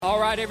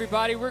right,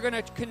 everybody, we're going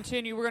to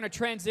continue. We're going to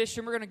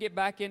transition. We're going to get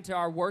back into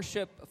our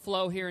worship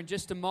flow here in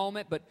just a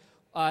moment. But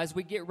as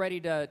we get ready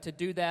to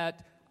do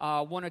that,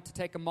 I wanted to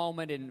take a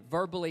moment and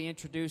verbally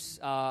introduce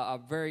a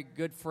very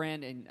good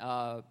friend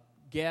and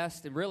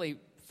guest and really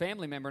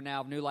family member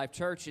now of New Life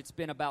Church. It's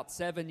been about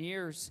 7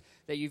 years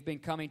that you've been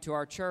coming to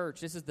our church.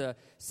 This is the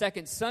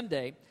second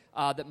Sunday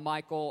that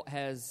Michael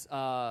has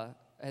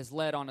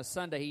led on a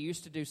Sunday. He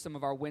used to do some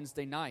of our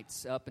Wednesday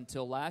nights up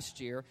until last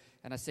year.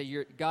 And I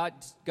say,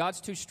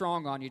 God's too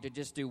strong on you to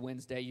just do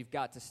Wednesday. You've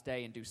got to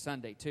stay and do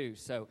Sunday too.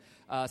 So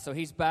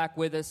he's back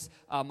with us.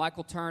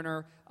 Michael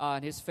Turner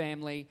and his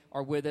family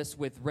are with us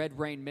with Red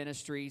Rain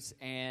Ministries.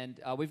 And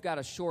we've got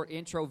a short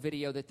intro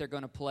video that they're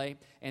going to play.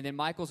 And then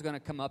Michael's going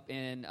to come up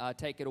and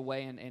take it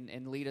away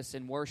and lead us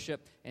in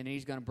worship. And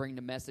he's going to bring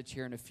the message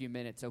here in a few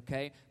minutes,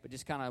 okay? But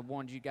just kind of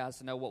wanted you guys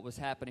to know what was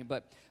happening.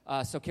 But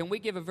so can we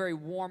give a very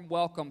warm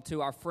welcome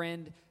to our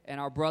friend and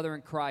our brother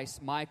in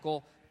Christ,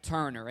 Michael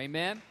Turner.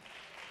 Amen?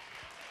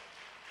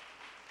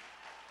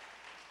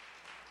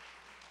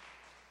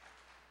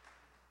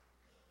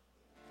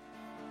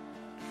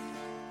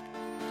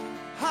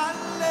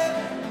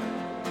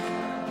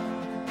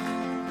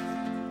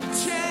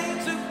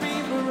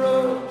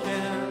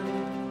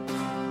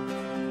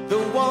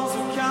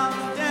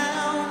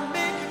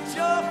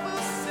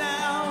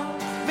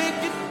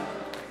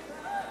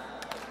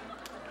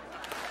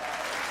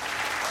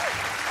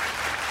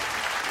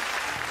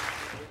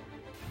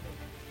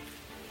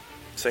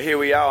 So here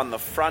we are on the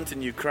front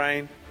in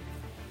Ukraine.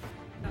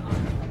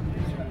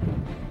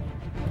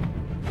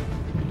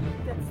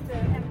 That's the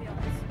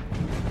ambulance.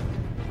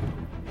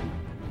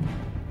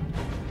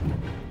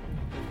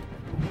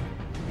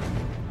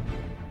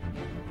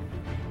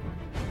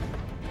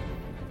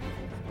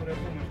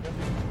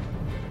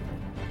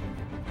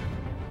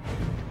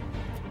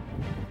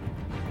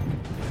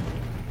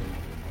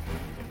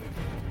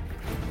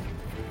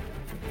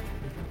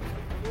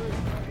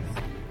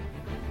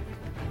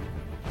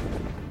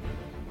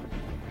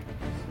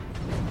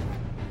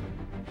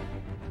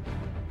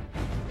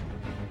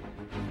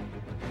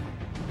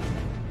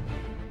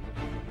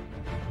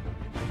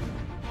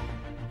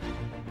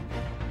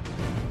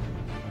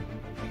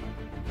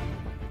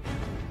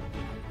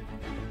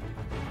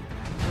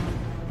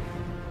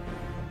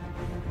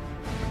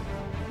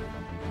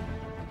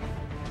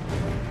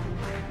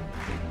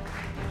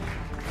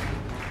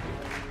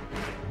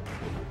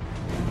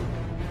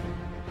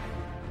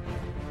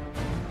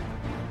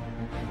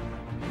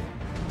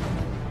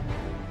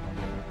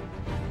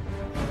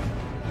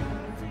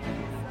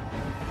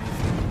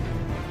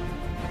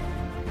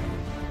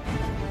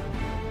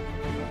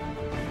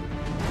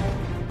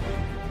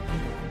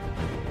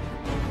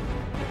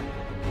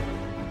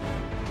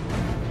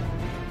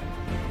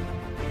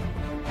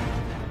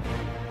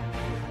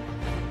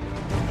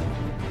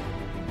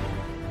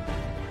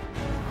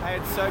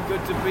 It's so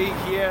good to be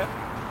here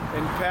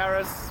in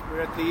Paris.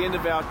 We're at the end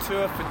of our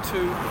tour for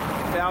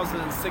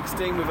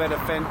 2016. We've had a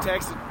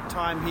fantastic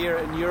time here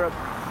in Europe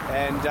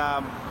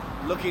and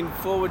looking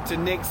forward to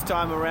next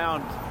time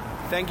around.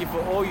 Thank you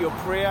for all your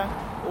prayer,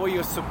 all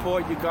your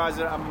support. You guys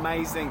are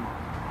amazing.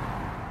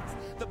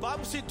 The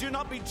Bible said, do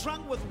not be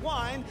drunk with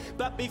wine,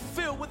 but be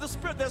filled with the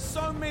Spirit. There's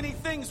so many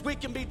things we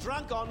can be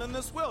drunk on in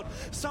this world.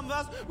 Some of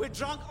us, we're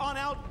drunk on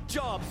our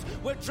jobs.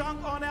 We're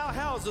drunk on our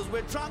houses.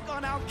 We're drunk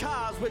on our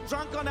cars. We're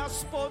drunk on our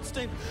sports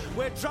team.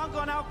 We're drunk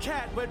on our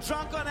cat. We're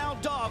drunk on our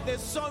dog.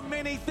 There's so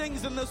many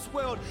things in this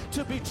world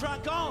to be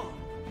drunk on.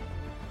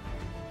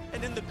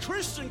 And in the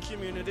Christian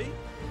community,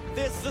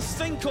 there's this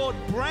thing called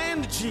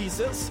brand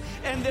Jesus,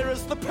 and there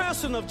is the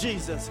person of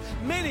Jesus.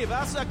 Many of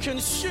us are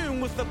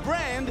consumed with the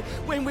brand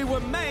when we were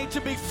made to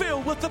be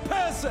filled with the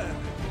person.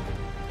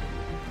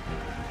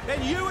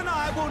 And you and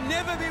I will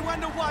never be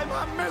wondering why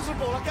I'm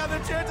miserable. I go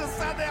to church on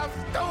Sunday, I'm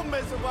still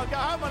miserable. I go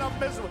home and I'm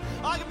miserable.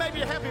 I can maybe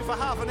be happy for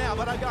half an hour,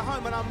 but I go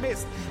home and I'm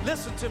messed.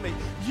 Listen to me.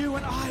 You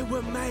and I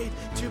were made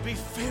to be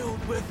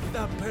filled with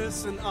the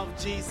person of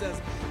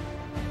Jesus.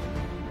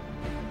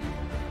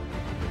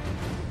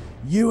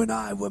 You and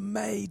I were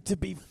made to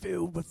be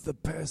filled with the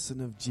person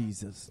of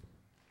Jesus.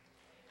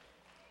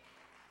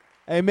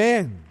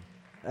 Amen.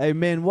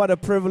 Amen. What a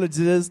privilege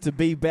it is to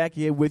be back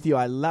here with you.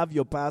 I love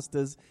your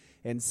pastors.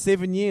 And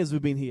 7 years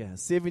we've been here.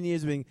 7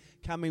 years we've been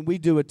coming. We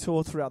do a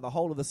tour throughout the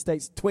whole of the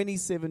States.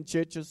 27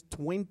 churches,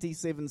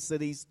 27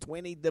 cities,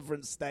 20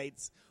 different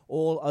states,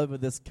 all over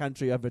this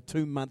country over a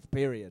 2-month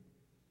period.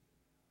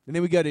 And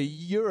then we go to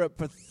Europe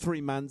for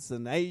 3 months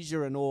and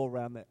Asia and all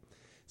around that.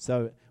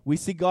 So we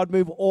see God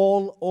move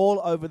all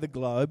over the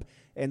globe.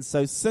 And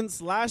so since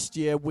last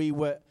year, we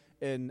were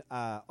in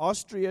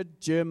Austria,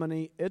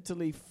 Germany,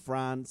 Italy,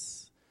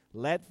 France,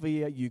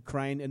 Latvia,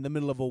 Ukraine, in the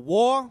middle of a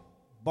war,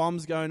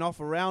 bombs going off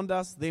around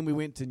us. Then we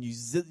went to New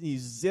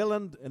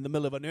Zealand in the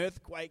middle of an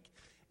earthquake.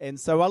 And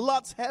so a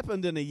lot's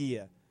happened in a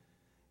year.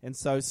 And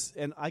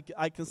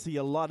I can see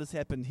a lot has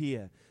happened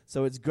here.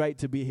 So it's great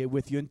to be here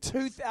with you. In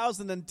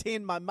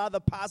 2010, my mother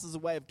passes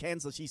away of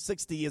cancer. She's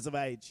 60 years of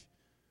age.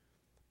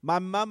 My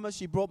mama,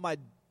 she brought my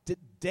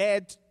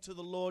dad to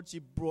the Lord. She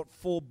brought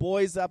 4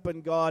 boys up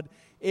in God.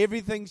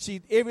 Everything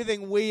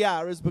we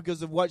are is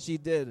because of what she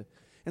did.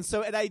 And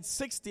so at age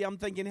 60, I'm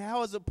thinking,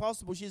 how is it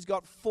possible? She's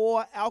got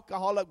 4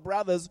 alcoholic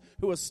brothers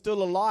who are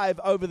still alive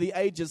over the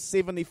ages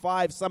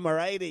 75, some are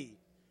 80.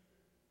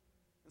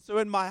 So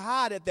in my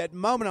heart at that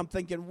moment, I'm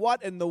thinking,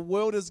 what in the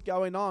world is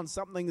going on?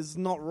 Something is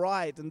not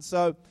right. And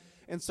so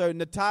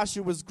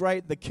Natasha was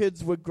great. The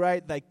kids were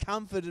great. They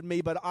comforted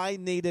me, but I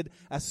needed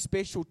a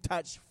special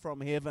touch from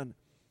heaven.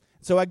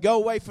 So I go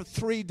away for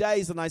 3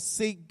 days and I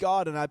seek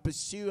God and I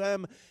pursue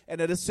Him.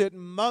 And at a certain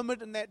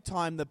moment in that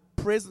time, the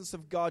presence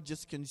of God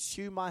just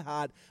consumed my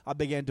heart. I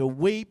began to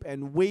weep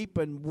and weep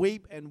and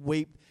weep and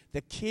weep.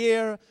 The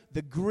care,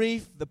 the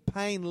grief, the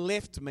pain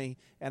left me,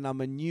 and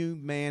I'm a new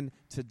man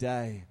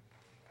today.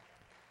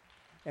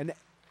 And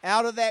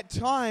out of that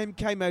time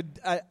came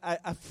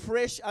a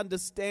fresh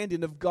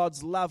understanding of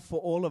God's love for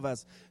all of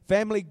us.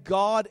 Family,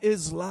 God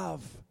is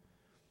love.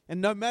 And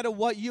no matter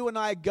what you and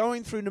I are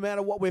going through, no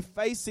matter what we're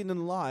facing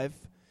in life,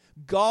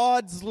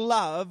 God's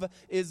love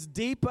is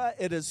deeper,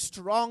 it is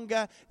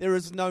stronger. There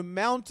is no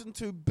mountain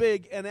too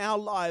big in our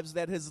lives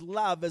that His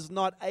love is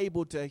not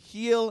able to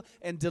heal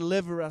and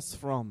deliver us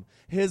from.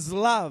 His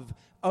love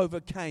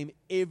overcame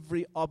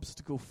every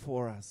obstacle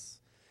for us.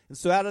 And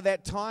so out of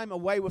that time,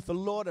 away with the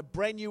Lord, a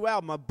brand new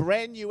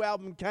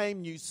album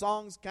came, new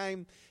songs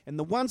came. And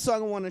the one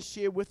song I want to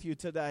share with you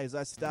today as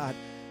I start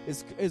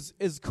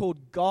is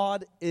called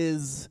God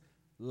is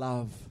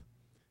Love.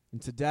 And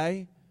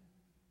today,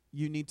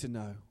 you need to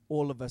know,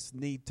 all of us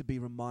need to be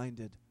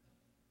reminded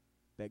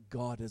that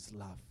God is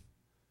love.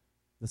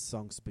 This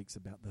song speaks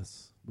about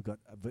this. We've got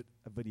a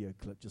video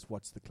clip. Just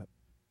watch the clip.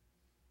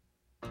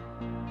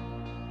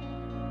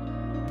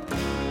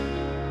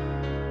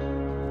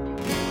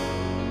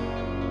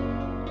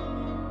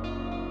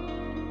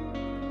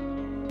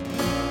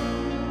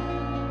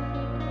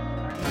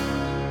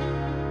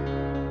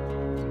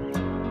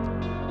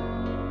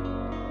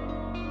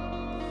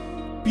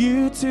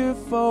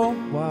 Beautiful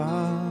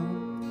one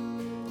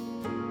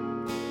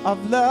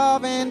of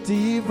love and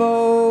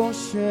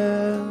devotion,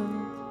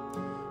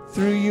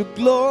 through your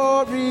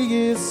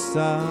glorious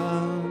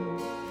Son,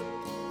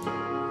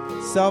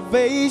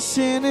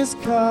 salvation has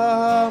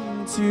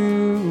come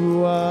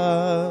to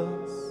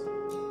us.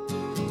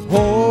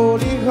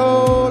 Holy,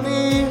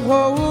 holy,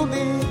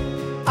 holy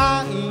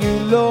are you,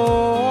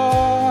 Lord,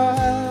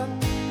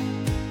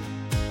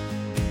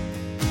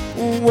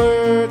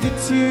 worthy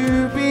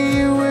to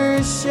be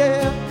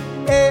worshipped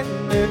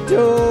and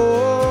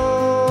adored.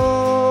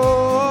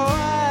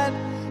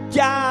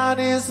 God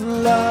is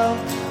love,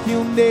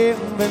 He'll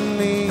never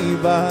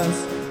leave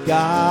us.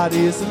 God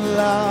is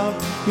love,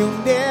 He'll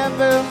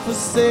never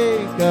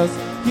forsake us.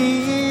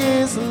 He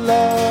is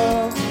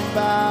love,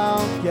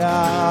 our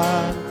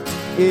God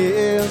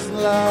is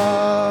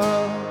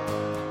love.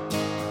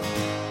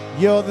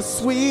 You're the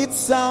sweet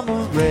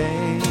summer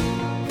rain,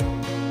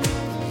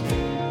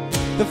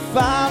 the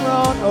fire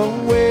on a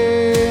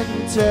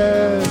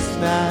winter's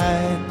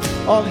night.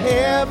 All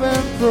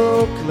heaven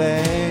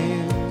proclaims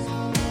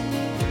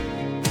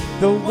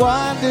the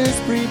wonders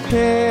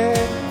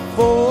prepared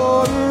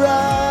for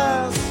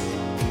us.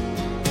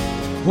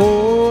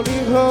 Holy,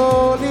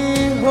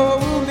 holy,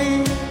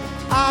 holy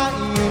are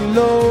you,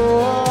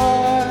 Lord,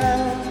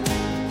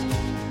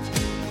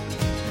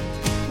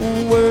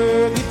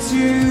 worthy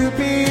to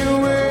be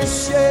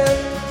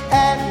worshipped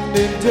and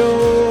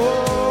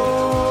adored.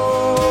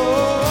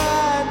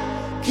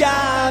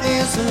 God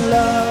is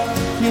love,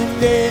 He'll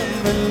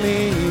never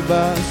leave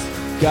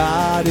us.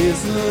 God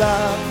is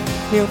love,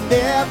 He'll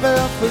never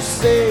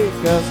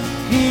forsake us.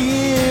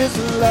 He is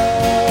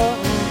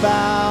love,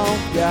 our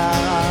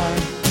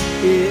God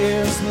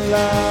is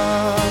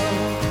love.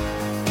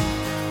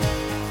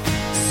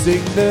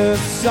 Sing the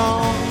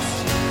songs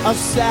of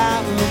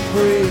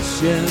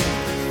celebration,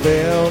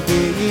 fill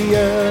the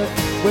earth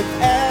with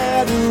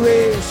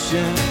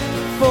adoration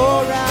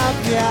for our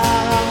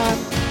God.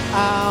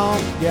 Our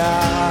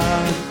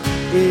God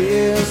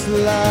is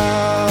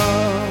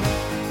love.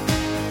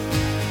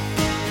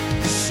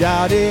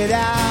 Shout it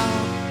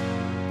out,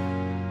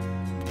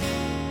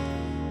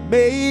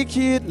 make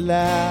it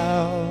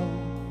loud.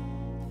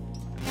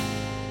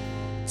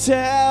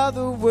 Tell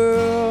the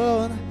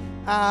world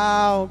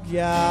our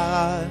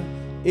God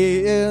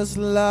is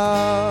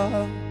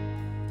love.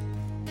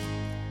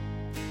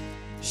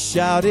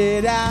 Shout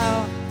it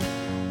out,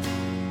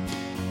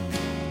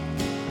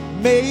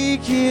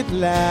 make it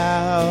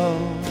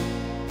loud.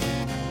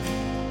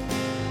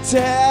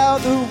 Tell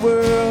the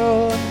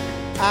world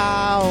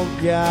our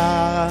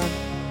God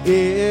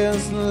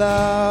is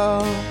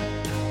love.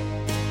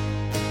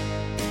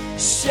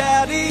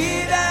 Shout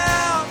it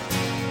out,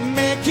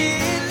 make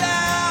it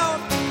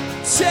loud.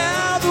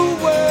 Tell the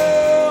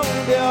world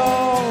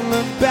all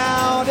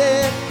about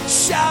it.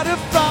 Shout it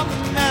from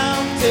the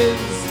mountains,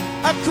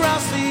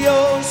 across the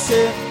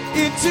ocean,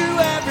 into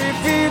every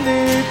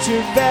village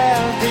of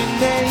every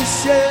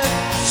nation.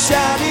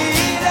 Shout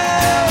it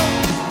out,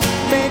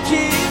 make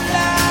it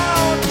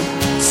loud.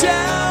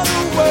 Tell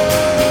the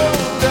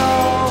world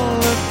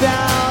all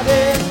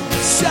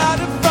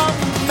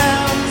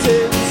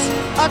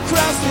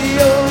across the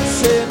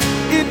ocean,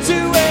 into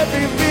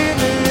every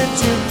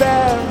village of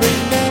every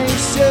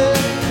nation.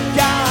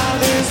 God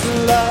is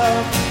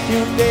love,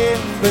 He'll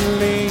never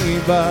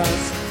leave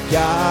us.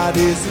 God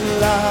is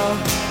love,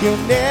 He'll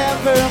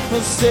never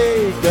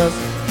forsake us.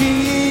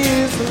 He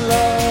is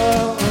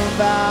love,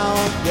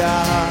 our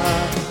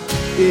God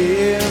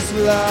is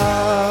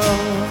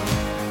love.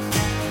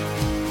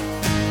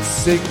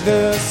 Sing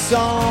the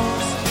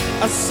songs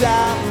of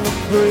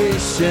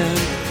celebration,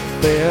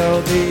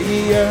 fill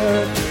the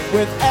earth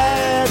with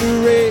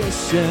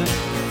adoration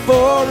for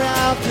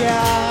our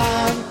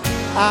God.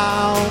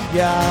 Our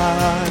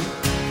God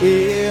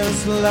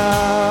is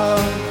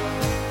love.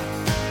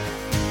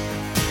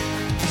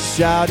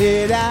 Shout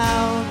it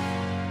out,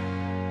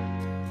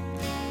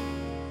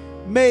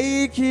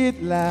 make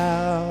it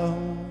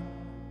loud.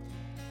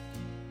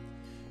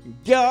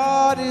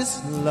 God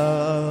is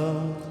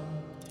love.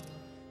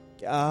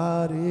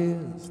 God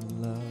is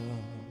love.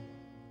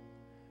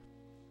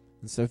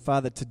 And so,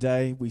 Father,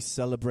 today we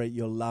celebrate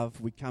your love.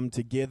 We come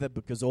together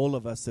because all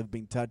of us have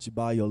been touched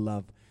by your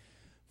love.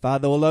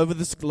 Father, all over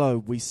this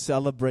globe, we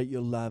celebrate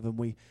your love, and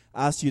we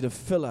ask you to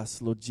fill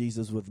us, Lord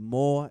Jesus, with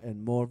more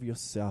and more of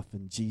yourself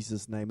in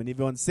Jesus' name. And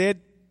everyone said,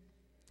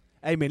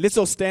 amen. Let's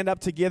all stand up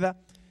together.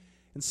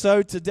 And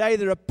so today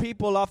there are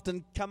people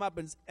often come up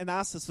and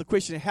ask us the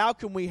question, how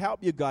can we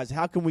help you guys?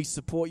 How can we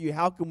support you?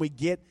 How can we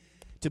get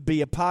to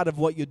be a part of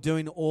what you're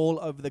doing all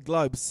over the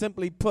globe?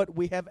 Simply put,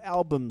 we have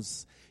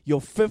albums.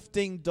 Your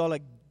 $15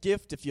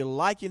 gift, if you're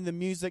liking the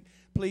music,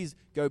 please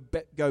go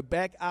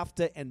back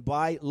after and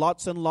buy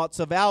lots and lots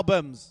of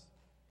albums.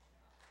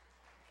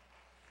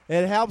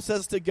 It helps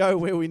us to go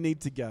where we need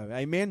to go.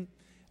 Amen?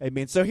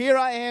 Amen. So here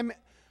I am.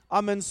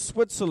 I'm in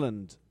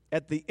Switzerland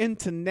at the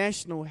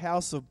International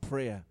House of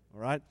Prayer.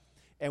 All right?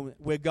 And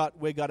we got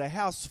a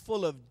house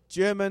full of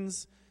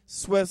Germans,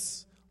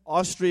 Swiss,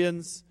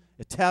 Austrians,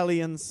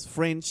 Italians,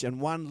 French,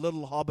 and one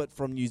little hobbit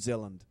from New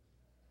Zealand.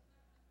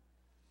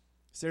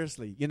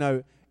 Seriously,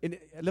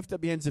 lift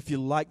up your hands if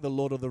you like the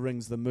Lord of the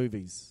Rings, the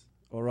movies.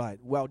 All right.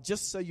 Well,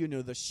 just so you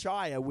know, the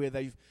Shire where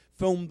they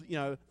filmed,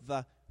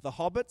 the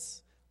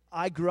Hobbits,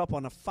 I grew up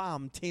on a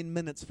farm 10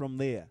 minutes from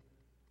there.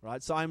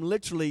 Right? So I'm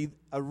literally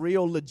a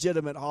real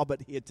legitimate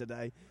hobbit here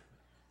today,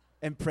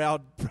 and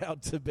proud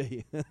to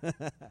be.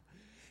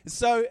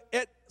 So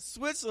at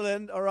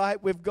Switzerland, all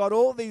right, we've got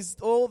all these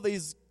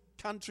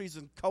countries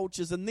and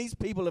cultures, and these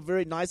people are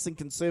very nice and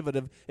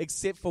conservative,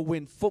 except for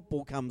when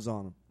football comes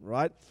on,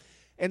 right?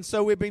 And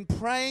so we've been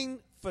praying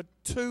for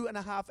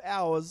 2.5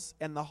 hours,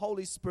 and the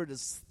Holy Spirit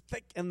is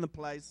thick in the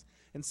place,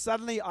 and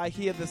suddenly I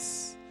hear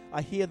this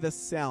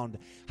sound.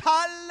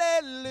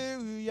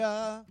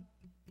 Hallelujah.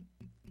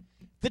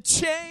 The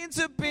chains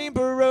have been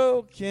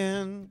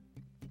broken.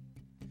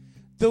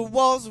 The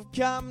walls have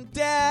come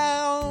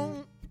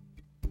down.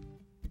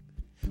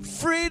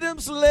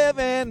 Freedom's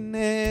living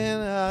in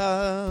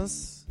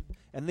us.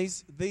 And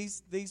these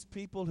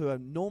people who are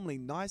normally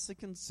nice and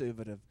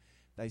conservative,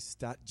 they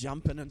start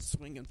jumping and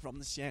swinging from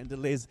the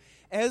chandeliers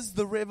as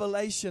the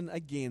revelation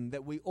again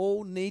that we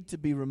all need to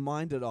be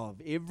reminded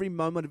of every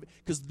moment,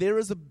 because there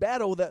is a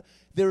battle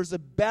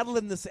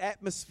in this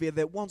atmosphere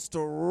that wants to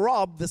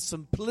rob the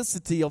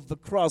simplicity of the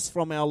cross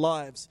from our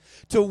lives,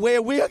 to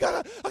where we are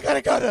Pastor,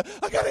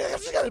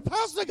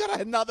 I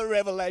got another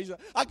revelation.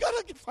 I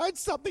got to find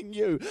something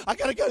new. I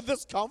got to go to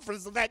this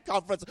conference and that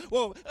conference.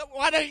 Well,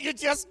 why don't you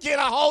just get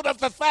a hold of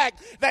the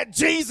fact that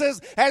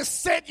Jesus has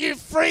set you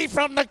free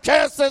from the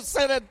curse of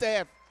sin and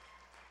death?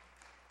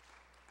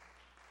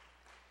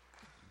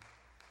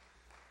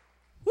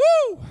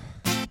 Woo!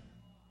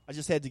 I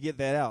just had to get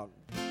that out.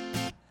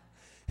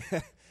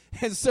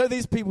 And so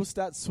these people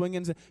start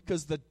swinging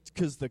because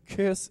the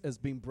curse has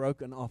been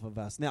broken off of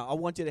us. Now, I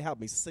want you to help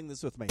me. Sing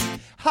this with me.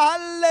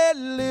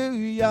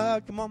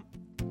 Hallelujah. Come on.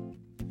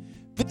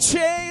 The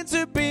chains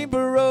have been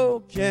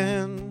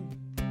broken.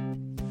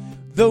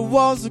 The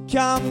walls have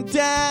come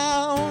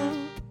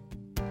down.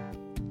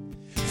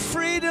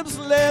 Freedom's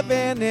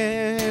living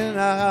in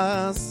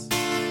us.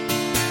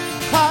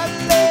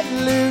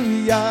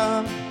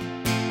 Hallelujah.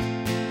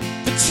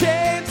 The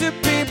chains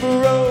have been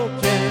broken.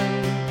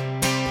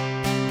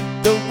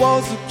 The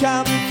walls have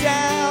come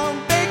down.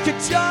 Make a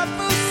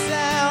joyful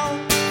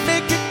sound.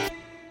 Make it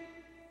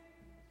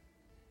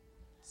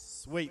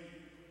sweet.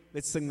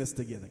 Let's sing this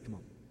together. Come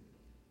on.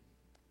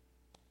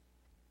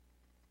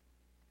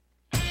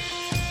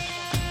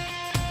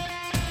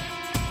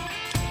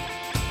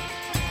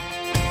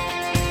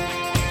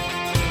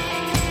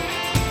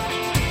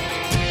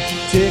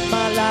 Take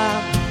my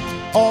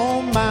life,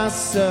 all my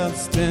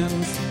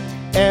substance,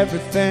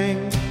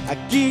 everything, I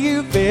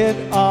give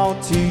it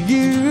all to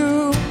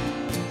you.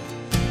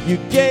 You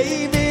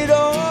gave it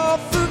all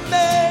for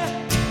me,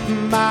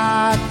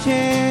 my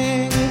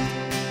King.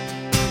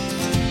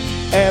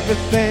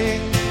 Everything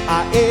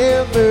I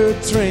ever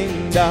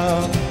dreamed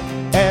of,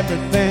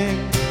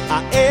 everything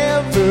I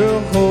ever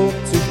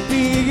hoped to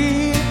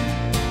be,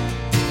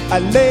 I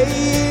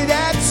laid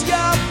at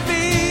your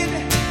feet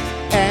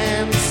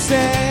and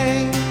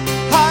sang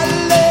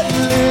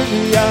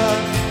hallelujah.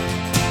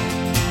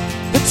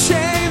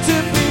 chains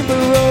have been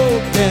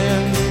broken,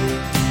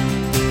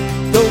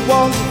 the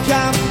walls have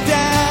come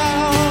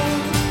down,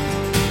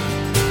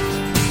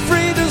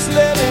 freedom's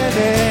living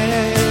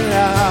in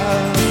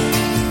us,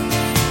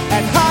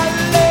 and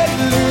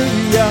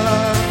hallelujah,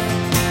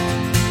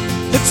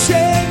 the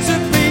chains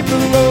have been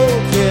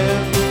broken,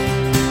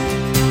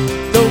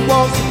 the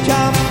walls have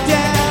come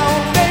down.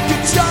 Make a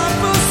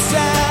joyful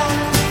sound,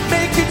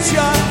 make a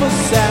joyful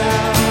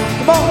sound.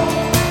 Come on.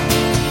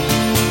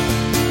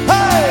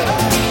 Hey!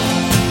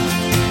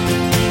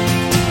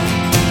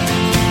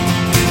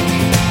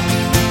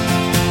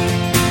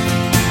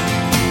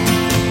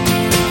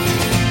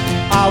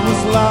 I was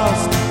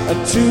lost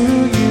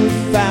until you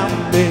found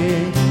me.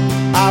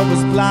 I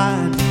was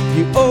blind,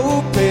 you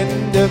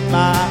opened up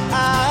my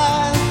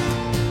eyes.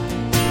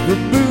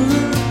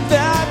 Remove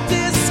that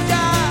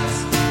disguise,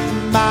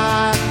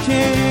 my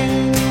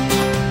King.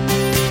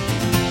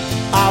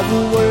 I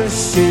will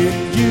worship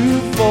you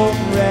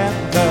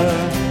forever.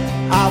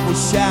 I will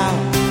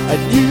shout a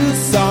new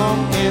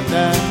song in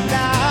the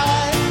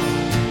night.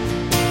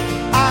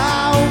 I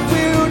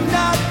will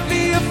not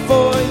fear,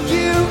 for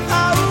you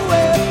are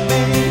with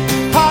me.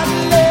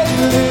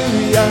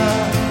 Hallelujah.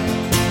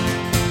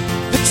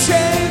 The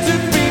chains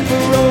have been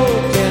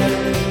broken,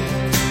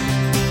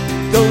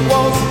 the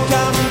walls have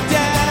come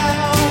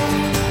down,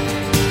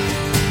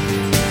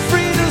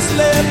 freedom's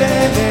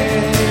living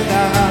in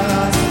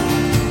us.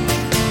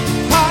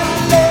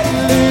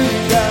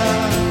 Hallelujah.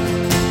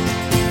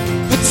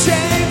 The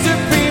chains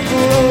have been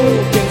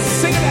broken.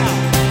 Sing it out.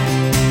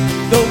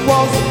 The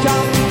walls have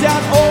come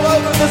down all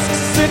over this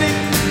city,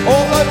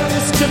 all over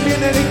this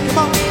community. Come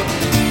on.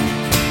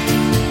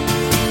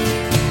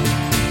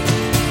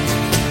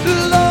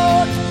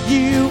 Lord,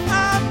 you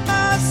are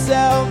my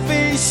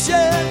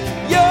salvation.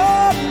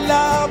 Your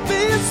love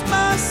is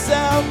my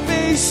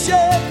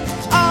salvation.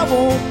 I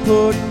won't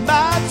put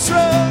my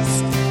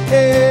trust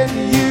in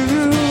you.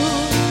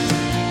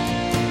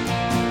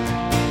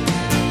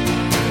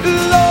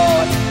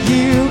 Lord,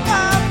 you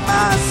are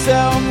my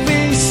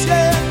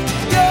salvation.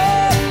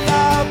 Your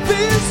love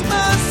is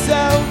my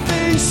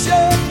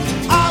salvation.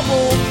 I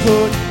won't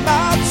put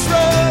my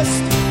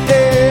trust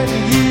in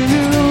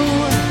you.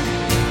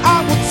 I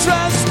will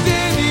trust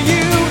in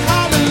you.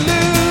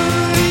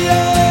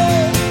 Hallelujah.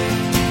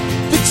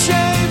 The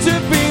chains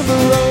have been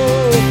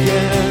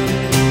broken,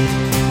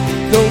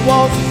 the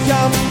walls have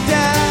come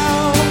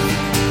down,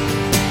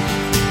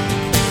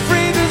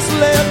 freedom's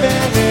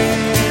living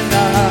in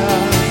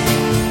us,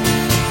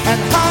 and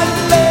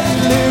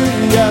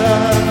hallelujah.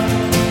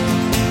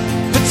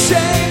 The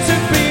chains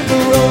have been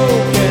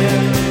broken,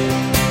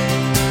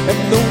 and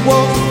the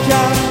walls have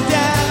come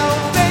down.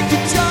 Make a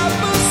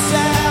joyful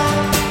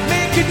sound,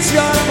 make a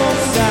joyful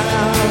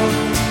sound.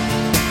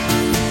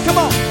 Come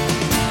on,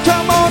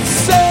 come on,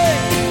 sing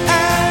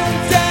and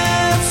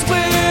dance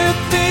with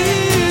me.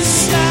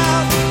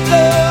 Shout,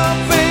 the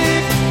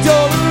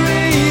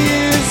victory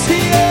is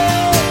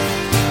here.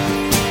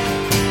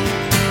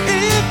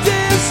 It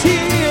is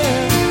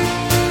here.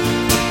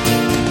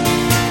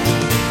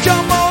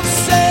 Come on,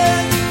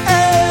 sing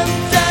and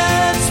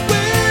dance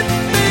with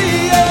me.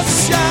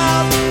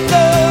 Shout,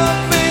 the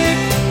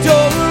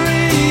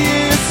victory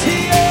is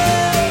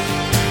here.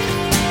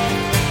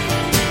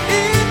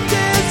 It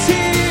is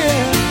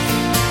here.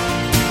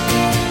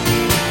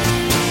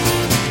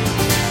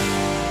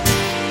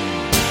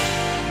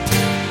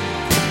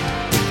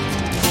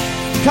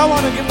 Come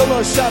on and give the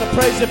Lord a shout of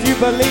praise if you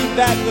believe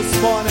that this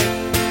morning.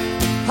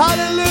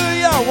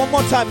 Hallelujah. One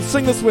more time.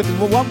 Sing this with me.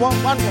 One more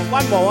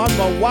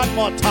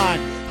time.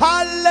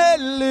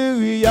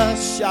 Hallelujah.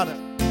 Shout it.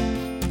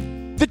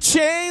 The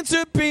chains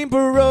have been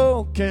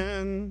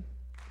broken.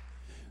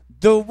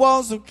 The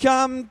walls have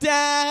come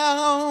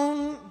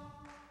down.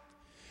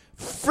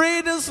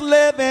 Freedom's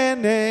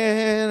living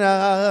in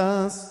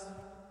us.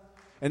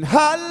 And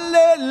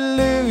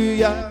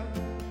hallelujah.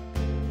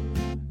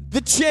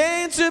 The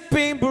chains have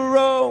been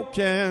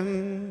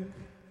broken.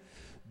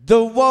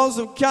 The walls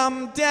have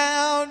come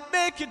down.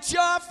 Make a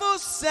joyful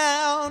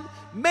sound.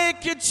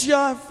 Make a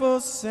joyful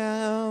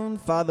sound.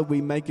 Father,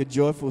 we make a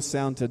joyful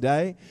sound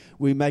today.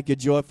 We make a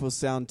joyful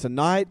sound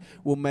tonight.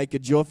 We'll make a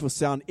joyful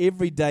sound.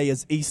 Every day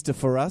is Easter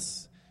for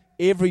us.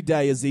 Every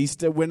day is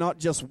Easter. We're not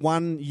just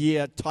 1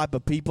 year type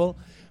of people.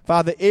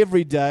 Father,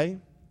 every day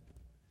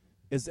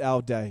is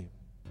our day.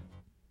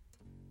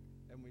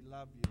 And we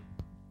love you.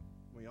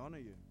 We honor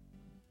you.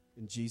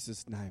 In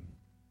Jesus' name.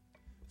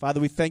 Father,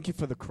 we thank you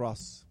for the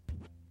cross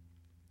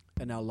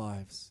in our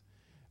lives.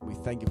 We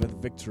thank you for the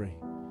victory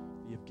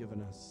you've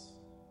given us.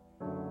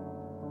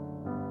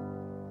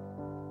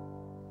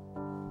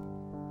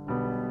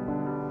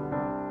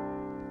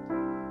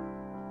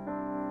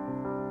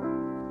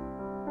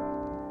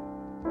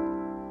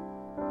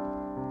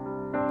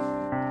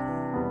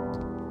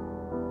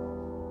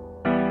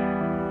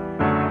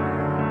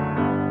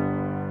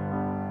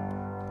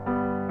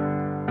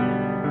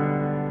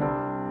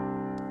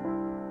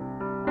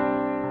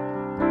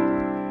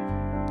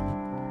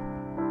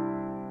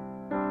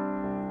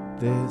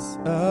 There's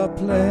a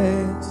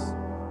place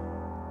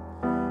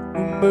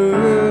where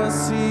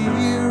mercy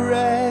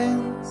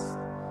reigns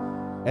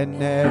and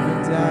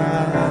never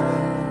dies.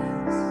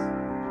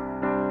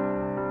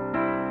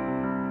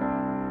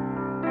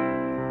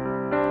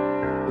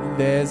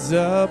 There's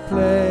a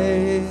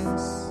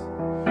place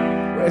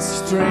where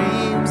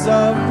streams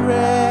of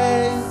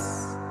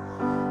grace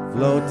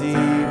flow deep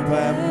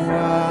and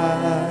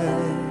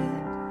wide,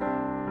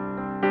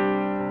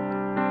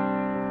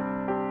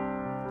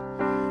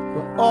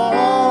 where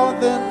all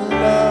the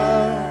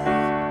love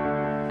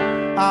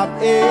I've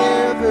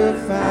ever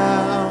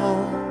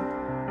found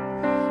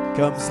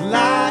comes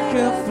like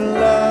a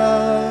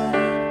flood,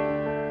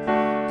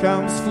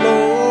 comes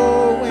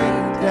flowing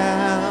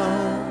down.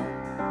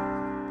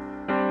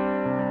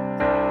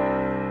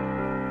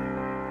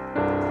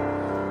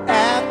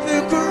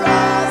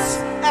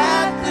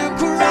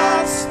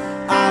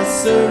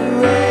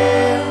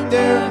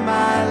 Surrender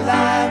my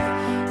life.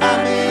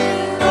 I'm in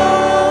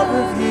awe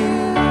of you.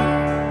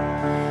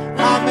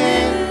 I'm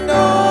in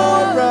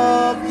awe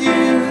of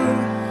you.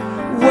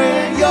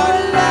 When your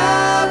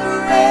love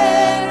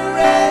ran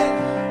red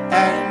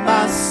and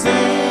my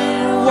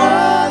sin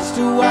washed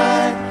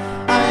white,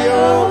 I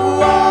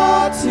owe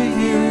all to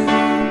you.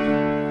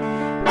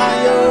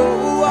 I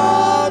owe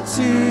all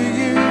to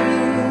you.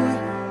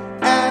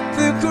 At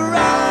the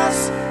cross,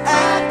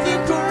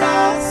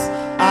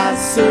 I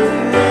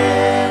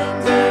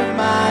surrender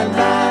my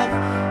life.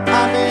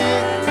 I'm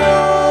in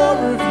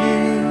awe of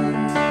you.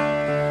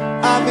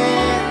 I'm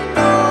in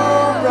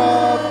awe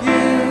of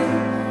you.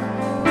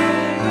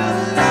 Your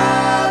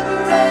love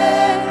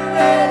ran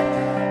red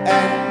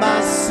and my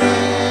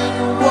sin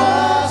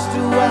washed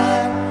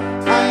white.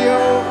 I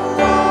owe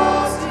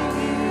all to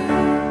you.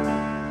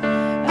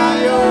 I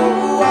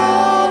owe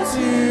all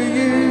to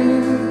you,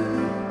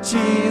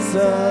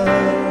 Jesus.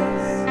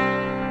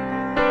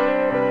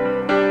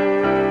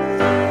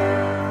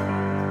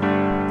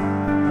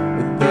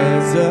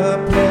 There's a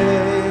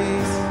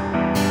place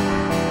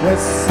where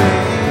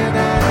sin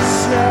and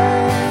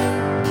shame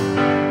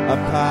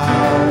are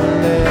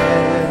powerless,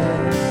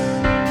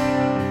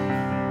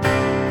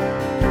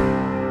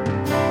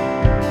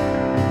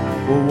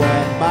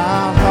 where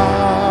my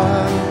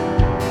heart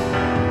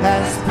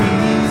has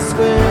peace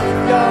with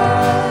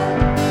God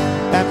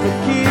and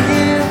forgiveness,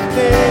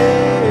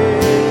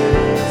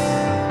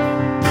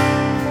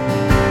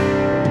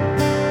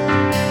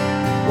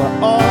 where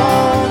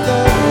all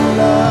the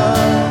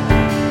love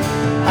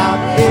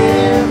I've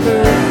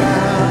ever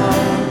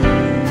found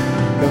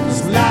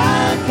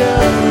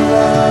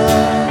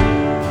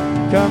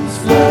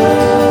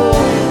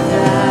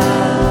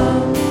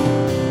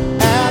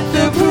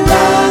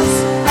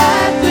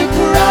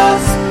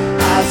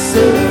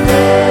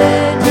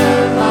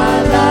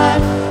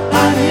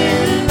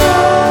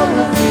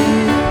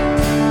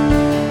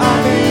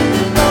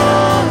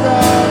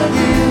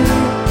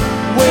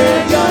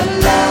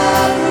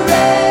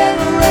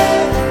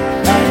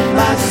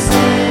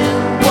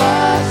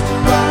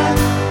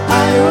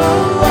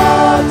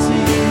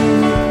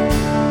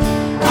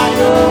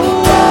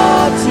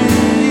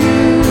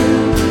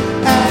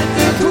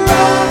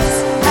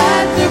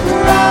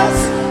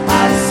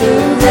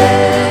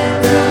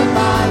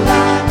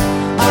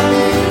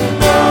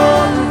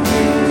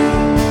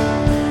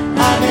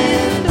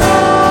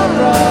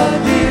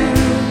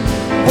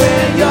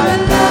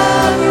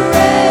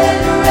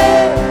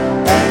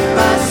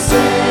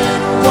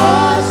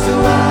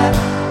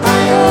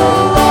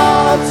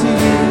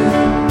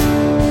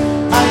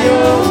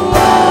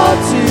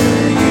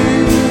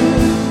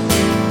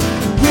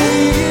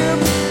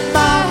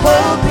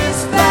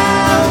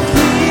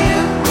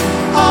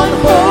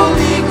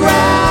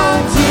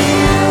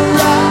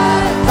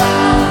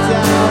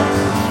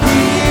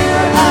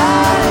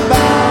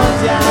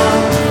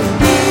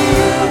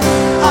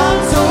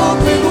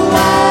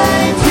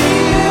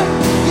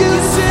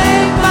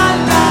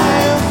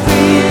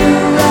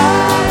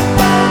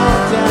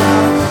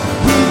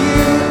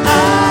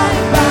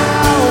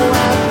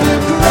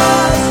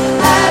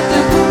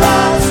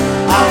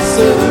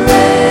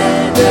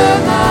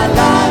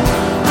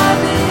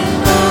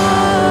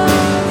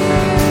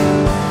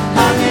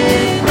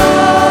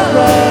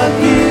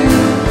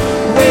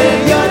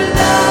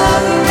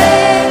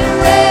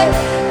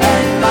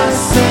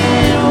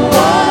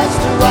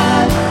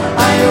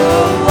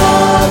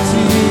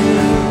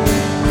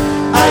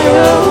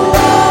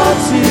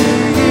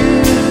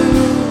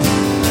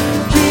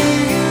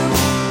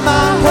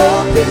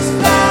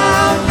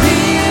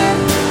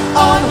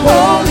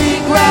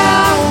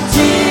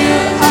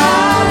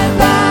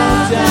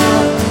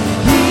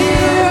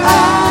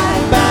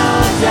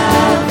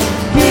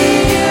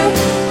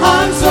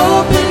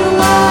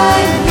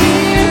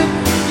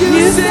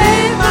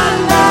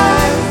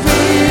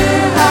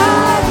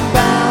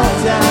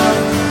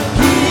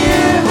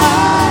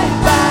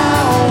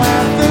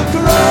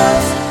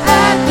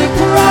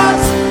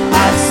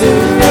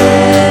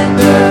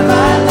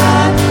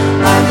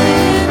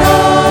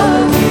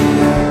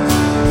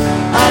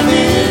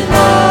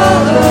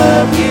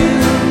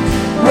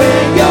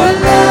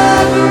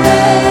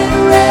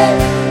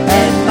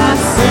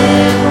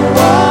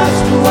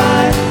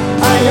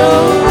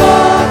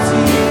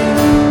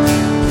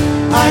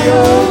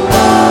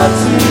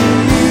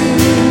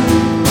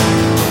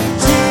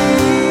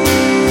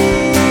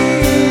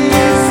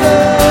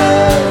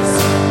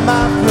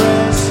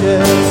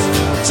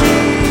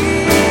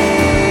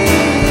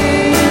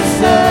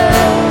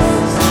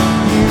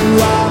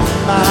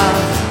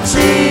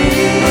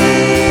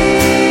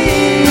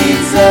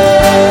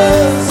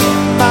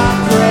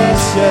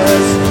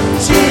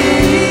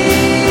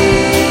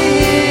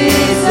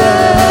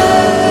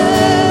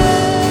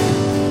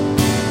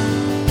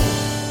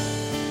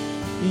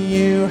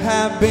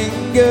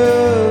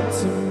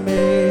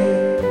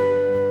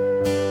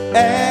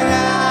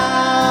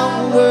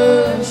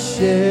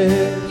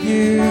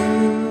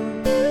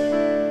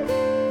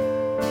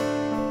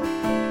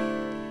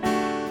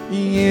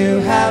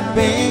have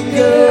been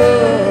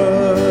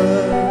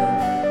good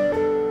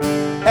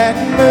and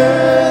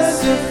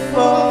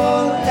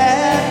merciful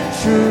and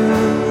true.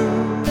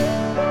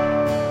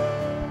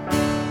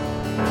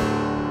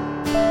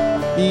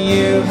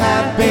 You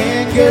have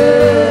been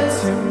good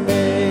to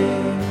me,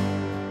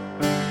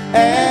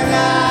 and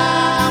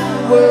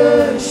I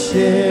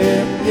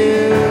worship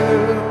you.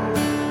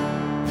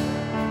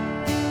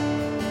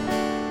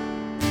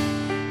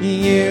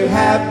 You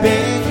have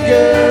been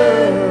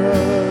good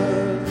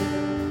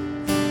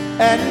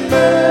and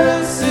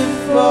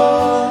merciful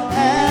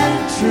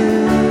and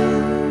true.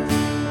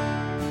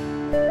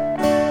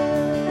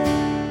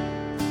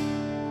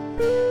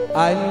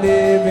 I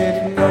live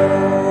in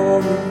awe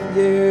of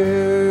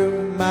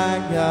you, my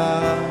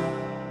God,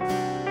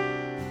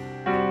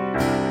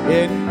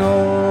 in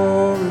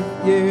awe of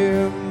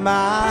you,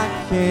 my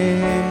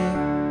King.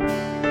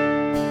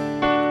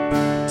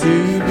 To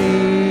be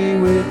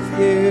with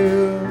you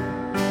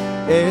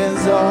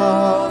is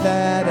all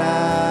that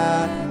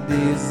I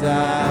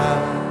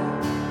desire.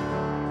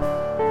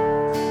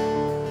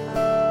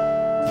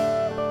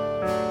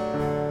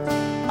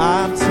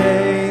 I'm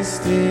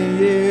tasting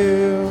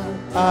you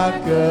are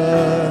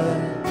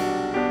good,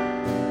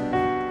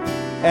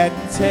 and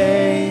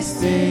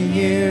tasting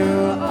you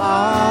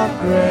are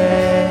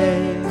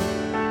great.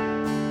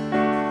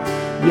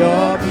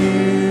 Your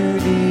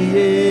beauty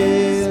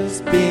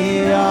is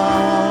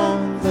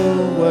beyond the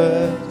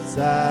words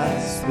I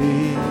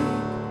speak.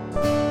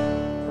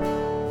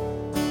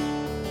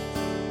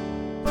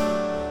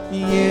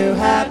 You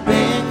have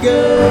been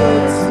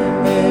good to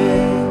me,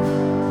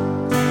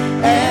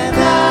 and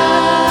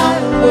I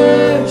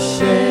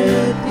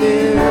worship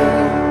you.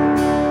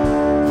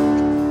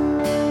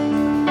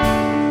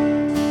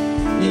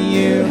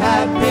 You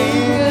have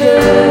been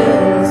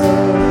good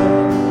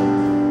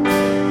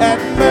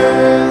and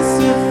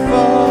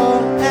merciful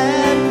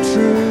and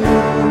true.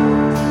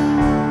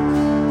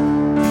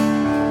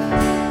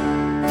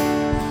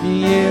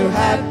 You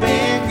have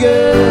been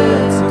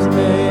good to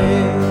me,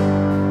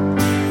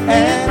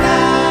 and I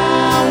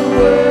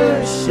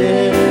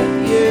worship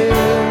you.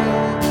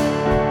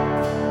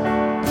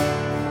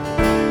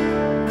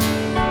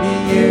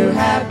 You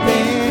have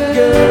been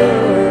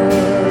good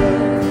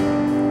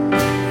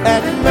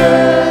and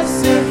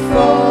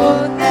merciful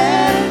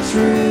and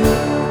true.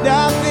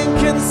 Nothing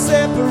can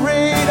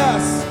separate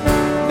us,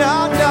 no,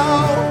 no,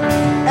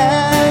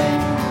 and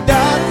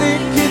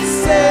nothing can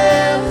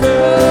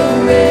separate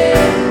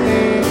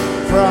me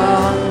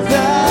from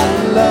the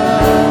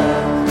love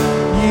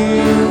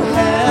you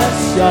have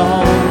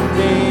shown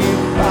me,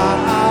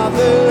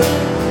 Father.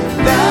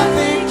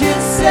 Nothing can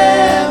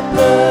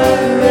separate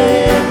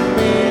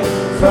me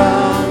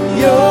from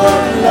your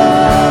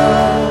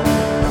love,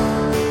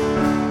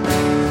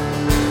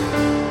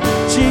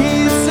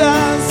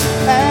 Jesus,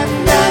 and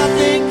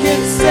nothing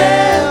can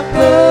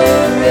separate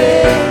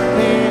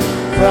me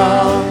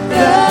from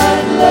the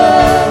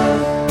love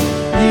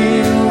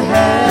you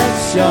have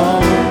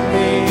shown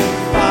me,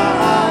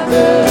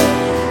 Father.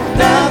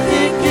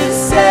 Nothing can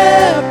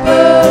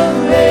separate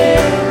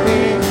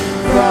me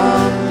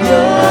from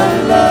your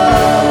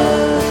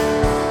love.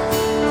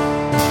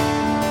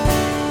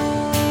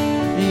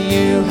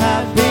 You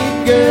have been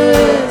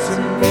good to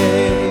me,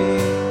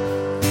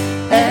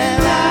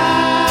 and I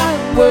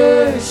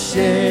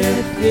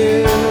worship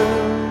you.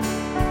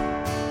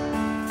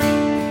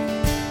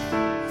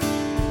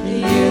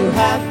 You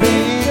have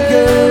been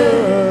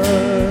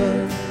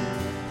good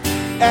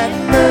and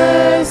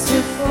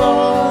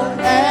merciful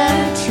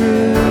and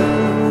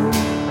true.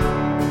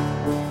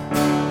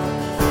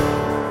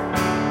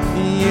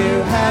 You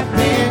have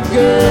been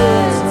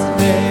good to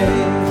me,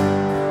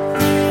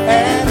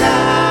 and I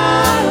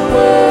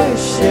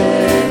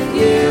worship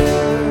you.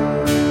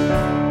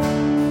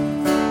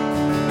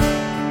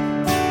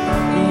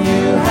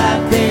 You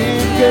have been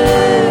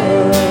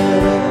good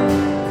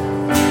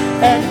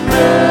and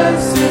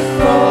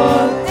merciful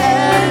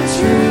and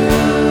true.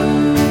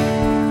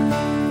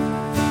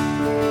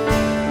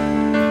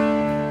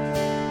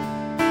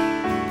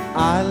 I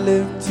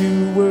live to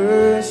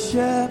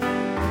worship,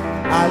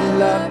 I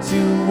love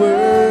to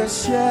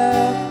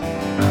worship,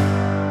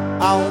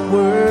 I'll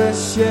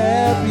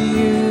worship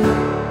you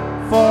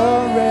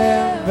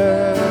forever.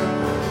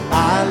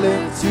 I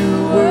live to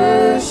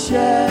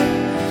worship,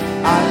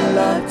 I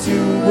love to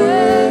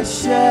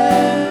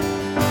worship,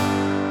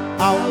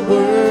 I'll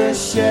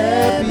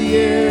worship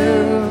you.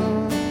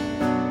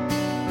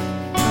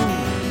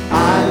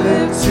 I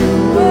live to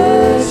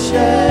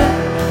worship,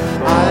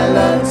 I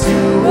love to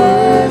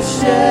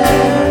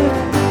worship,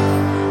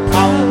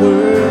 I'll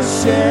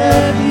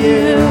worship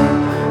you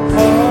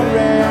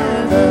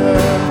forever.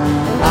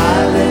 I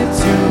live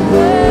to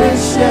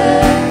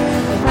worship,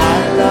 I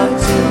love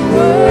to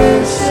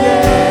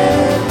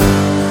worship,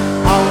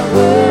 I'll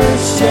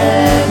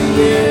worship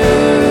you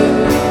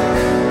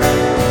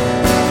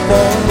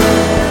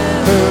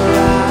forever.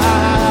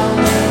 I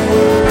will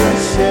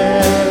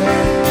worship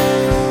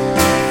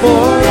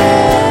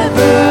forever.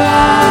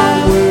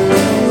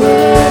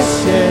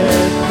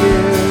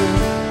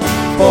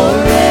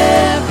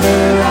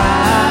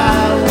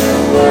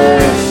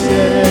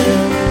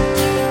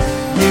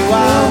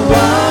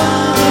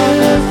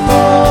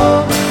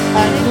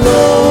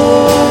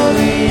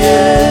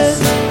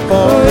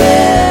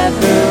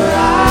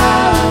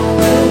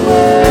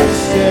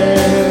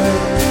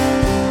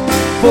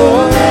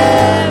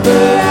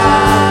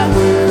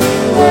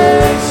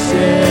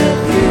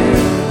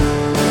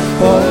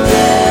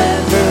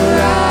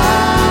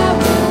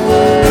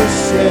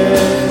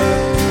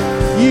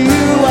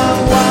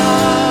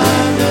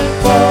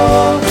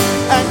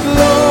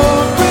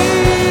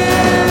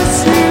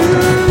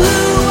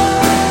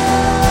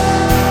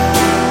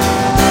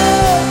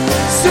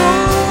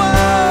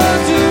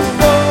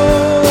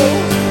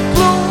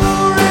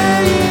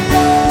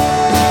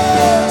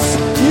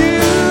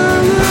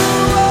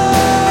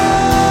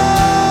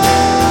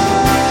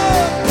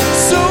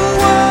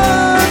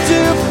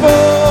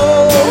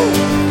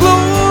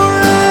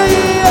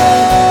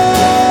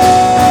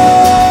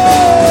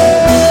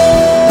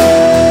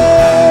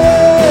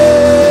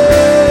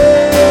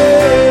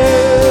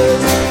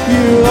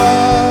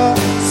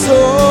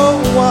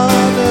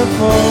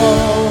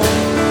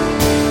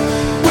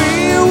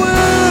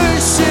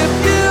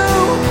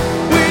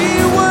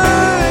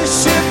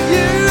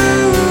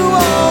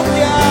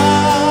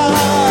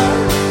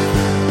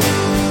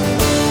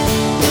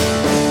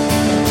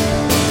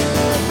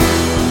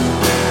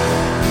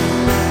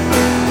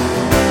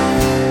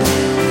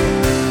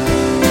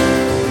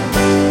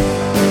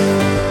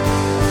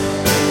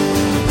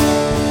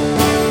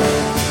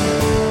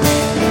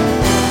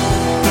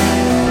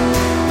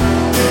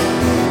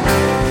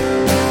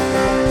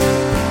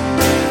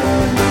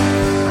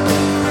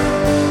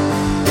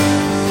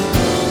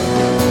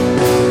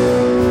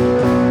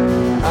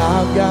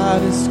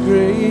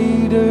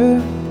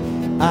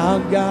 Our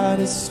God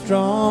is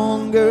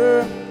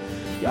stronger.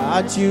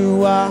 God,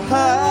 you are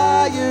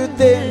higher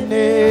than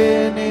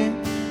any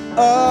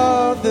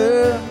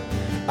other.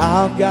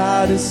 Our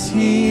God is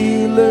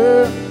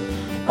healer,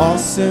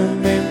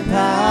 awesome in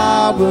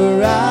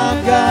power.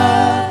 Our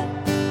God,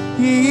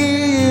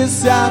 He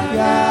is our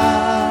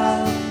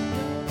God.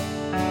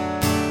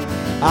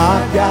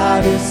 Our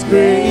God is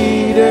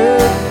greater.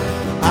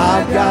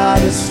 Our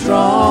God is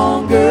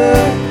stronger.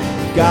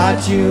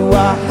 God, you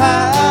are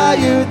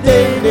higher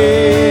than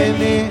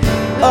any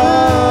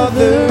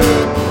other.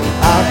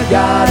 Our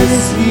God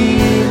is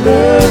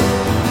healer,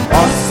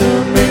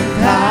 awesome in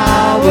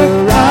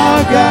power.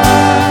 Our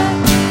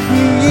God,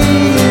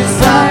 He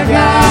is our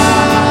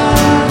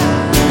God.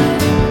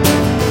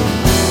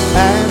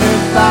 And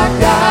if our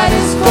God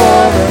is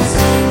for us,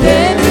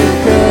 then who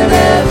could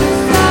ever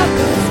stop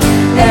us?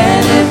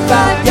 And if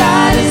our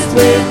God is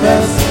with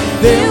us,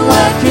 then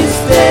what can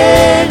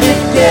stand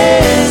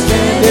against?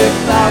 And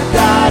if our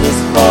God is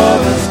for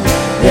us,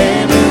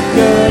 then who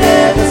could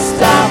ever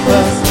stop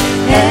us?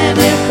 And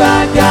if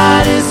our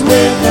God is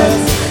with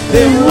us,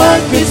 then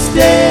what can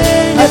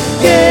stand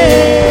against?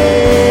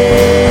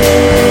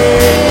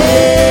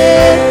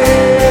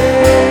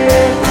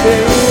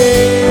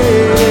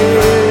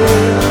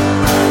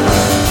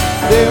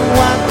 Then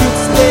what can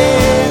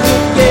stand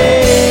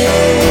against?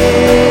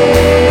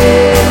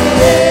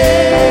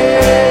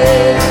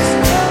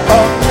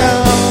 Oh no,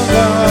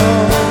 no.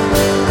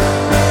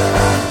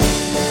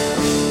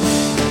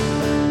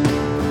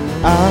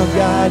 Our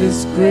God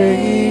is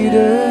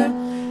greater.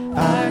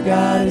 Our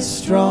God is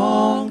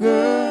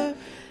stronger.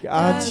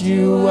 God,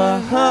 you are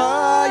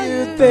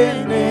higher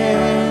than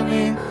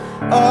any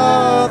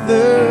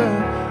other.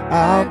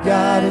 Our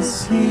God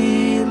is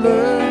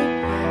healer,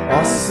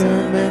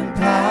 awesome in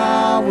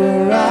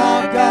power.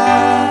 Our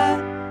God,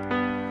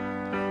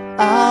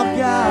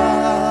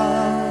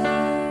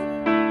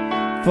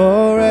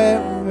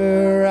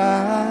 forever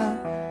I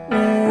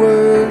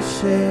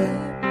worship.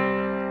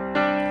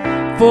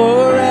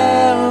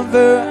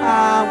 Forever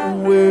I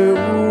will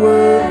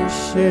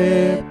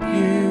worship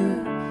you.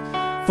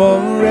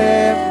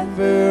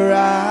 Forever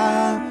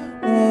I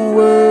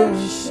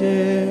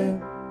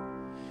worship.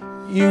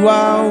 You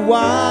are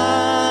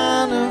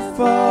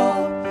wonderful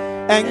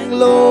and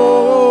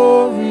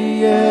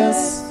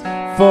glorious.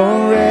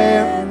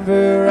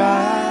 Forever I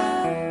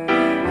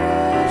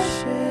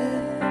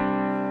worship.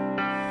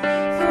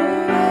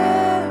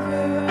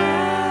 Forever I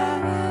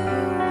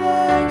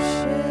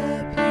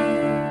worship you.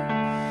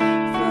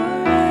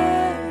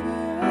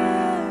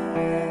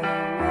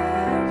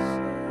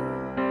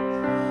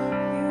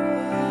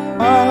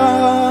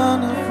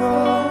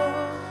 Wonderful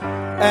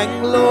and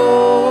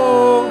glorious,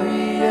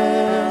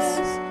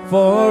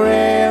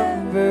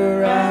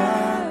 forever I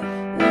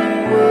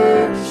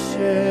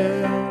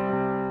worship.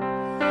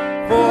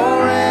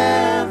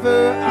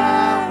 Forever I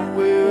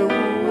will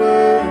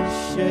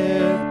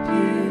worship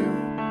you.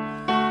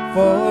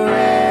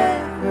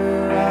 Forever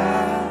I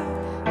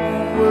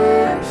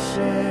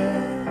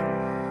worship.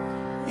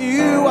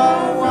 You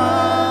are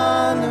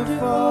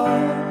wonderful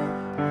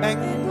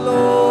and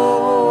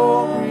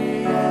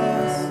glorious,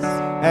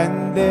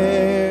 and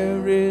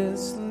there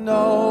is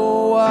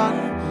no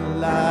one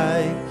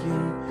like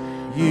you.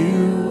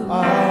 You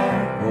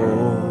are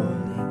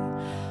holy,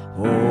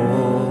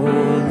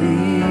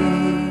 holy,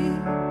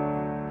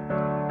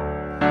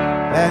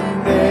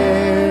 and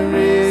there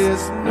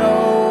is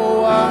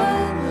no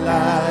one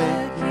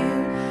like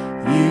you.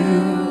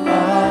 You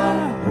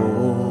are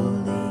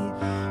holy,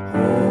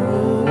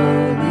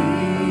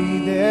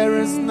 holy. There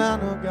is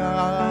none, oh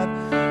God,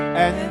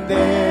 and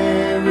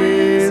there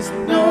is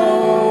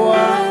no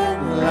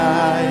one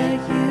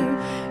like you.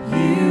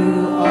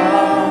 You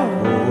are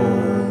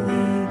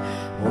holy,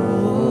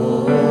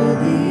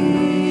 holy,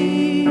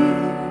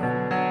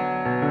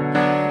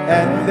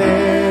 and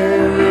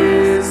there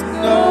is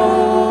no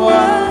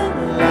one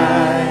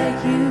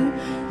like you.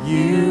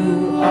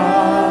 You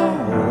are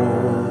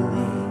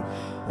holy,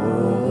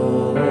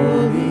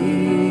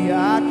 holy. I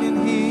can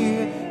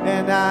hear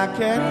and I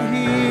can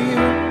hear.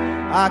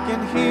 I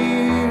can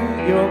hear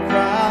your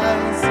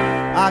cries.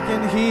 I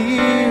can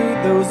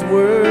hear those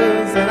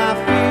words, and I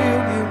feel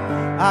you.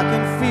 I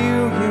can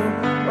feel you.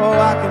 Oh,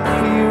 I can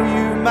feel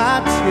you, my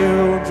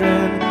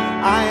children.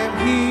 I am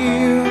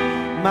here.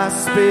 My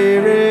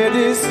spirit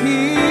is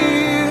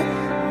here.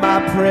 My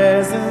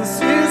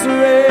presence is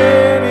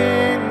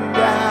raining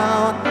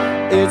down.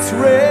 It's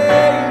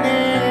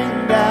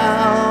raining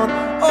down.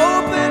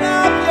 Open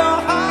up your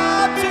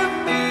heart to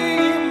me,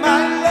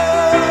 my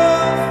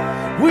love.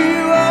 Will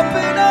you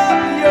open up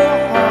your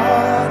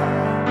heart?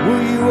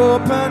 Will you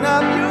open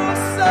up your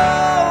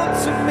soul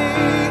to me?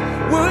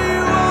 Will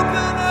you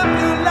open up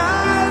your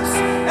lives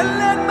and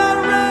let my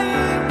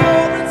rain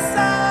pour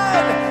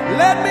inside?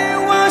 Let me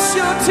wash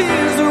your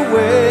tears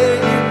away.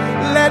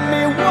 Let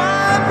me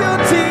wipe your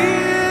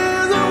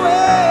tears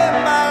away,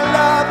 my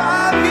love.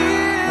 I'm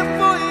here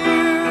for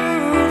you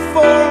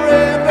forever.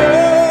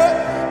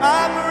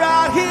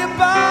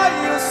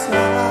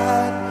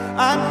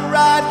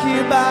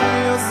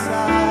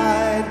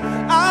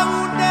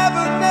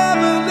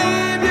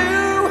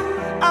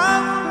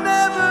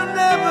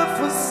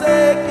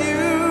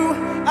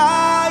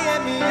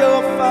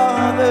 your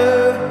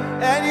father,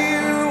 and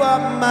you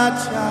are my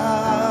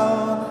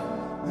child.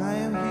 I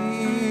am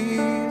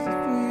here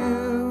for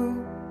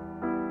you.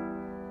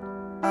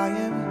 I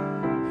am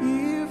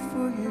here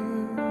for you.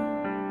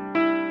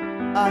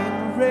 I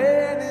am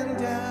raining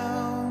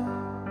down.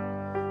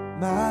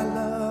 My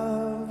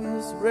love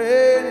is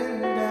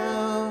raining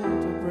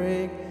down to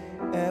break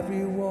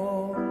every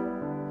wall,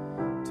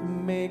 to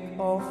make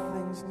all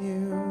things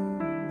new.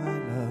 My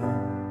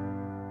love,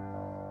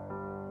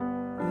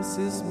 this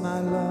is my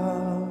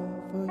love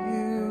for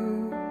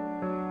you.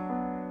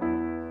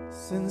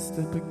 Since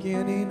the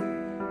beginning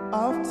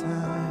of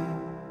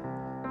time,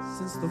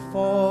 since the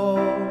fall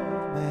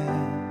of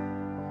man,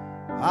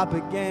 I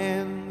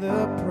began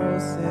the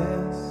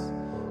process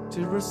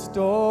to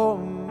restore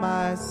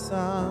my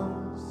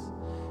sons.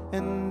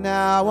 And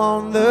now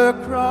on the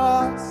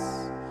cross,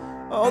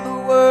 all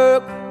the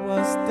work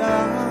was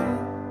done.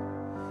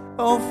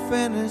 Oh,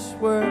 finished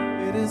work,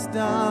 it is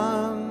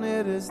done,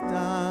 it is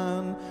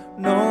done.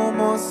 No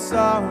more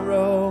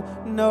sorrow,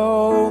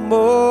 no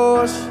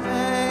more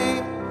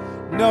shame,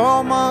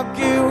 no more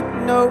guilt,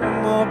 no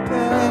more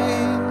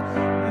pain.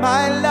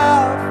 My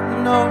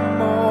love, no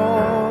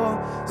more.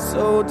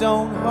 So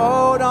don't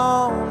hold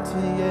on to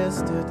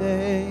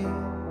yesterday.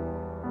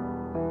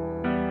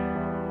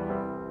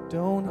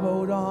 Don't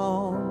hold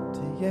on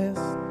to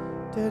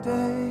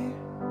yesterday.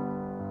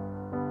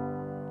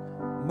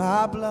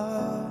 My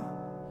blood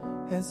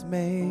has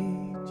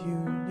made you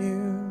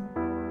new.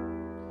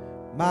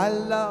 My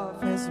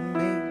love has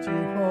made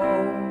you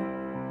whole.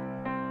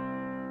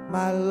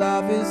 My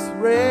love is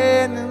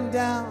raining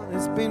down.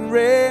 It's been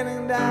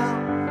raining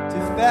down.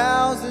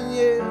 2,000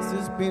 years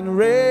it's been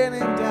raining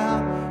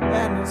down,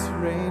 and it's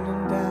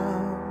raining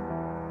down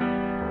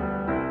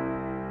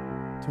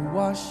to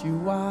wash you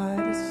white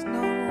as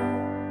snow.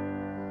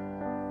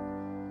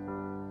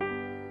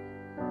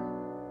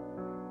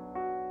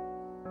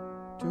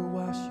 To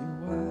wash you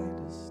white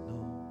as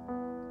snow.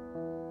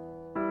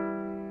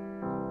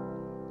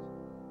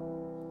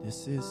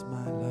 This is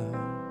my love.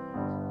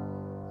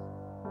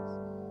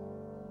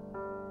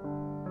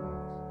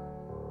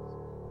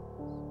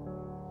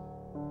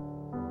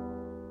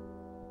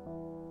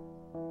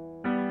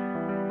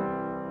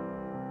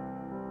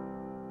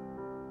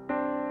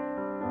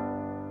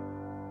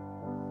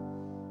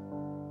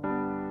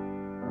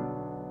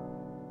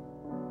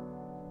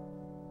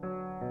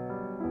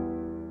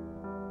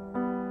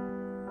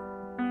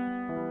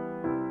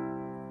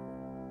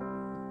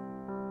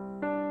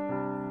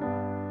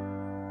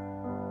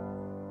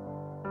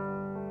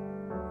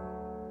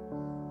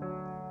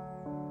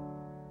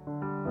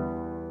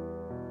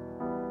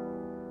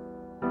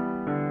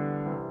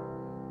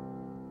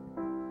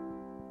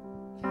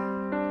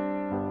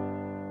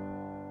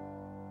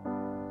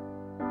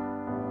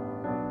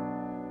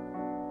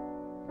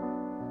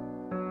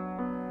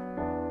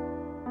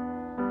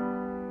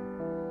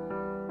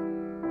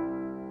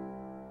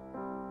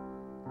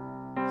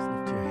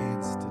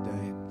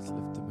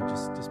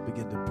 Just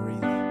begin to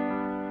breathe. You're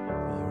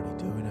already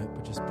doing it,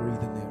 but just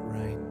breathe in that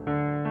rain.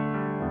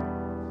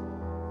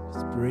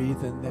 Just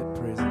breathe in that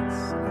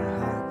presence in our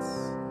hearts.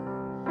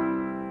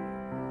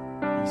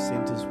 He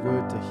sent His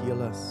word to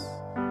heal us.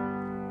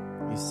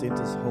 He sent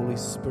His Holy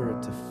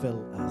Spirit to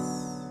fill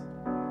us.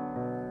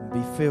 And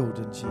be filled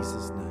in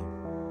Jesus' name.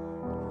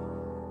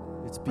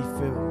 Let's be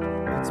filled.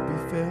 Let's be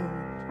filled.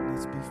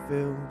 Let's be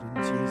filled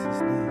in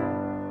Jesus'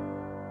 name.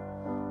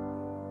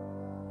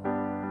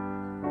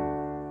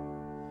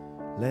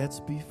 Let's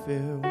be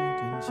filled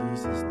in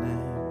Jesus'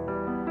 name.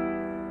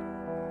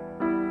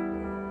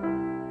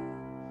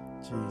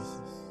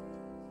 Jesus.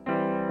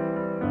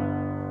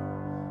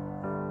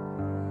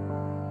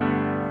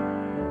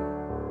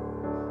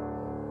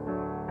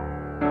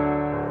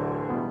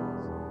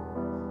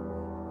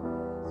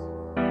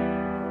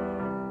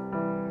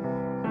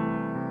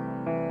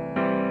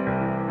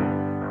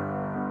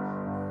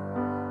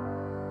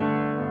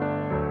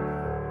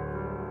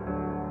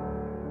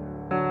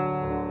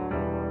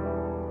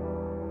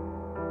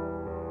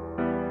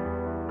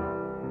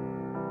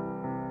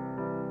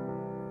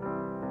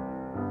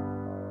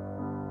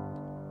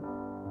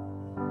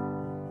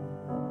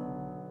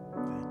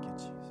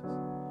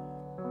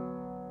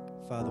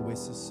 Father, we're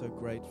just so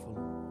grateful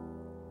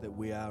that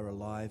we are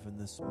alive in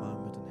this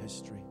moment in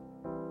history.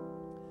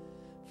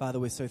 Father,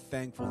 we're so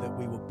thankful that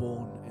we were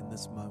born in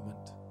this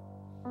moment.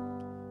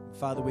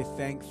 Father, we're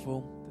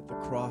thankful that the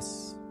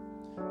cross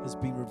has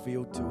been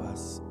revealed to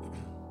us.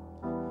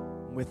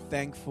 We're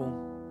thankful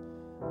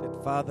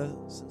that, Father,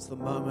 since the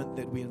moment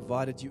that we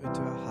invited you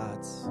into our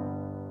hearts,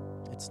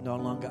 it's no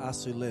longer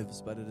us who lives,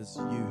 but it is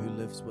you who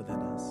lives within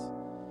us.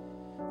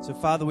 So,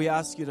 Father, we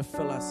ask you to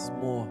fill us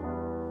more.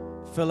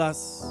 Fill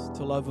us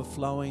till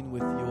overflowing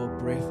with your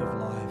breath of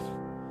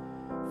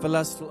life. Fill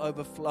us till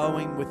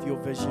overflowing with your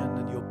vision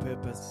and your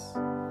purpose.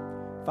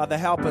 Father,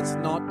 help us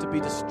not to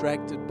be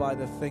distracted by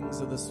the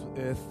things of this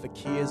earth, the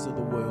cares of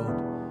the world.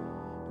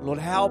 Lord,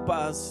 help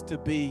us to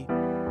be,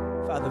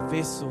 Father,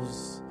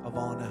 vessels of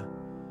honor,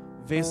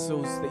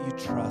 vessels that you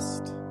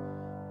trust,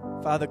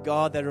 Father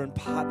God, that are in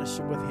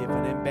partnership with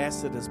heaven,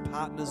 ambassadors,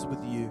 partners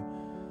with you,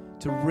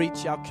 to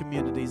reach our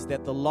communities,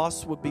 that the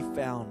lost would be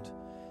found,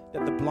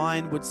 that the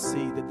blind would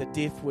see, that the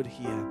deaf would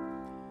hear,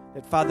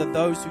 that, Father,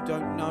 those who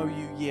don't know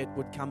you yet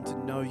would come to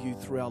know you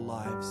through our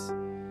lives.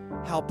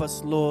 Help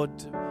us, Lord,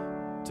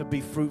 to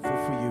be fruitful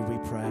for you,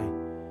 we pray.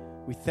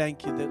 We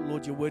thank you that,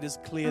 Lord, your word is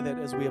clear that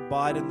as we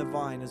abide in the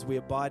vine, as we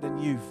abide in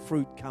you,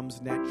 fruit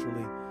comes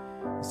naturally.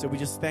 So we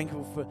just thank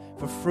you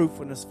for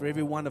fruitfulness for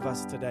every one of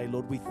us today,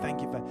 Lord. We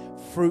thank you for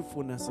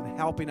fruitfulness and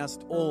helping us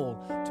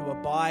all to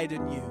abide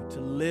in you,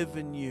 to live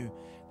in you,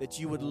 that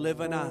you would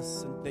live in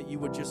us and that you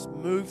would just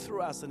move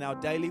through us in our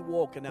daily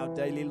walk, in our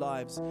daily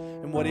lives,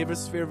 in whatever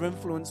sphere of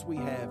influence we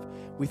have.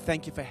 We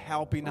thank you for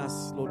helping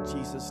us, Lord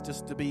Jesus,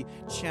 just to be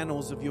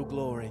channels of your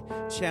glory,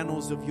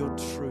 channels of your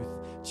truth,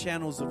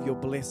 channels of your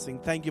blessing.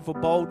 Thank you for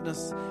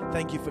boldness.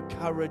 Thank you for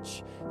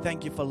courage.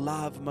 Thank you for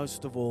love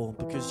most of all,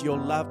 because your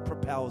love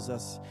propels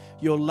us.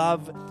 Your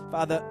love,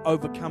 Father,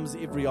 overcomes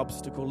every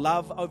obstacle.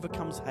 Love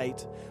overcomes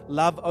hate.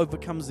 Love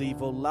overcomes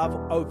evil. Love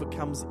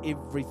overcomes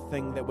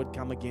everything that would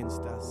come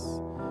against us.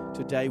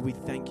 Today we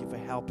thank you for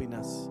helping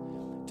us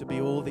to be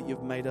all that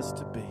you've made us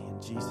to be.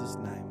 In Jesus'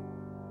 name.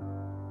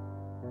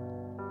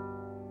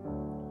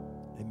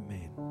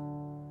 Amen.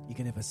 You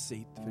can have a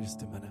seat for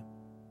just a minute.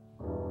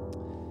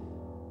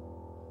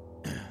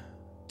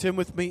 Turn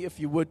with me, if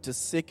you would, to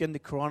 2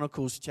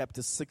 Chronicles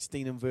chapter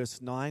 16 and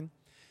verse 9.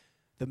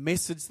 The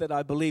message that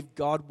I believe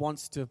God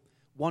wants to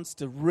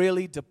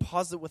really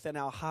deposit within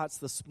our hearts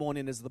this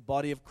morning as the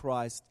body of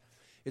Christ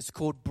is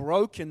called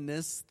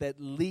brokenness that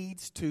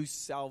leads to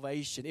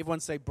salvation. Everyone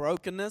say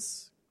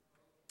brokenness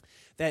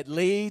that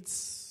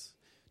leads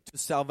to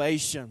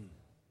salvation.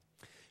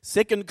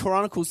 2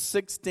 Chronicles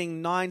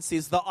 16:9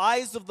 says, "The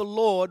eyes of the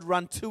Lord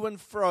run to and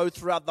fro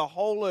throughout the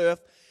whole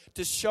earth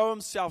to show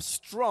himself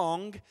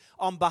strong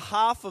on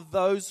behalf of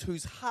those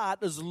whose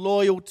heart is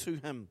loyal to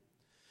him."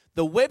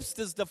 The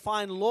Websters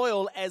define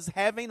loyal as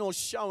having or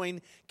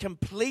showing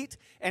complete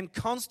and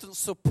constant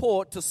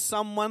support to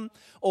someone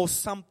or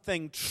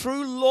something.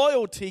 True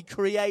loyalty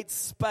creates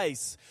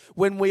space.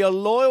 When we are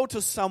loyal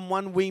to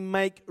someone, we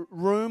make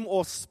room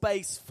or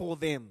space for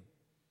them.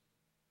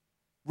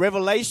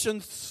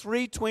 Revelation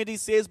 3:20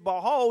 says,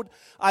 "Behold,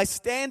 I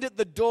stand at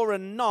the door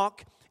and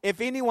knock.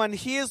 If anyone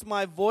hears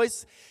my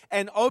voice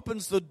and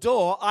opens the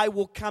door, I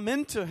will come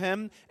into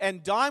him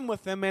and dine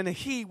with him and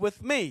he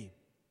with me."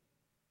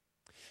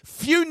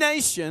 Few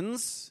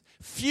nations,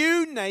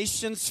 few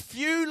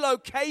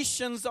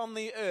locations on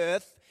the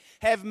earth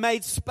have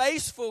made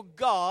space for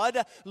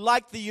God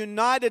like the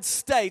United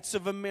States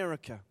of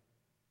America.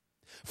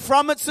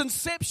 From its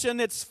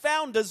inception, its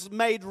founders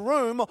made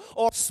room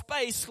or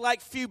space like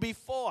few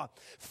before.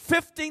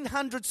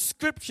 1,500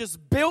 scriptures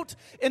built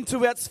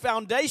into its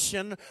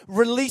foundation,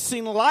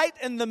 releasing light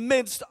in the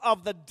midst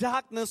of the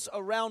darkness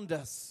around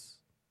us.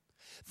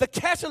 The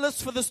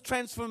catalyst for this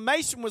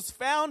transformation was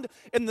found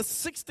in the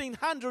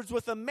 1600s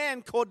with a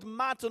man called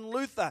Martin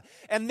Luther,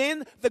 and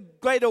then the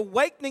great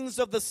awakenings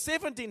of the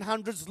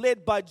 1700s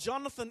led by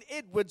Jonathan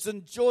Edwards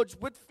and George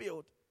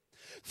Whitefield.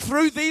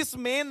 Through these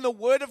men, the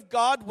Word of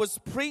God was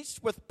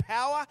preached with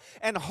power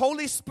and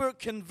Holy Spirit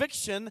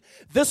conviction.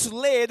 This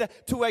led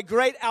to a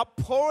great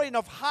outpouring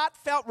of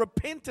heartfelt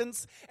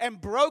repentance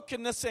and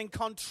brokenness and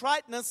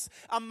contriteness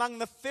among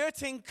the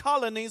 13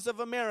 colonies of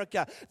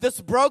America. This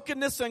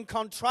brokenness and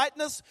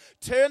contriteness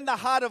turned the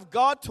heart of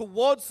God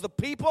towards the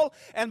people,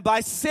 and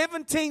by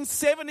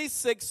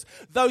 1776,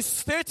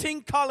 those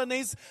 13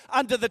 colonies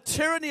under the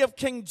tyranny of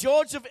King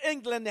George of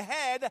England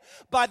had,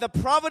 by the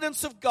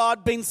providence of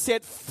God, been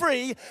set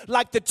free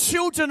like the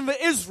children of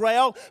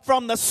Israel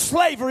from the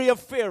slavery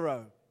of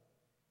Pharaoh.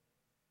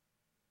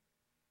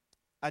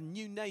 A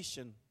new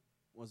nation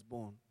was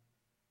born.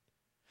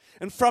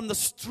 And from the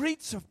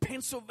streets of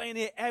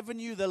Pennsylvania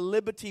Avenue, the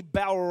Liberty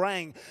Bell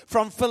rang.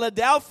 From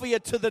Philadelphia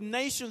to the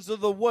nations of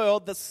the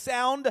world, the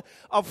sound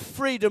of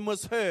freedom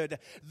was heard.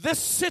 This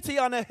city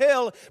on a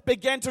hill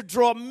began to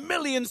draw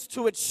millions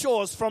to its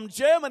shores. From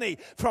Germany,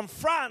 from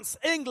France,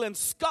 England,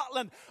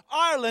 Scotland,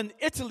 Ireland,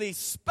 Italy,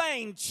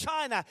 Spain,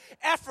 China,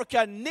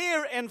 Africa,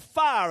 near and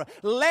far,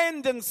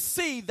 land and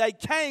sea, they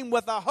came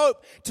with a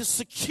hope to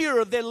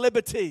secure their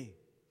liberty.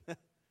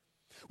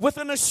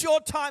 Within a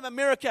short time,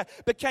 America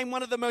became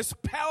one of the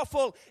most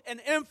powerful and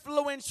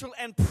influential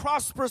and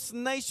prosperous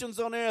nations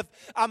on earth.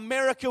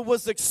 America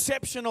was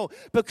exceptional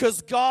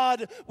because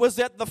God was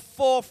at the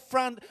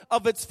forefront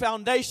of its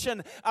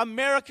foundation.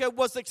 America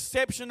was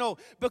exceptional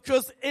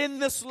because in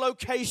this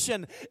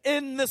location,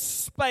 in this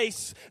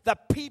space, the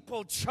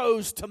people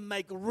chose to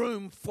make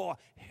room for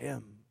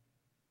Him.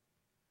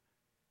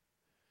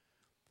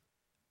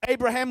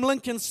 Abraham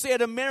Lincoln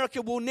said,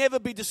 "America will never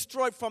be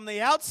destroyed from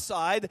the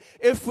outside.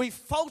 If we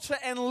falter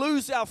and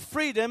lose our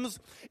freedoms,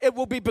 it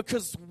will be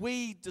because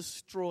we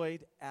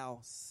destroyed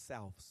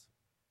ourselves."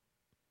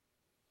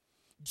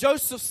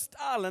 Joseph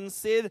Stalin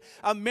said,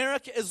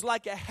 America is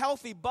like a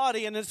healthy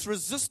body and its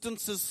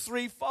resistance is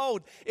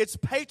threefold. It's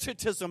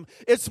patriotism,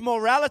 it's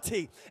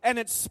morality, and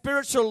it's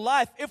spiritual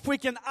life. If we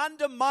can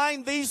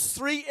undermine these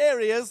three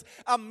areas,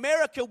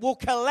 America will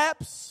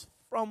collapse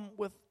from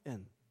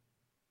within.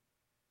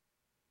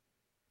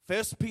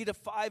 1 Peter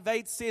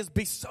 5:8 says,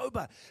 be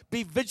sober,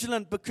 be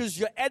vigilant, because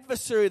your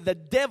adversary, the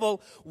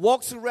devil,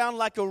 walks around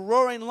like a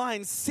roaring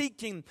lion,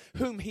 seeking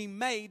whom he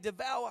may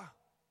devour.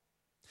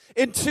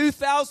 In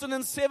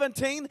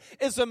 2017,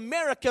 is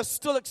America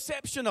still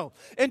exceptional?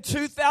 In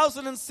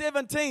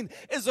 2017,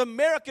 is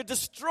America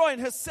destroying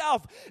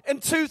herself?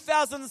 In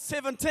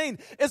 2017,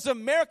 is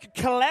America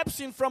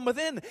collapsing from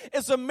within?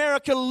 Is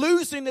America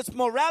losing its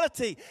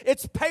morality,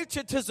 its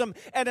patriotism,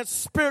 and its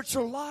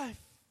spiritual life?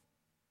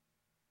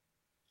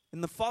 In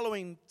the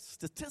following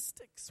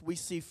statistics, we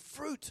see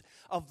fruit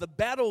of the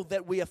battle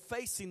that we are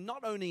facing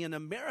not only in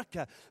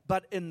America,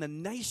 but in the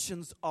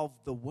nations of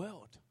the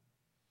world.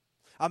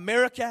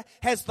 America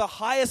has the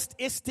highest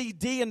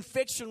STD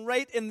infection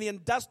rate in the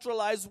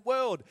industrialized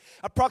world.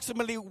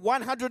 Approximately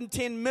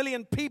 110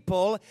 million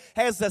people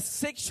has a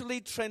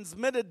sexually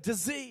transmitted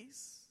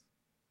disease.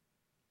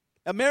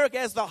 America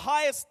has the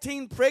highest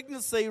teen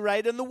pregnancy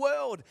rate in the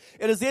world.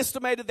 It is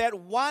estimated that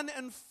 1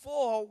 in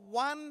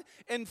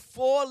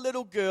 4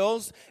 little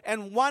girls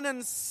and 1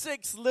 in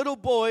 6 little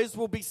boys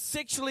will be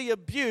sexually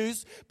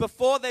abused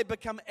before they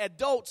become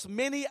adults.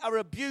 Many are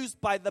abused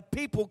by the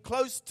people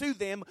close to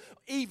them,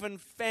 even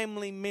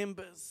family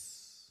members.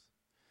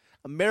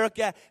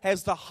 America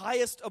has the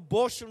highest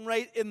abortion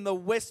rate in the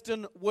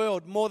Western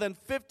world. More than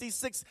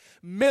 56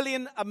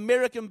 million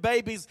American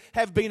babies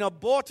have been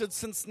aborted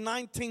since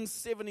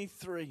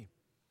 1973.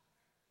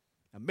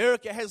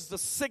 America has the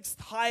 6th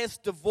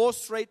highest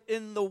divorce rate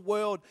in the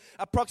world.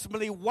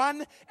 Approximately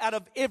 1 out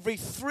of every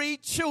 3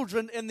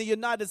 children in the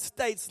United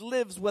States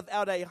lives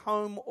without a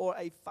home or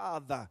a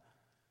father.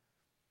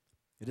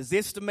 It is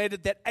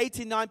estimated that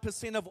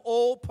 89% of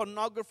all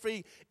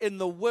pornography in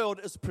the world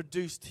is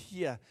produced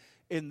here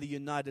in the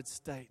United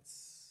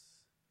States.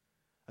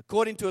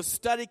 According to a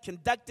study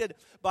conducted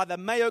by the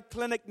Mayo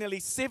Clinic, nearly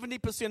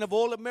 70% of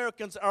all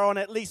Americans are on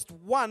at least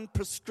one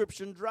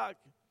prescription drug.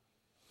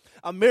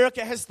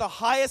 America has the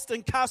highest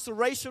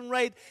incarceration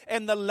rate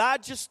and the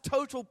largest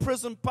total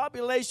prison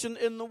population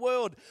in the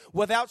world.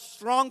 Without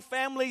strong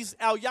families,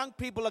 our young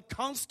people are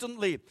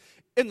constantly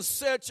in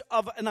search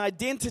of an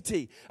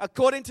identity.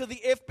 According to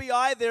the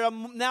FBI, there are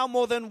now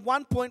more than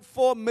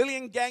 1.4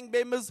 million gang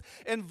members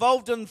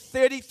involved in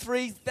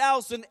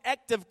 33,000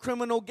 active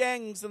criminal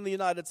gangs in the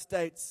United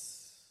States.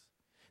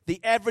 The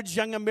average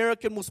young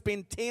American will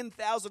spend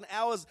 10,000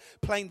 hours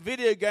playing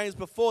video games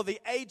before the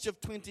age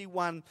of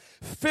 21.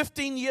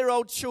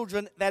 15-year-old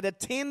children that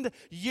attend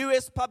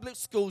U.S. public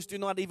schools do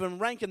not even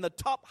rank in the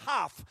top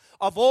half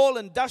of all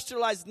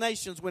industrialized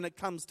nations when it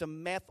comes to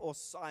math or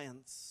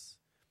science.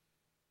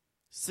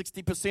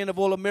 60% of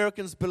all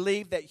Americans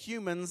believe that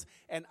humans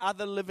and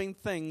other living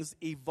things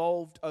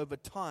evolved over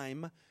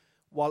time,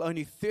 while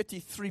only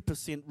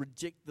 33%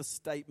 reject the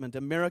statement.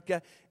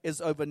 America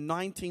is over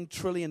 19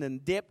 trillion in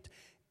debt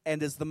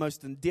and is the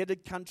most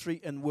indebted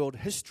country in world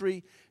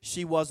history.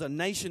 She was a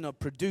nation of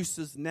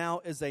producers,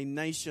 now is a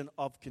nation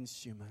of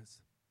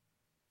consumers.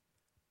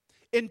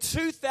 In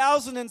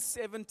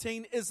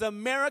 2017, is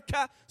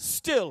America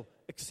still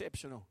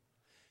exceptional?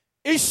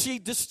 Is she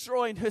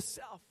destroying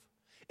herself?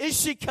 Is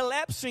she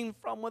collapsing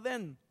from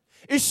within?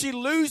 Is she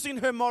losing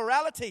her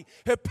morality,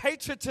 her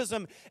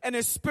patriotism, and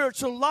her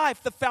spiritual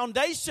life? The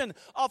foundation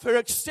of her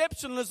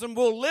exceptionalism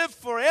will live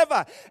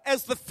forever.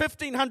 As the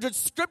 1500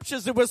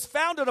 scriptures it was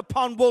founded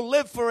upon will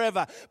live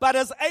forever. But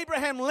as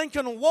Abraham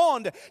Lincoln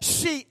warned,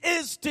 she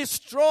is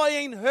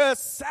destroying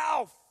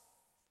herself.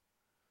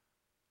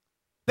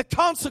 The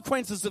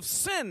consequences of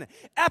sin,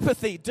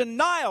 apathy,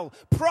 denial,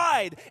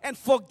 pride, and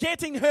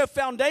forgetting her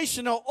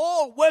foundation are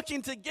all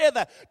working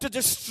together to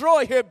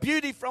destroy her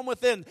beauty from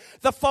within.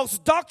 The false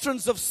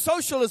doctrines of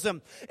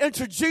socialism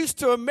introduced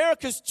to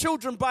America's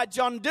children by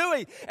John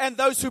Dewey and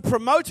those who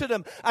promoted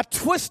him are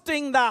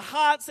twisting the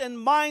hearts and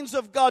minds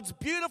of God's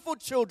beautiful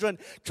children,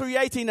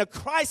 creating a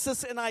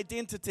crisis in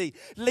identity,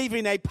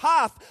 leaving a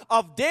path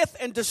of death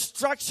and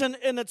destruction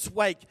in its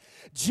wake.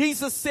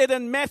 Jesus said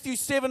in Matthew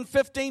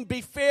 7:15,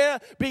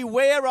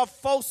 beware of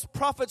false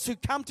prophets who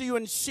come to you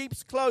in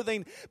sheep's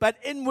clothing, but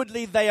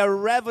inwardly they are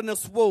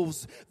ravenous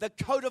wolves. The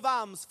coat of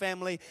arms,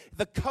 family,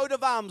 the coat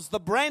of arms, the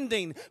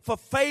branding for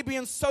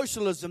Fabian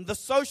socialism, the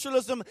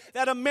socialism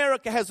that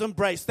America has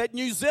embraced, that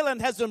New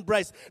Zealand has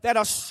embraced, that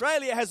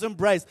Australia has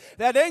embraced,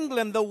 that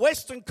England, the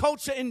Western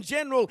culture in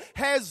general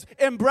has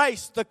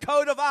embraced. The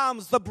coat of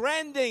arms, the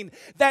branding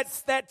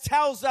that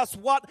tells us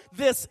what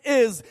this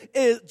is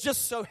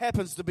just so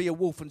happens to be a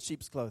wolf in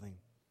sheep's clothing.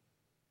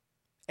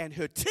 And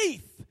her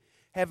teeth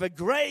have a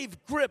grave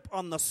grip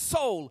on the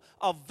soul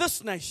of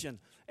this nation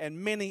and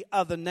many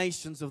other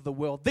nations of the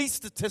world. These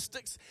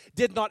statistics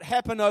did not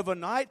happen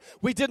overnight.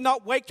 We did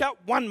not wake up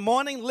one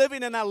morning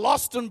living in a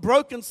lost and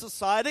broken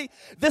society.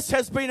 This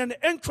has been an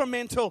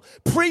incremental,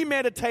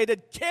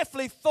 premeditated,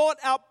 carefully thought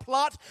out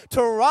plot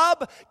to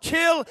rob,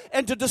 kill,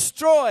 and to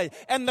destroy.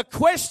 And the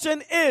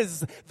question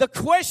is,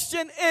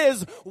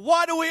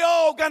 what are we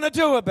all going to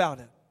do about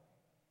it?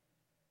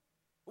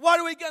 What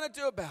are we going to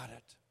do about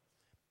it?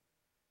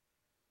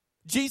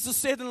 Jesus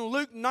said in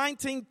Luke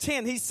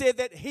 19:10, he said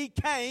that he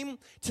came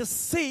to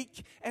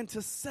seek and to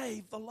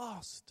save the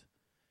lost.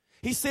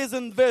 He says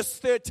in verse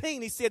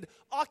 13, he said,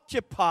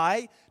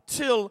 occupy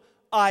till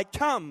I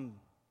come.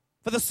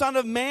 For the Son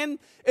of Man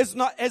is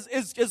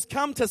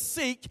come to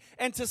seek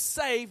and to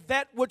save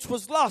that which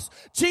was lost.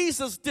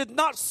 Jesus did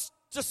not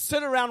just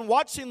sit around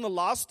watching the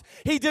lost.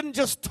 He didn't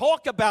just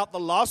talk about the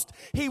lost.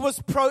 He was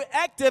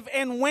proactive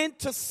and went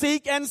to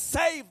seek and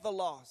save the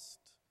lost.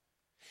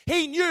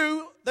 He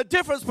knew the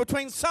difference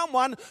between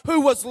someone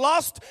who was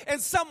lost and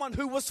someone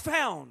who was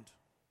found.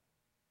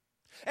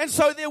 And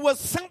so there was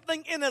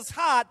something in his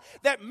heart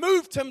that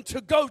moved him to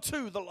go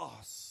to the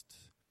lost.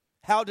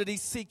 How did he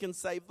seek and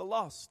save the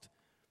lost?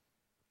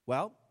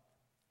 Well,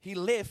 he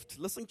left,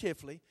 listen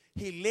carefully,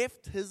 he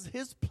left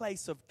his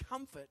place of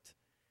comfort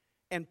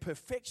and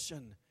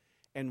perfection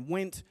and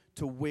went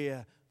to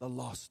where the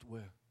lost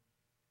were.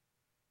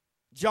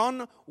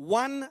 John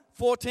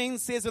 1:14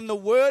 says, and the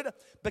Word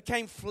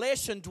became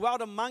flesh and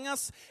dwelt among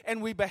us,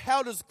 and we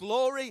beheld his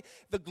glory,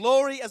 the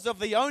glory as of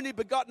the only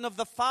begotten of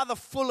the Father,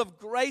 full of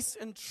grace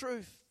and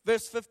truth.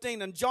 Verse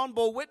 15, and John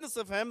bore witness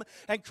of him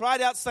and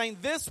cried out, saying,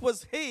 this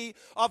was he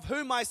of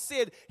whom I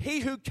said, he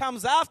who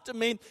comes after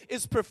me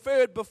is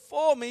preferred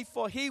before me,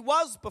 for he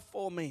was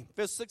before me.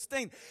 Verse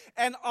 16,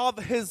 and of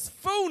his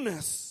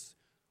fullness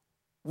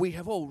we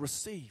have all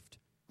received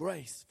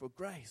grace.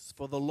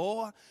 For the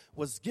law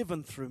was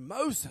given through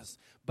Moses,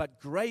 but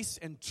grace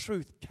and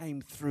truth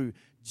came through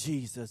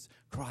Jesus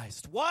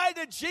Christ. Why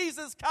did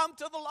Jesus come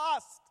to the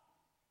lost?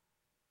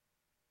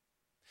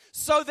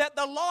 So that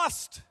the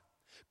lost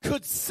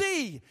could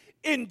see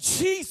in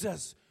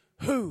Jesus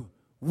who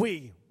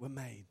we were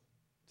made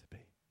to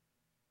be.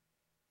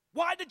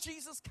 Why did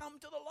Jesus come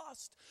to the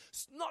lost?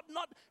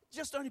 Not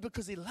just only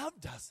because he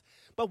loved us,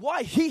 but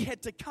why he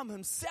had to come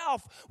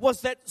himself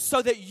was that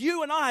so that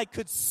you and I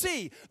could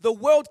see, the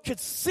world could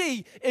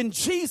see in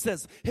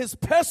Jesus, his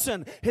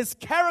person, his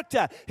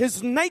character,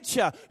 his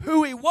nature,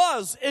 who he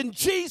was. In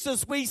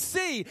Jesus we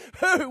see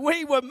who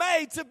we were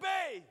made to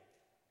be.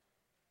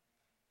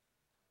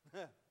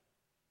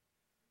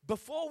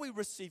 Before we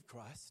received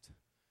Christ,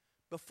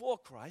 before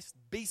Christ,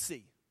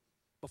 BC,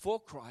 before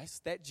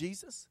Christ, that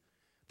Jesus,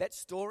 that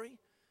story,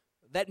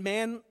 that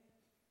man,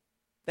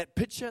 that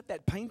picture,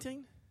 that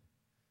painting,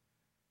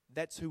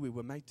 that's who we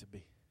were made to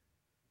be.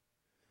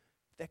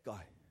 That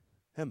guy,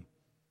 him,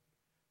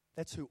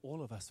 that's who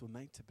all of us were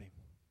made to be.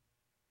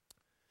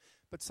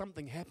 But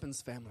something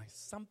happens, family.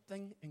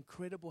 Something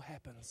incredible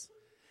happens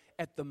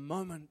at the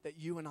moment that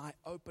you and I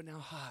open our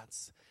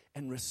hearts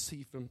and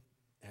receive him,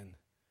 and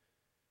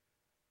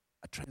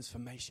a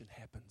transformation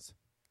happens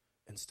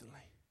instantly.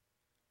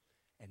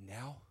 And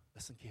now,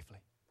 listen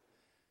carefully.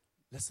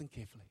 Listen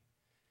carefully.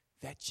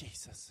 That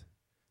Jesus,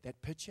 that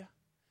picture,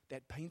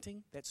 that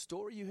painting, that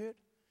story you heard,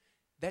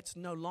 that's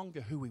no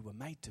longer who we were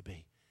made to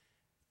be.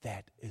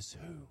 That is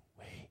who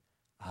we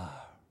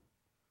are.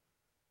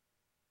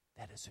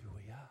 That is who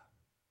we are.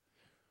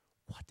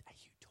 What are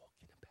you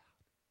talking about?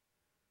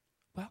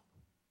 Well,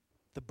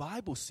 the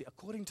Bible says,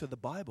 according to the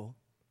Bible,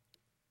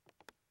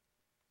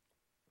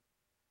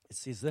 it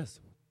says this,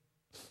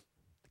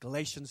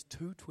 Galatians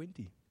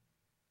 2:20.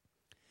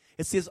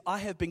 It says, I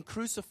have been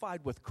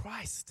crucified with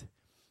Christ.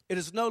 It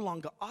is no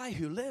longer I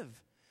who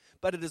live,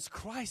 but it is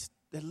Christ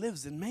that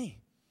lives in me.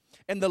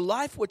 And the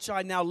life which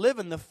I now live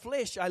in the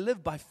flesh, I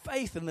live by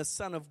faith in the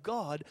Son of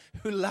God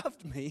who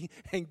loved me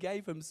and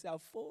gave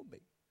himself for me.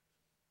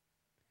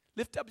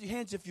 Lift up your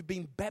hands if you've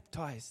been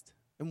baptized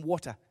in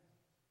water.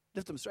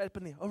 Lift them straight up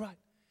in there. All right.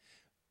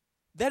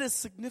 That is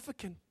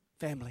significant,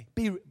 family.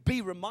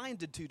 Be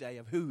reminded today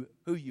of who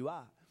you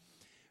are.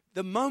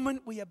 The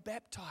moment we are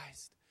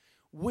baptized,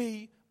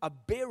 we are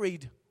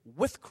buried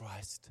with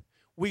Christ.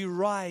 We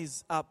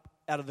rise up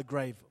out of the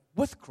grave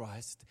with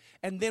Christ.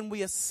 And then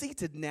we are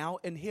seated now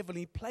in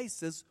heavenly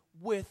places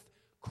with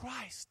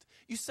Christ.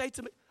 You say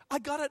to me, I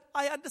got it.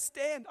 I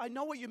understand. I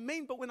know what you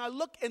mean. But when I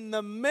look in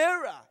the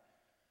mirror,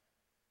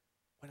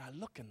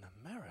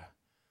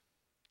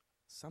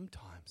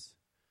 sometimes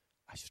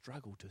I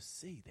struggle to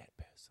see that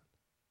person.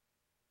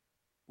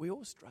 We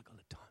all struggle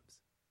at times.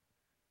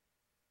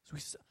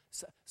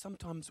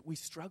 Sometimes we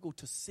struggle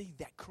to see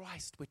that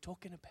Christ we're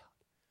talking about.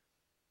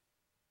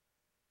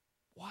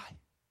 Why?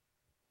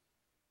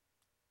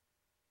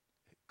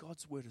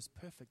 God's word is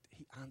perfect.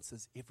 He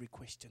answers every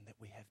question that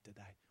we have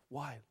today.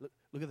 Why?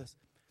 Look at this.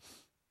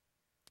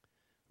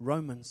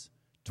 Romans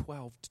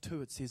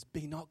 12:2, it says,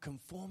 be not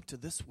conformed to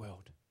this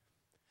world,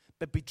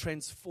 but be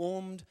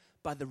transformed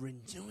by the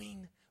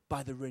renewing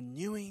by the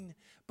renewing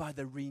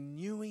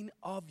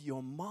of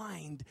your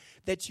mind,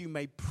 that you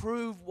may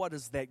prove what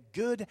is that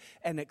good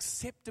and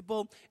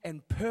acceptable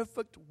and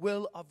perfect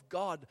will of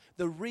God.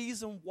 The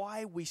reason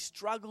why we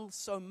struggle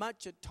so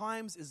much at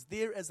times is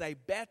there is a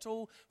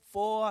battle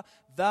for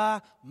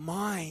the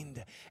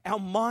mind. Our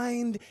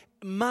mind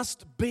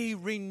must be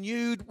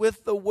renewed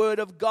with the Word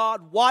of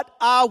God. What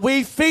are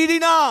we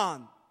feeding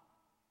on?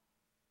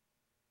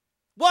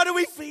 What are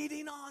we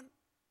feeding on?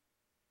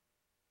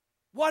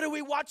 What are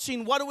we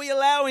watching? What are we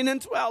allowing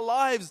into our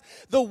lives?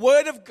 The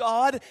Word of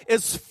God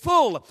is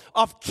full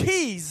of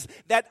keys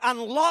that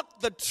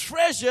unlock the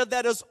treasure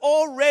that is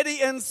already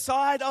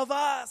inside of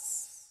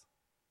us.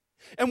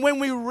 And when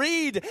we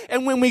read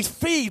and when we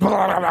feed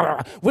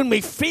on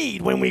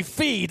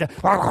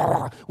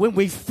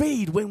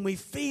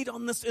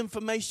this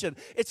information,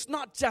 it's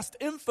not just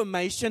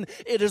information,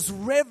 it is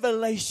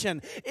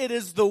revelation. It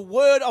is the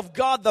Word of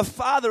God the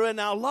Father in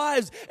our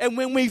lives. And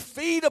when we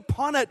feed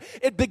upon it,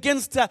 it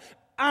begins to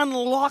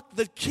unlock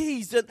the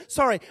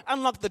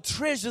unlock the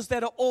treasures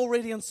that are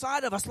already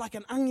inside of us, like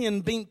an onion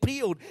being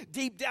peeled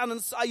deep down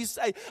inside. You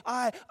say,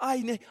 I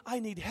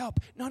need help.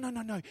 No.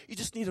 You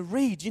just need to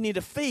read. You need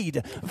to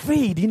feed.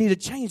 You need to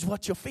change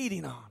what you're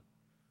feeding on.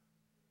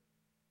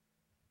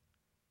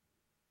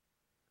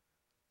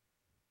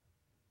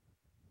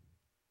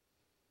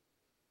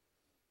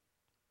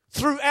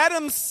 Through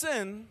Adam's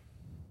sin,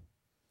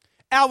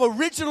 our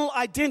original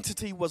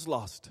identity was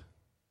lost.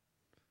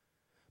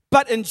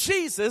 But in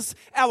Jesus,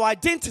 our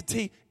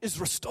identity is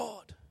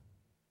restored.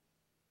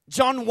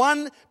 John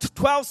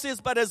 1:12 says,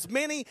 but as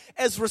many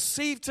as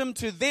received him,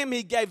 to them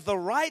he gave the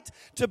right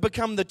to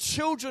become the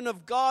children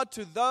of God,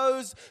 to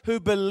those who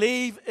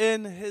believe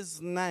in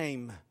his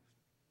name.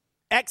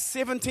 Acts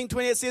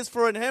 17:28 says,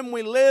 for in him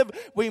we live,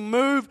 we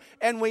move,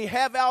 and we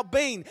have our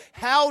being.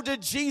 How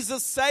did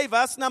Jesus save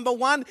us? Number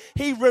one,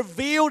 he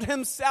revealed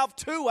himself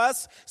to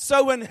us,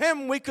 so in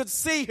him we could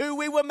see who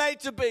we were made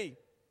to be.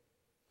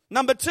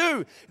 Number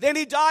two, then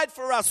he died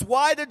for us.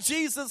 Why did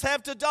Jesus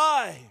have to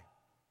die?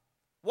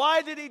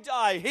 Why did he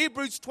die?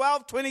 Hebrews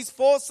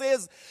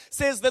 12:24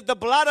 says that the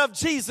blood of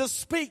Jesus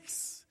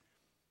speaks.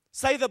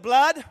 Say the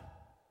blood.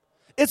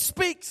 It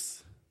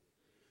speaks.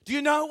 Do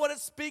you know what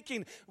it's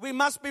speaking? We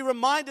must be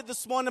reminded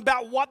this morning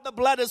about what the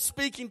blood is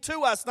speaking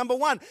to us. Number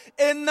one,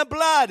 in the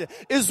blood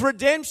is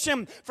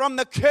redemption from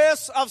the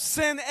curse of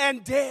sin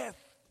and death.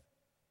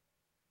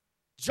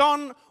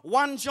 John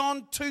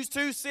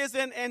 2:2 says,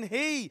 and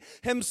he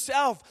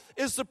himself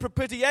is the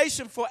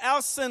propitiation for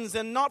our sins,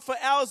 and not for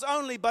ours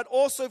only, but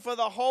also for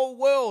the whole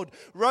world.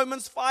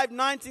 Romans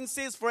 5:19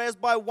 says, for as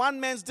by one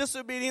man's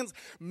disobedience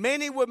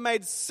many were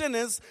made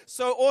sinners,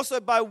 so also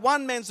by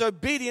one man's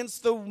obedience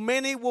the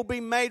many will be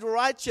made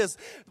righteous.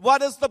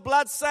 What is the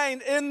blood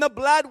saying? In the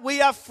blood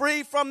we are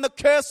free from the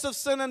curse of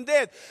sin and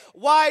death.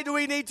 Why do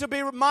we need to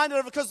be reminded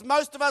of it? Because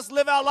most of us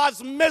live our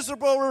lives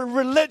miserable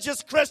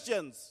religious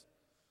Christians.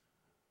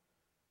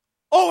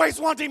 Always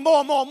wanting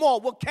more.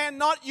 Well,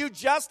 cannot you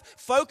just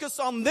focus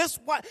on this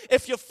one?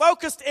 If you're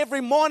focused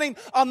every morning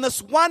on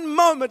this one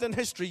moment in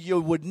history,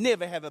 you would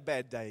never have a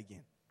bad day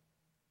again.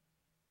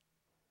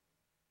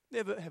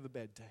 Never have a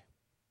bad day.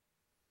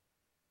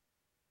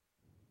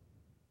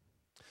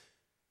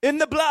 In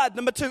the blood,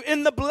 number two,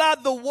 in the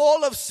blood, the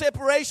wall of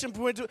separation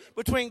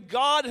between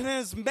God and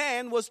his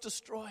man was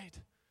destroyed.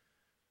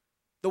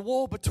 The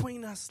wall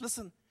between us.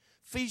 Listen,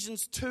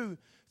 Ephesians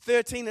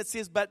 2:13, it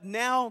says, but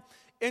now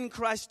in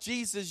Christ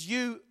Jesus,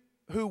 you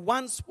who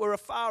once were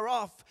afar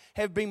off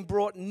have been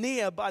brought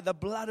near by the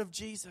blood of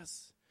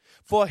Jesus.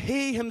 For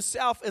he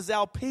himself is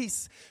our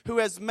peace, who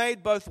has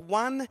made both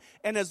one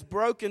and has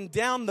broken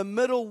down the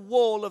middle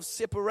wall of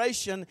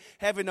separation,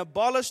 having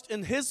abolished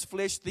in his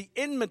flesh the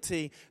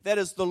enmity, that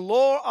is the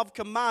law of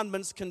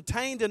commandments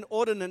contained in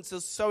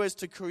ordinances, so as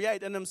to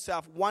create in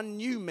himself one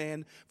new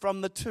man from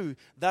the two,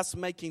 thus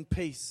making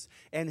peace.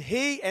 And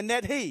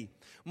that he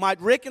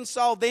might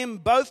reconcile them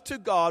both to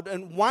God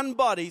in one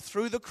body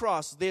through the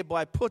cross,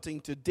 thereby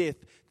putting to death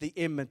the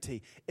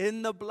enmity.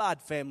 In the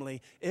blood,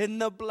 family, in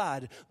the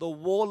blood, the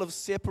wall of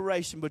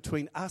separation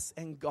between us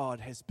and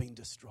God has been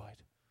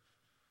destroyed.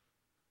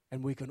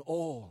 And we can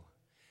all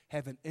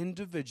have an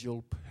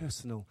individual,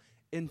 personal,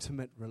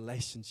 intimate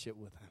relationship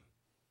with him.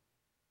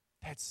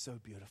 That's so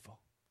beautiful.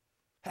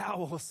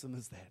 How awesome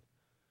is that?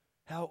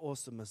 How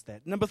awesome is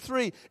that? Number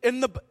three,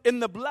 in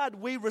the blood,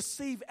 we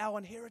receive our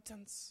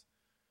inheritance.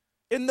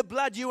 In the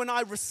blood, you and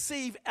I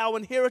receive our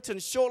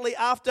inheritance. Shortly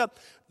after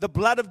the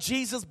blood of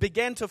Jesus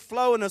began to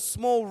flow in a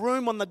small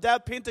room on the day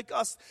of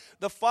Pentecost,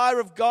 the fire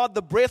of God,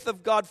 the breath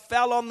of God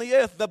fell on the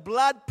earth. The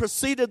blood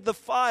preceded the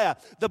fire.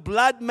 The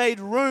blood made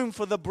room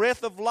for the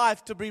breath of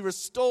life to be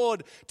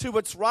restored to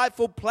its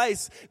rightful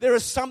place. There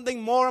is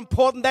something more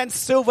important than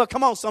silver.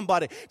 Come on,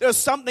 somebody. There is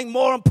something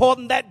more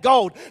important than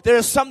gold. There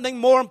is something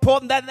more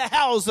important than the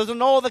houses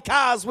and all the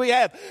cars we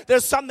have.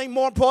 There's something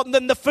more important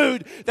than the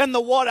food, than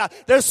the water.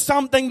 There's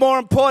something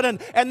more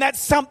important, and that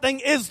something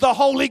is the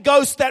Holy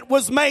Ghost that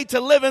was made to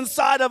live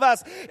inside of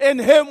us. In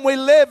him we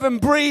live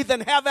and breathe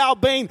and have our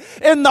being.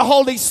 In the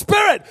Holy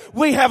Spirit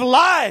we have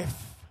life.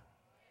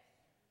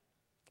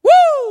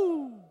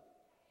 Woo!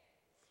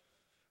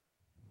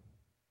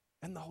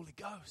 And the Holy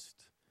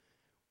Ghost,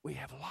 we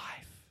have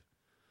life.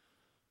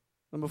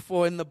 Number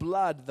 4, in the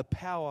blood, the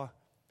power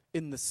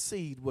in the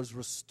seed was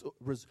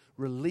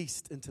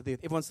released into the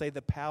earth. Everyone say,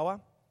 the power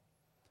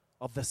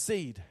of the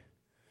seed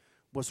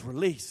was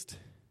released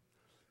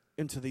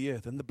into the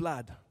earth. In the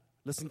blood.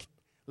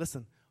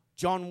 Listen.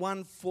 John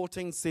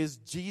 1:14 says,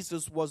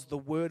 Jesus was the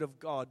Word of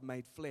God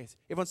made flesh.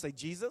 Everyone say,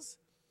 Jesus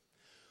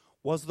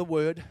was the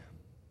Word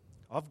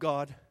of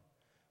God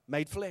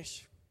made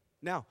flesh.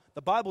 Now,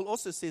 the Bible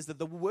also says that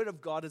the Word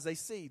of God is a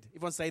seed.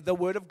 Everyone say, the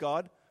Word of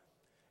God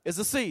is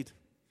a seed.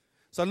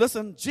 So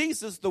listen,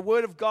 Jesus, the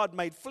Word of God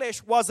made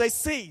flesh, was a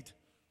seed.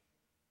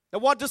 Now,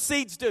 what do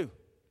seeds do?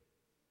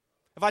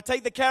 If I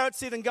take the carrot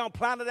seed and go and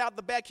plant it out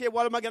the back here,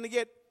 what am I going to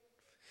get?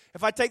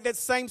 If I take that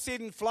same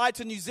seed and fly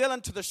to New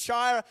Zealand, to the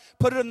Shire,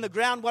 put it in the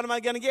ground, what am I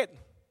going to get?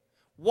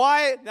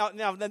 Why? Now,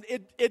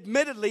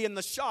 admittedly, in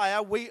the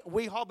Shire, we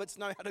hobbits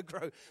know how to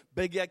grow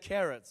bigger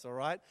carrots, all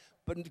right?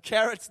 But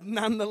carrots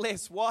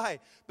nonetheless. Why?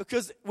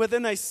 Because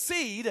within a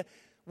seed,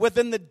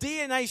 within the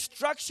DNA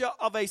structure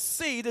of a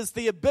seed is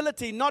the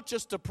ability not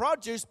just to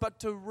produce, but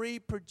to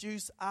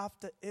reproduce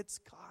after its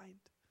kind.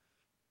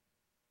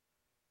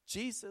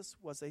 Jesus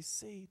was a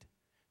seed.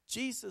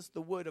 Jesus,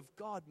 the Word of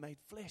God made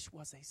flesh,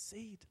 was a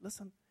seed.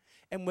 Listen.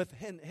 And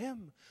within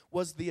him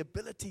was the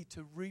ability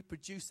to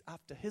reproduce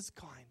after his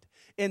kind.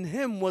 In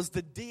him was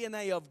the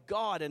DNA of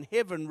God and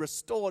heaven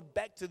restored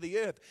back to the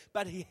earth.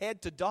 But he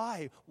had to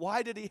die.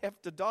 Why did he have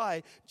to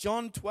die?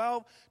 John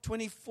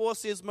 12:24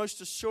 says,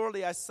 most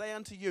assuredly I say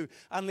unto you,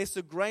 unless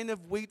a grain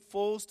of wheat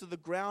falls to the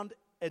ground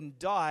and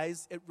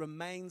dies, it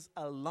remains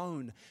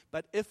alone.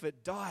 But if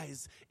it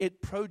dies,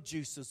 it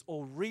produces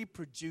or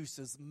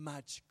reproduces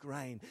much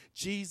grain.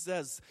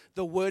 Jesus,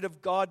 the Word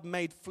of God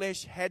made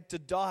flesh, had to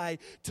die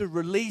to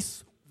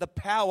release the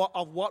power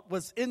of what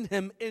was in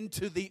him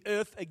into the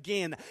earth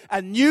again.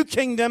 A new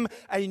kingdom,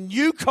 a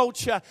new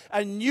culture,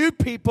 a new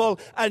people,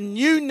 a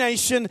new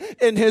nation.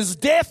 In his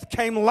death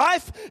came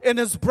life. In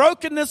his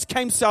brokenness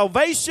came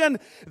salvation.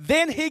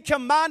 Then he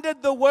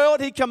commanded the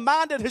world. He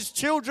commanded his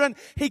children.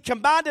 He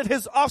commanded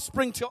his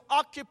offspring to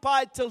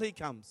occupy till he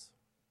comes.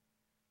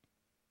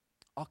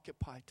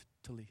 Occupy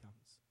till he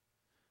comes.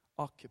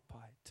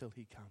 Occupy till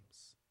he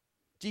comes.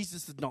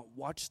 Jesus did not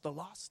watch the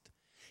lost.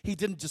 He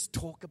didn't just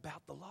talk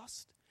about the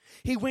lost.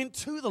 He went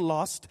to the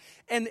lost,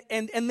 and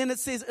then it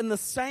says in the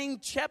same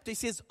chapter, he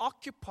says,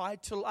 occupy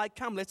till I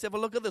come. Let's have a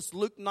look at this.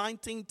 Luke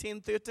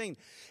 19:10-13. It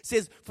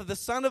says, for the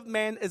Son of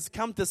Man is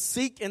come to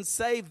seek and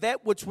save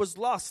that which was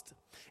lost.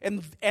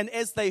 And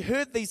as they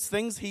heard these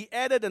things, he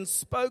added and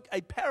spoke a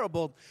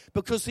parable,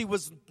 because he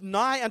was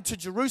nigh unto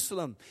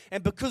Jerusalem,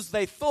 and because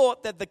they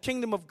thought that the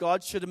kingdom of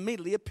God should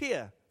immediately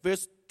appear.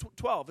 Verse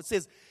 12, it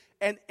says,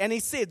 And he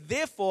said,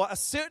 therefore, a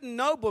certain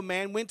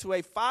nobleman went to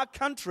a far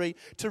country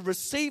to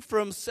receive for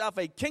himself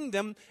a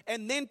kingdom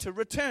and then to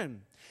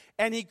return.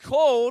 And he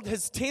called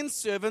his 10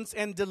 servants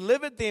and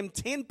delivered them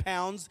 10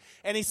 pounds.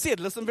 And he said,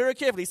 listen very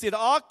carefully, he said,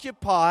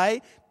 occupy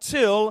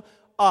till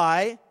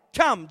I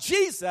come.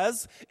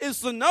 Jesus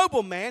is the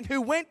nobleman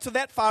who went to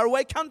that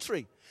faraway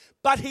country.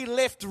 But he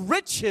left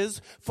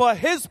riches for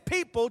his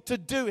people to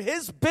do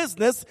his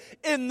business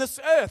in this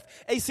earth.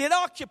 And he said,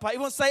 occupy. He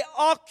wants to say,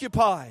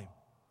 occupy.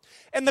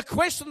 And the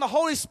question the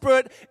Holy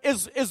Spirit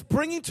is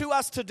bringing to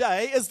us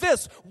today is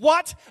this: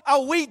 what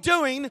are we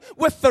doing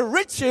with the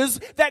riches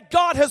that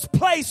God has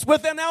placed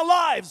within our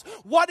lives?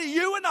 What are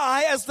you and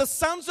I, as the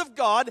sons of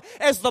God,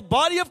 as the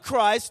body of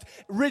Christ,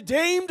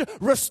 redeemed,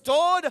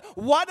 restored,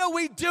 what are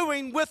we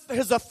doing with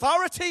his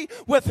authority,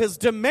 with his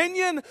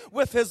dominion,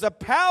 with his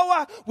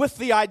power, with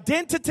the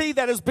identity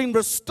that has been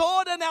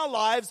restored in our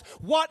lives?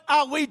 What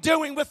are we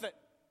doing with it?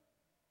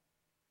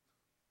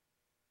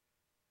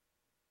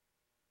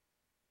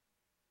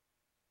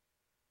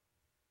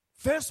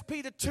 1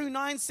 Peter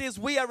 2:9 says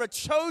we are a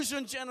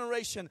chosen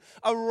generation,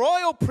 a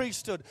royal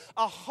priesthood,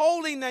 a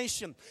holy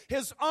nation,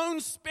 his own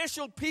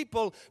special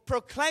people,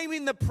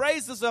 proclaiming the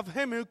praises of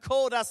him who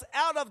called us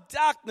out of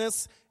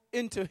darkness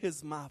into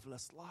his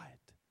marvelous light.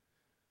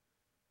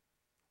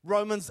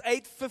 Romans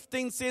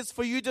 8:15 says,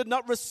 for you did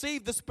not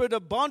receive the spirit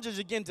of bondage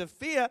again to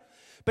fear,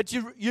 but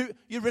you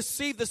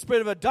received the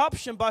spirit of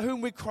adoption, by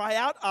whom we cry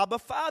out, Abba,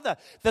 Father.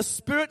 The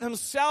Spirit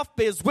himself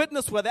bears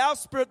witness with our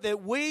spirit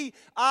that we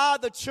are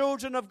the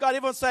children of God.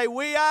 Everyone say,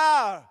 we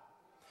are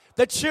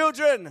the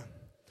children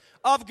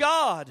of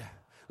God.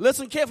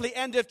 Listen carefully.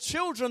 And if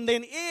children,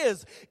 then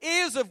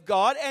heirs of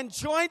God, and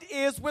joint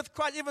heirs with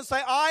Christ. Everyone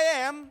say, I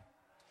am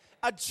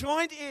a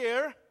joint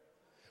heir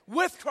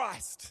with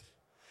Christ.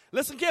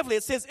 Listen carefully.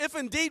 It says, if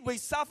indeed we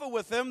suffer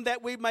with him,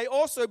 that we may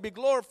also be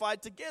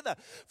glorified together.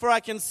 For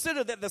I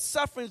consider that the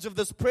sufferings of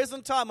this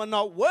present time are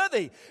not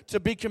worthy to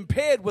be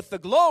compared with the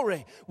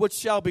glory which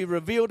shall be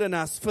revealed in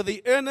us. For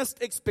the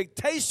earnest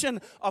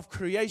expectation of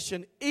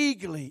creation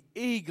eagerly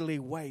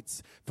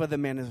waits for the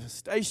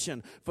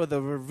manifestation, for the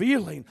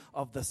revealing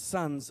of the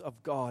sons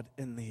of God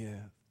in the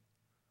earth.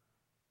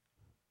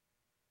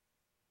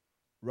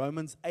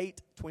 Romans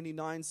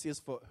 8:29 says,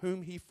 for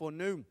whom he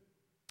foreknew,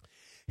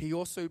 He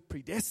also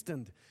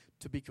predestined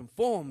to be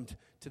conformed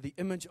to the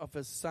image of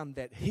his Son,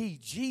 that he,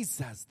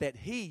 Jesus,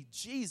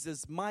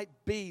 might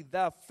be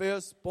the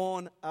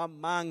firstborn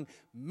among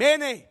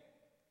many.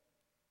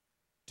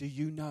 Do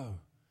you know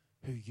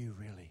who you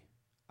really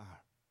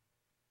are?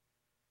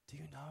 Do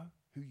you know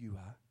who you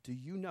are? Do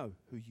you know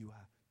who you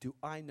are? Do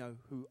I know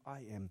who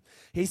I am?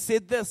 He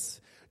said this,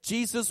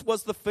 Jesus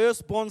was the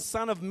firstborn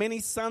son of many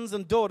sons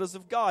and daughters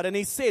of God. And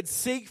he said,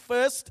 seek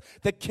first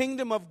the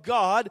kingdom of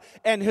God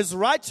and his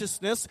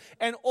righteousness,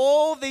 and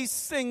all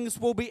these things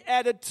will be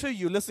added to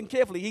you. Listen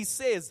carefully. He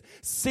says,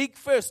 seek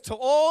first, to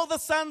all the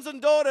sons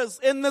and daughters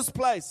in this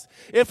place.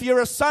 If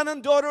you're a son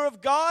and daughter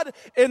of God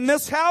in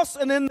this house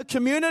and in the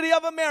community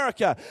of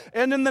America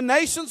and in the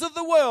nations of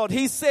the world,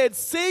 he said,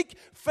 seek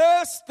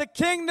first the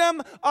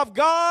kingdom of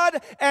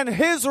God and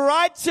his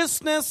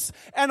righteousness,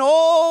 and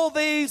all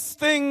these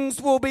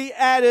things will be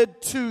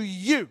added to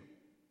you.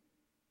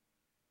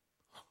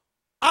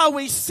 Are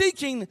we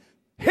seeking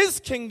his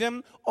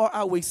kingdom, or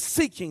are we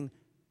seeking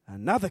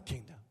another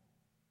kingdom?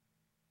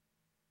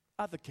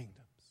 Other kingdoms.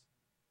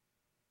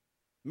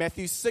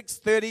 Matthew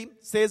 6:30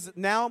 says,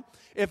 now,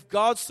 if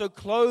God so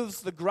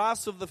clothes the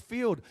grass of the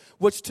field,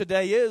 which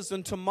today is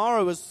and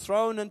tomorrow is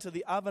thrown into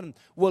the oven,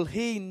 will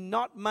he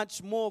not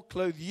much more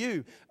clothe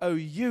you, O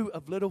you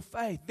of little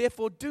faith?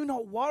 Therefore, do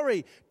not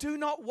worry. Do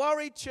not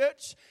worry,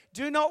 church.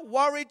 Do not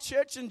worry,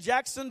 church in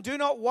Jackson. Do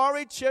not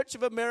worry, Church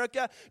of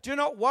America. Do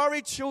not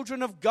worry,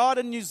 children of God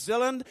in New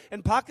Zealand,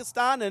 in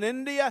Pakistan, in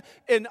India,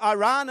 in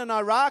Iran, and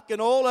Iraq,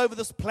 and all over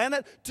this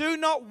planet. Do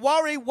not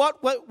worry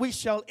what we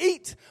shall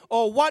eat,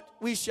 or what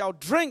we shall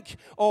drink,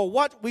 or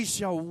what we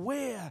shall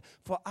wear.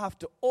 For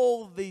after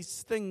all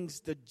these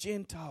things the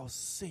Gentiles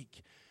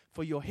seek.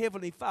 For your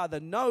heavenly Father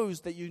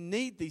knows that you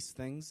need these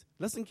things.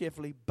 Listen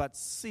carefully. But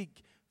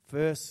seek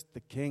first the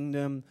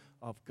kingdom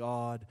of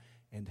God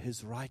and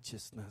his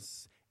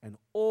righteousness, and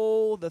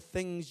all the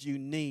things you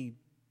need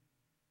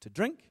to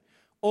drink,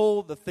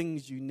 all the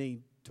things you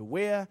need to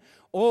wear,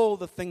 all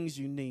the things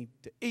you need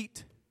to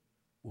eat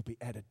will be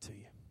added to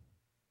you.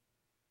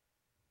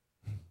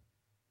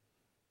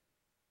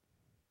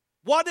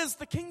 What is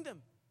the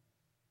kingdom?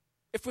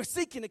 If we're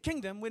seeking a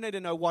kingdom, we need to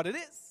know what it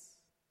is.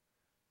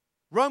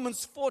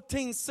 Romans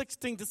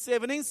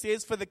 14:16-17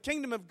 says, for the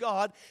kingdom of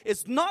God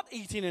is not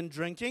eating and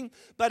drinking,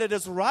 but it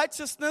is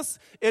righteousness,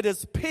 it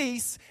is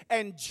peace,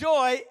 and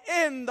joy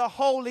in the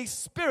Holy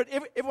Spirit.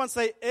 Everyone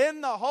say,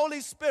 in the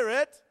Holy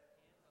Spirit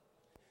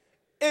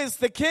is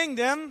the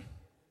kingdom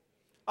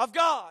of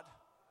God.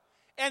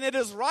 And it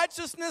is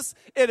righteousness,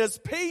 it is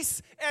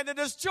peace, and it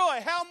is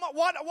joy.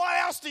 What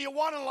else do you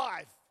want in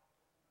life?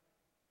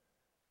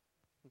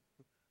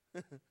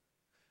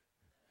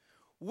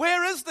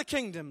 Where is the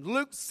kingdom?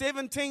 Luke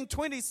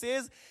 17:20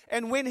 says,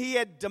 and when he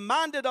had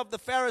demanded of the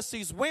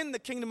Pharisees when the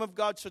kingdom of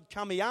God should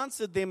come, he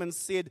answered them and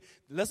said,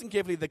 listen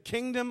carefully, the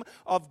kingdom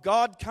of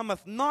God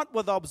cometh not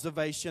with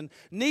observation,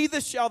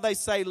 neither shall they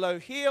say, lo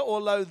here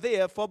or lo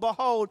there, for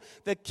behold,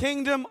 the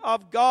kingdom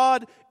of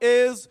God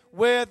is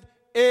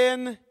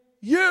within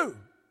you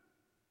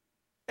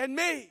and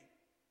me.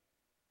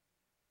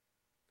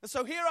 And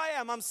so here I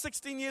am. I'm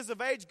 16 years of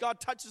age. God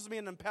touches me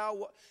in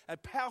a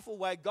powerful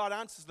way. God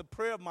answers the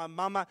prayer of my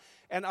mama,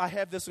 and I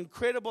have this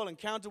incredible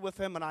encounter with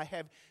him, and I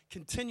have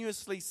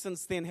continuously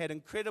since then had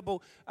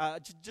incredible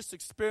just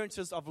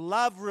experiences of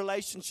love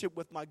relationship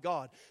with my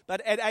God.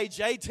 But at age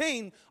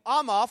 18,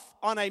 I'm off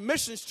on a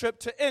missions trip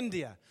to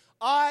India.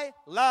 I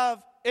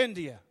love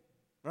India,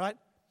 right?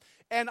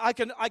 And I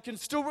can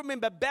still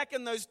remember back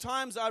in those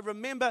times, I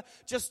remember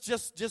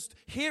just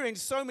hearing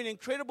so many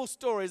incredible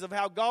stories of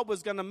how God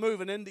was going to move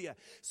in India.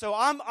 So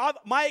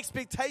my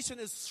expectation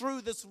is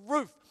through this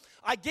roof.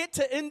 I get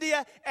to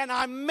India and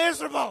I'm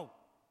miserable.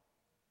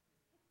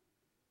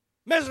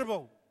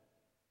 Miserable.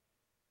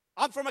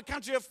 I'm from a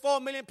country of 4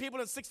 million people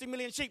and 60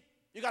 million sheep.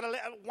 You got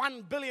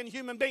 1 billion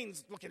human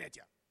beings looking at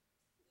you.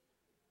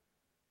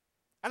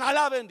 And I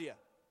love India.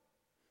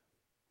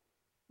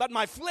 But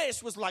my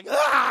flesh was like,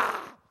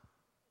 ah!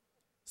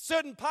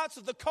 Certain parts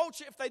of the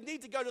culture, if they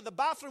need to go to the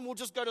bathroom, will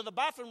just go to the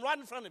bathroom right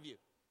in front of you.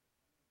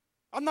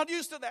 I'm not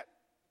used to that.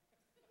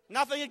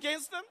 Nothing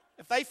against them.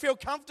 If they feel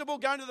comfortable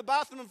going to the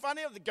bathroom in front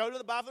of you, they go to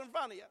the bathroom in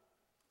front of you.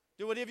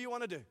 Do whatever you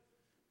want to do.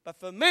 But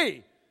for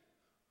me,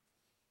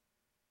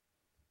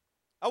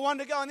 I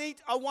wanted to go and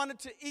eat. I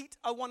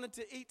wanted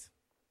to eat.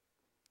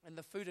 And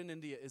the food in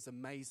India is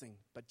amazing.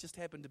 But just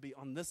happened to be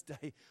on this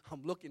day,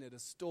 I'm looking at a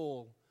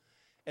stall.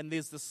 And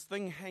there's this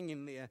thing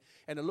hanging there.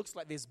 And it looks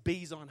like there's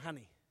bees on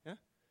honey.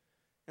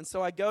 And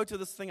so I go to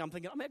this thing, I'm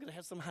thinking, I'm going to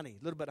have some honey,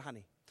 a little bit of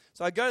honey.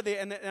 So I go there,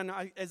 and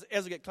as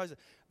I get closer,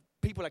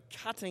 people are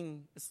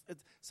cutting,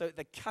 so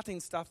they're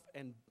cutting stuff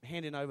and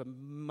handing over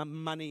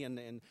money,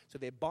 and so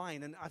they're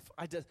buying. And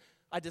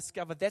I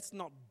discovered that's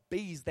not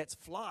bees, that's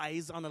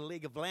flies on a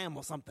leg of lamb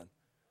or something.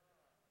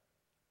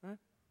 Right?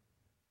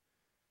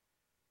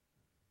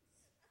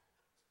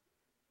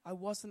 I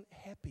wasn't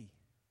happy.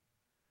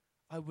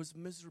 I was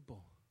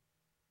miserable.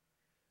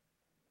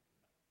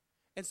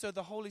 And so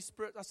the Holy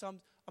Spirit,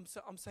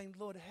 I'm saying,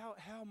 Lord,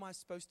 how am I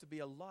supposed to be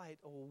a light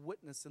or a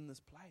witness in this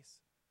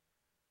place?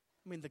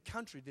 I mean, the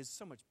country, there's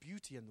so much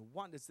beauty and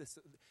wonders.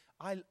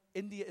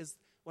 India is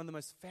one of the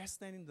most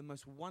fascinating, the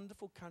most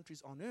wonderful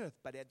countries on earth.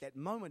 But at that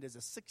moment, as a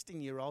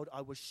 16-year-old,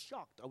 I was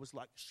shocked. I was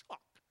like, shock,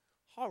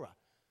 horror.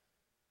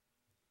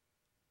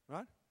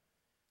 Right?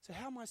 So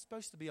how am I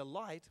supposed to be a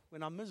light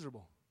when I'm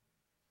miserable?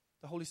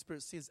 The Holy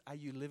Spirit says, are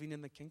you living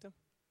in the kingdom?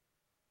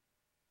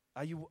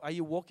 Are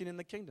you walking in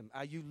the kingdom?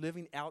 Are you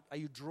living out? Are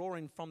you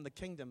drawing from the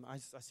kingdom? I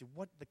said,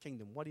 what the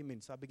kingdom? What do you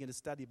mean? So I began to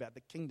study about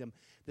the kingdom.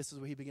 This is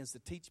where he begins to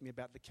teach me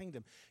about the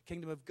kingdom.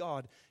 Kingdom of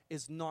God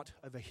is not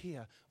over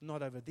here,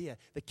 not over there.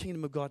 The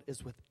kingdom of God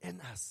is within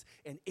us.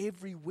 And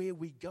everywhere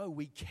we go,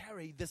 we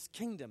carry this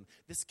kingdom.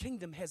 This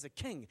kingdom has a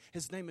king.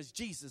 His name is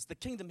Jesus. The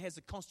kingdom has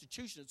a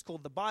constitution. It's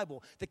called the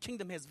Bible. The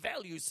kingdom has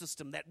value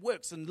system that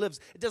works and lives.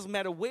 It doesn't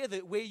matter where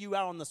you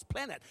are on this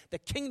planet. The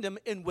kingdom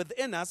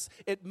within us,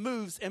 it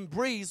moves and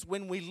breathes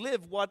when we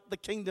live what the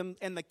kingdom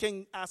and the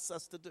king asks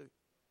us to do. No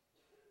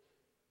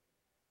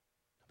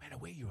matter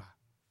where you are.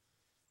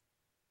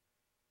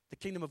 The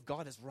kingdom of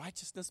God is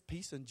righteousness,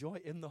 peace, and joy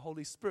in the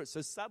Holy Spirit.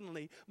 So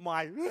suddenly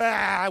went,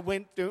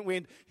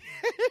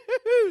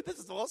 this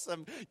is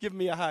awesome. Give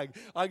me a hug.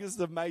 This is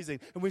amazing.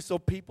 And we saw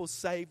people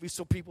saved. We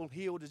saw people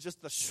healed. It's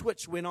just the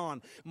switch went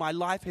on. My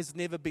life has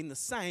never been the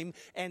same.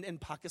 And in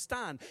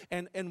Pakistan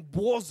and in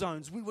war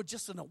zones, we were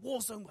just in a war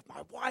zone with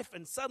my wife.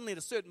 And suddenly at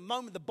a certain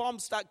moment, the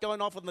bombs start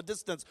going off in the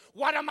distance.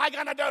 What am I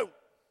going to do?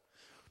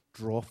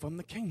 Draw from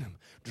the kingdom.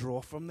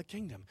 Draw from the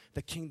kingdom.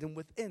 The kingdom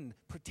within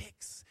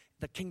protects.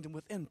 The kingdom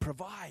within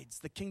provides.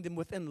 The kingdom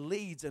within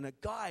leads and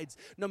it guides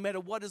no matter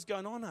what is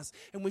going on us.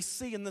 And we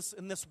see in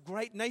this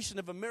great nation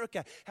of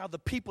America how the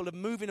people are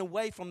moving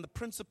away from the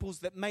principles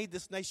that made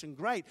this nation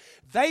great.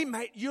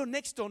 Your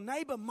next door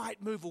neighbor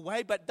might move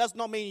away, but does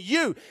not mean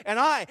you and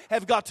I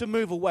have got to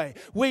move away.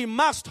 We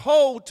must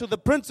hold to the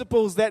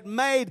principles that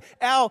made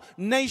our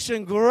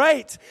nation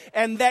great,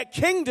 and that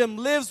kingdom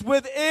lives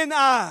within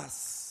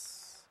us.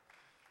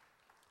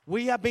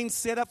 We have been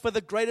set up for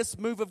the greatest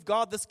move of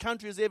God this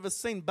country has ever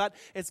seen, but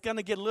it's going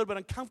to get a little bit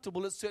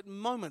uncomfortable at certain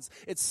moments.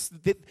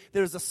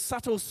 There is a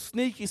subtle,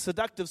 sneaky,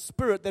 seductive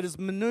spirit that is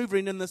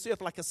maneuvering in this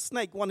earth like a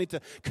snake, wanting to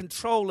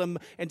control them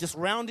and just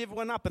round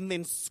everyone up and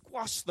then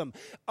squash them.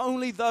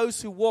 Only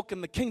those who walk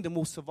in the kingdom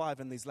will survive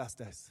in these last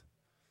days.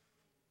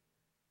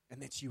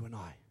 And that's you and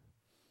I.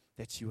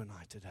 That's you and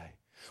I today.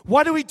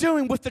 What are we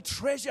doing with the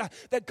treasure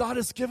that God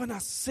has given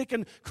us?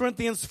 2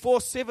 Corinthians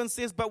 4:7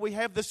 says, but we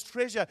have this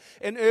treasure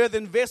in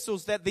earthen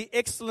vessels, that the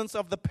excellence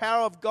of the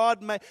power of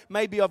God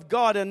may be of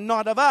God and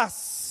not of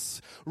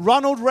us.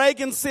 Ronald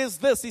Reagan says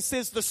this. He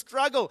says, the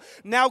struggle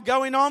now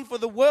going on for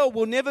the world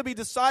will never be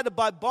decided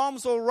by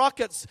bombs or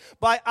rockets,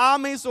 by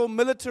armies or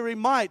military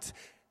might.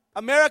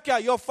 America,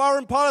 your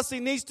foreign policy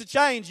needs to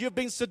change. You've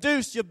been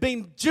seduced. You've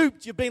been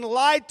duped. You've been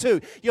lied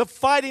to. You're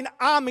fighting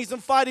armies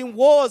and fighting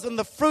wars, and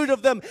the fruit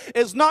of them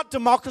is not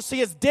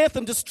democracy, it's death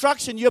and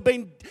destruction. You've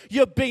been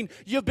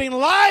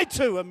lied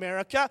to,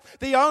 America.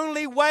 The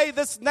only way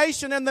this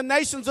nation and the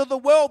nations of the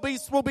world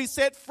will be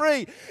set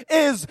free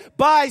is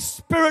by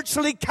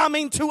spiritually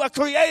coming to a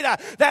Creator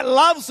that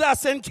loves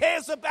us and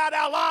cares about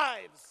our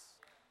lives.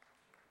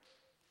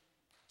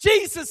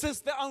 Jesus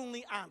is the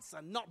only answer,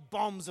 not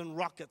bombs and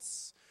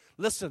rockets.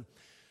 Listen,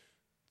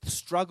 the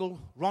struggle,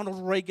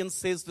 Ronald Reagan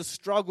says, the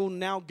struggle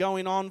now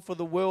going on for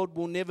the world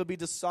will never be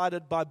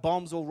decided by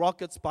bombs or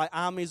rockets, by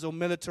armies or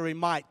military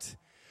might.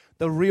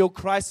 The real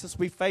crisis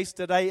we face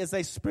today is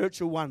a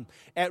spiritual one.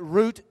 At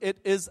root, it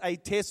is a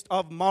test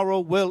of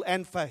moral will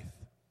and faith.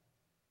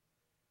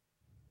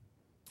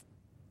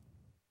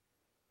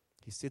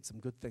 He said some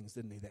good things,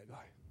 didn't he, that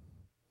guy?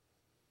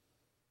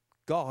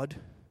 God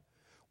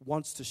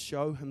wants to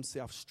show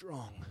himself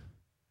strong.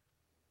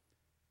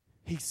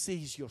 He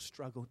sees your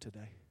struggle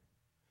today.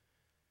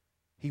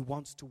 He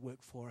wants to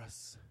work for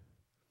us.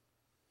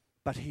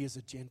 But he is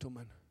a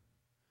gentleman.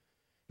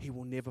 He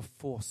will never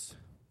force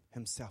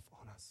himself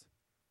on us.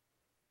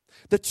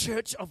 The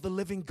church of the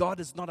living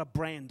God is not a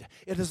brand.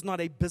 It is not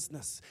a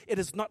business. It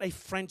is not a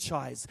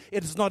franchise.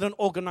 It is not an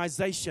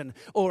organization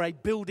or a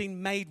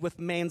building made with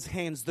man's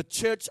hands. The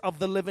church of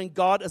the living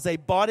God is a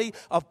body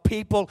of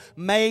people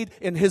made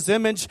in his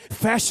image,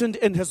 fashioned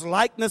in his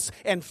likeness,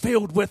 and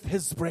filled with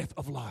his breath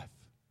of life.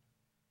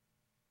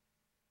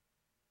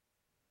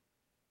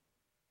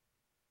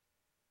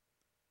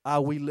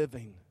 Are we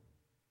living,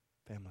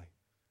 family?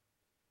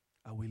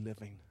 Are we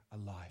living a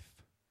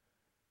life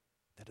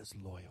that is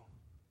loyal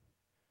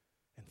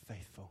and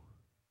faithful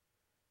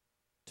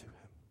to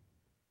him?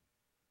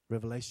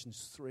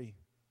 Revelations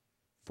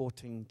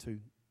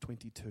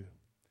 3:14-22.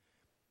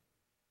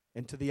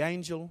 And to the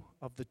angel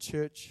of the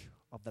church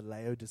of the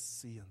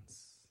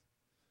Laodiceans,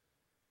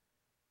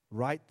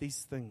 write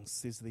these things,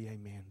 says the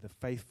Amen, the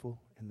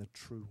faithful and the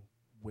true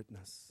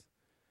witness,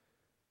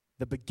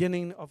 the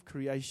beginning of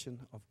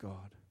creation of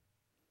God.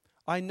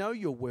 I know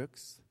your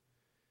works,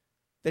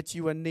 that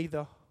you are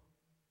neither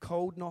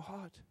cold nor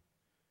hot.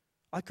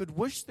 I could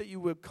wish that you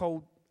were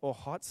cold or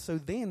hot, so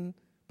then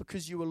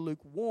Because you are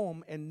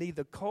lukewarm and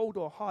neither cold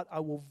or hot,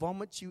 I will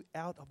vomit you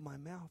out of my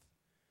mouth.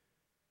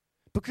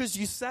 Because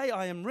you say,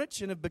 I am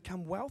rich and have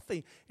become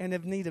wealthy and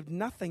have need of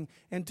nothing,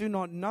 and do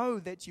not know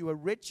that you are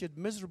wretched,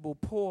 miserable,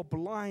 poor,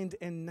 blind,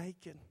 and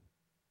naked.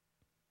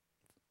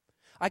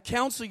 I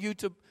counsel you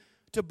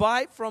to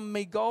buy from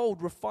me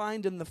gold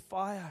refined in the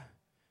fire,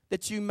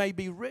 that you may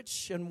be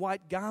rich, and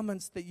white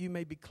garments that you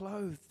may be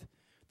clothed,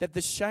 that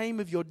the shame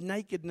of your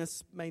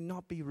nakedness may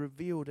not be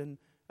revealed, and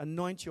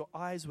anoint your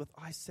eyes with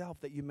eye salve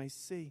that you may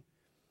see.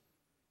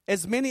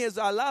 As many as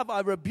I love,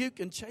 I rebuke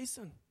and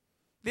chasten.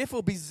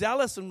 Therefore be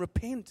zealous and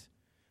repent.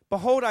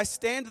 Behold, I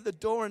stand at the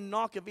door and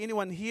knock. If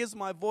anyone hears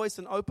my voice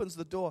and opens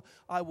the door,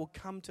 I will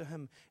come to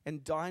him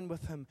and dine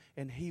with him,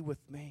 and he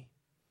with me.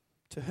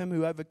 To him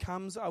who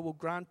overcomes, I will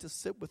grant to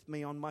sit with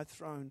me on my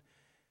throne,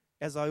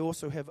 as I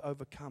also have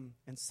overcome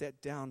and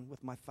sat down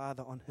with my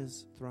Father on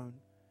his throne.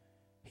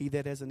 He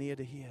that has an ear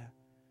to hear,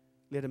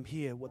 let him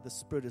hear what the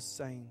Spirit is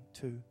saying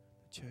to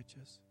the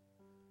churches.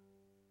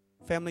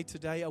 Family,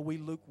 today, are we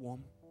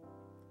lukewarm?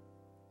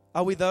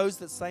 Are we those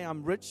that say,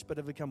 I'm rich, but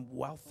have become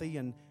wealthy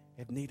and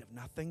have need of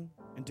nothing,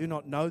 and do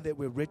not know that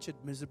we're wretched,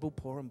 miserable,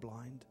 poor, and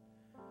blind?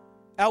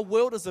 Our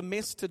world is a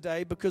mess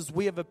today because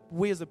we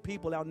as a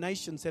people, our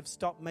nations, have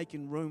stopped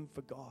making room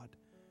for God.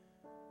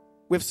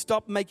 We've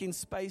stopped making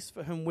space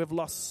for Him. We've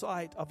lost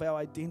sight of our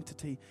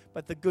identity.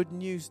 But the good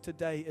news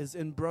today is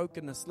in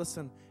brokenness.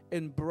 Listen,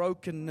 in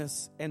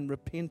brokenness and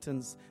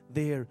repentance,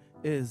 there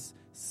is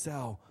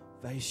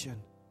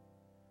salvation.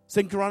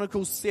 2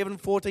 Chronicles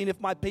 7:14,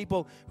 if my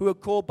people who are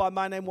called by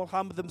my name will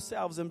humble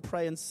themselves and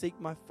pray and seek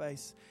my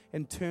face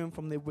and turn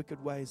from their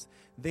wicked ways,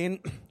 then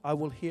I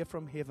will hear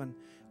from heaven.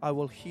 I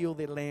will heal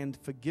their land,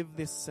 forgive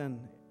their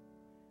sin.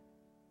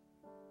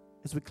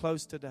 As we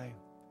close today,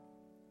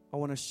 I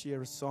want to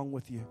share a song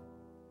with you.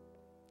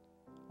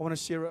 I want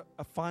to share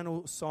a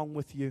final song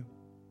with you.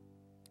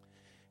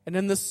 And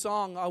in this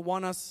song, I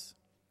want us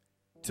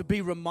to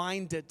be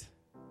reminded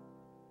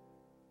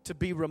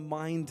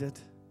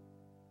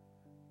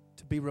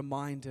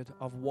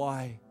of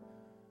why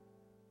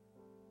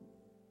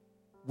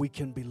we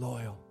can be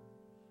loyal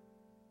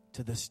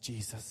to this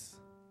Jesus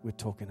we're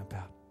talking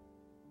about.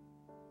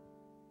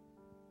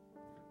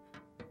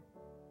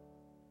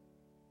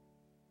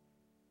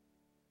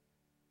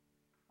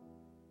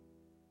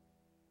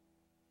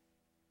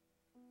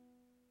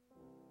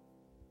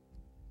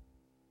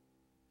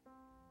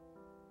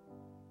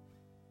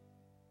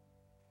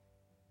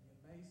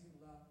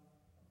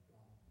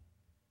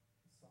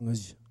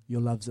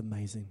 Your love's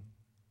amazing.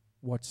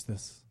 Watch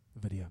this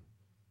video.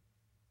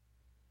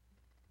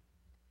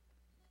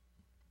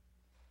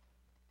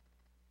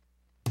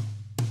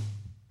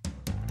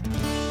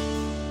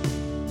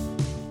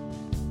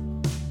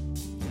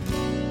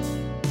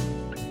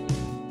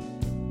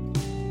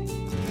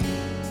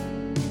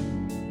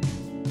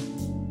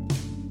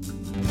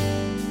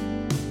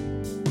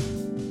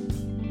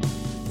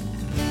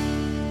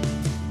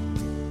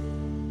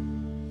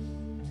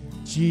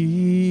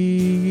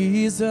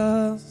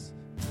 Jesus,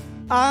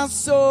 I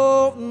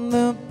saw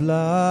the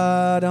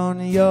blood on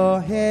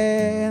your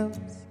hands.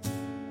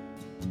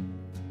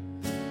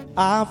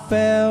 I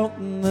felt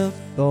the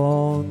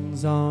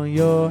thorns on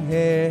your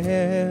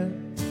head.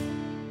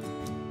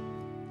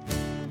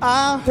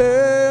 I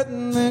heard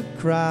the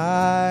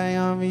cry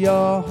of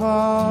your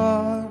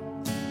heart,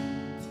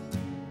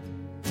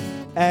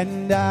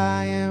 and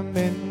I am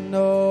in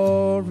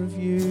awe of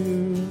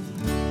you.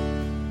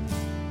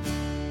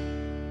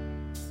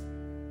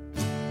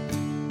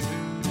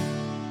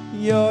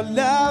 Your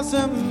love's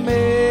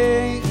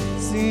amazing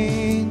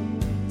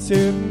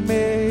to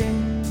me.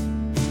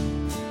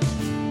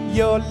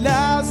 Your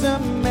love's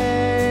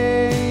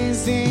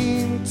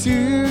amazing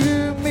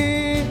to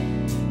me.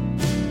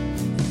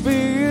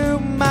 Fill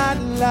my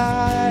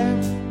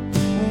life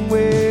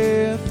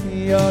with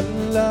your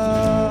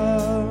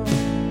love.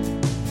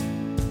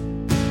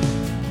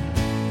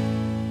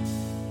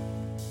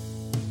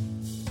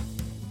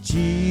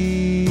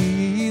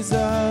 Jesus,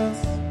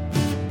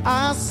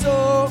 I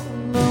saw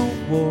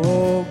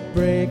war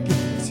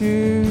breaking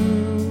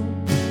too.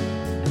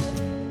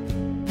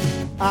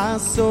 I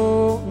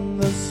saw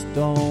the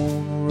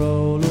stone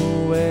roll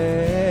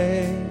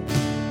away.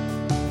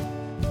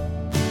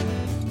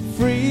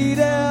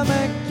 Freedom,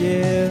 a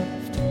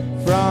gift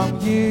from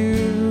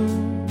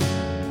you,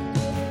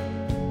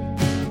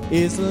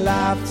 is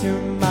life to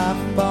my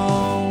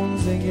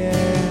bones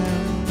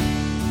again.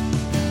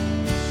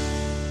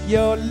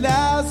 Your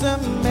love's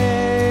amazing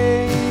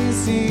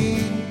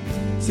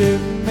to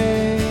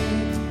me.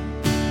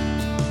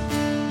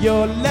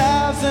 Your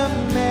love's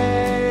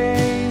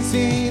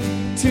amazing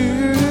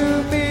to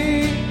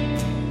me.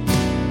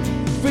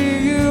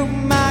 Fill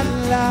my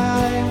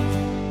life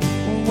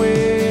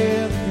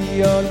with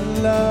your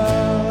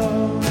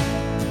love.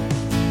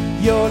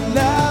 Your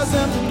love's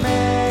amazing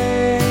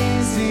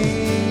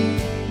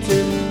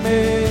to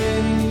me.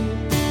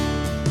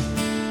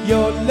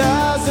 Your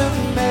love's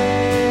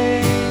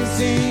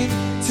amazing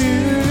to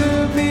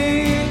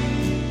me.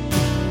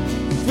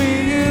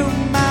 Fill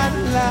my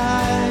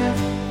life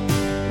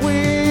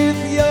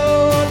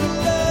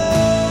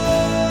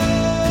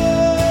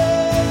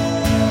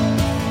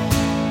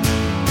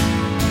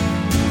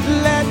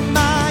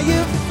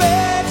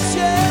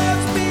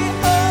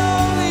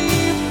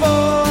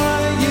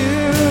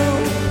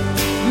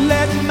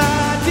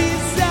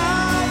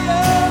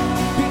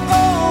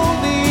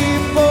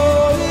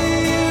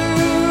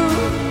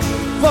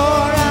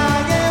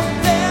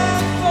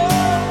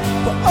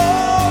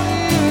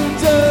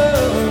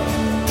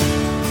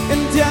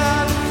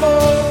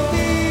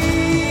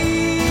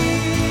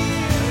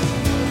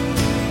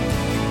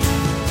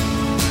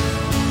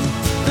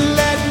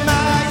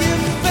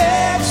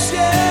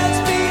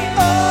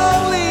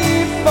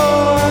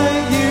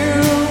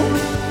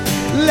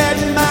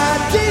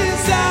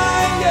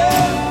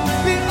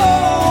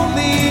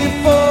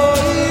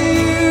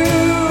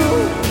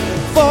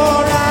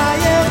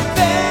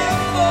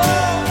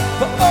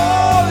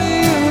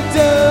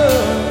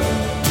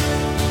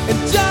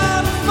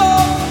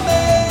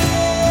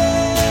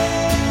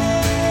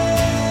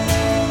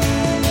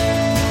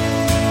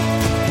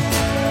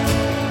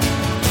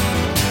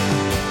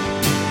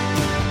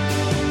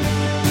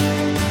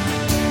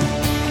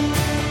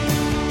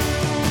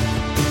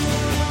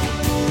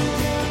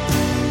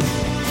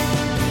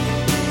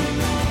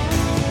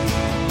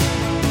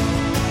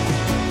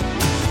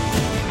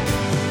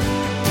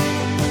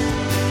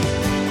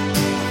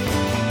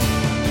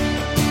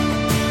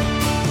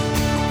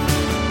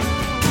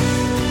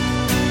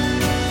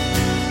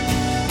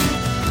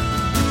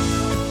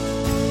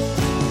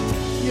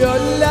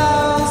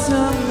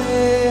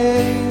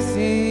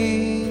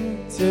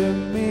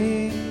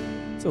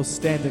So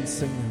stand and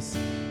sing this.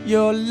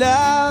 Your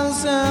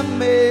love's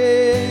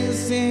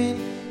amazing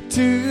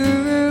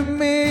to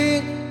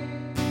me.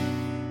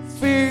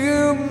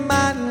 Fill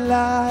my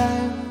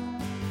life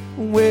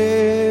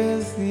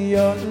with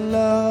your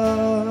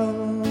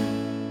love.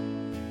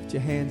 Put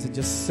your hands and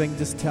just sing,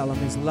 just tell him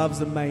his love's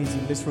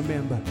amazing. Let's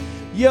remember.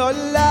 Your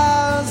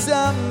love's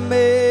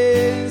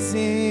amazing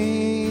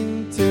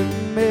to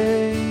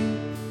me.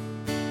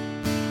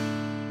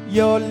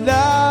 Your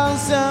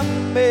love's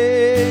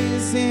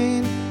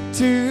amazing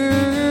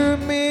to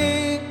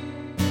me.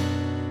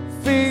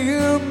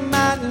 Fill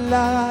my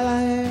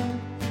life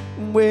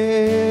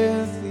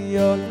with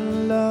your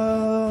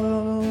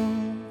love.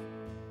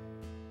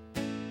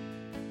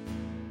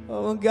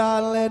 Oh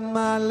God, let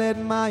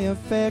my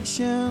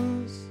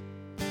affections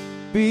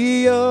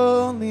be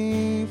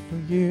only for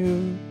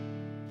you.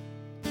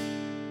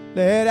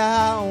 Let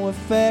our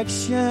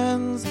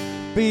affections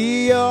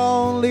be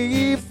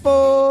only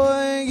for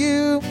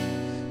you,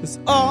 'cause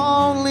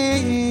only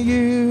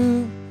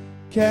you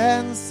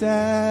can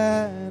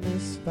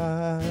satisfy.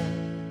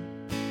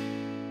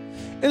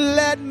 And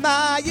let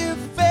my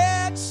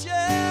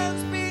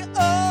affections be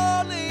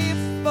only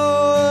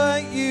for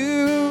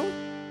you.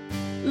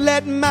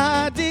 Let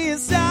my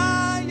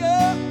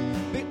desire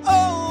be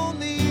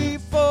only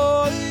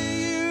for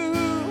you.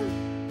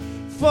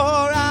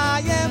 For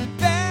I am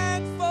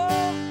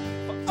thankful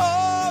for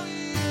all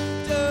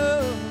you've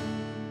done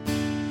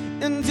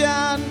and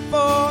done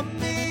for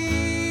me.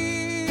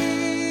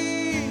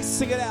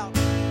 Sing it out.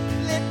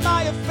 Let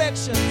my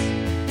affections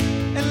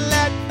and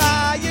let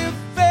my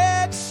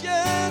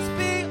affections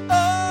be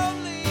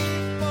only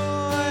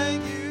for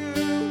you.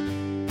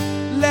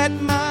 Let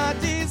my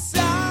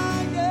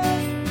desire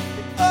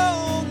be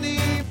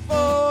only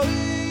for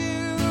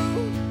you.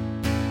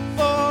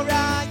 For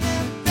I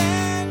am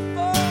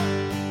thankful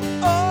for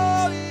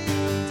all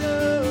you've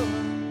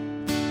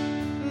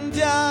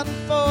done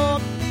for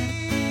me.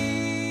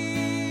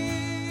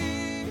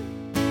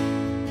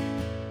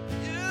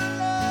 Your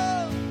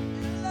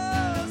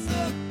love's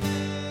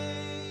amazing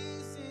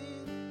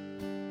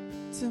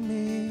to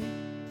me.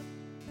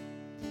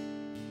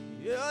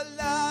 Your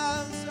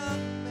love's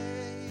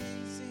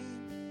amazing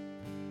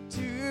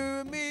to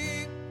me.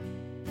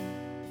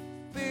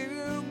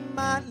 Fill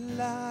my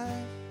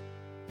life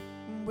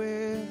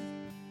with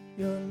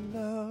your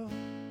love.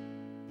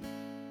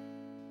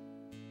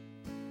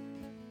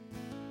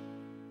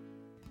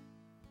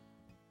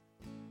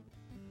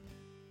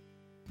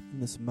 In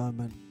this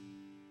moment,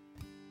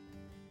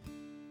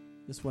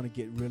 just want to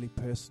get really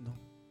personal.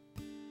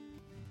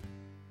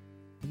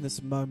 In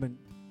this moment,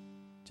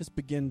 just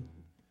begin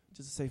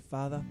just to say,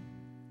 Father,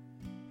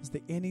 is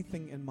there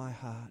anything in my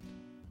heart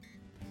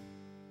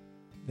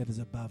that is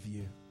above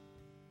you?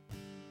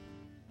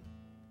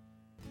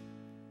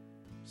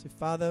 Say,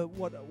 Father,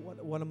 what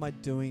am I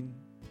doing?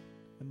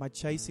 Am I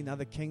chasing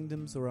other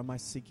kingdoms, or am I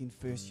seeking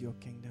first your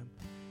kingdom?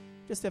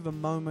 Just have a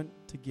moment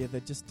together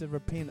just to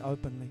repent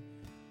openly.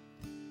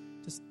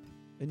 Just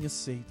in your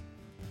seat.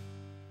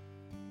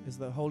 As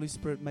the Holy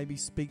Spirit maybe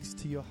speaks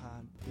to your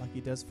heart like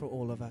he does for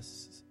all of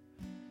us.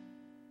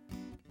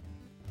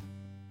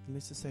 And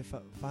let's just say,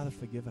 Father,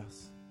 forgive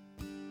us.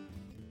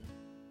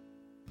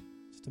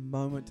 Just a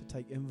moment to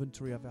take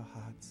inventory of our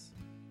hearts.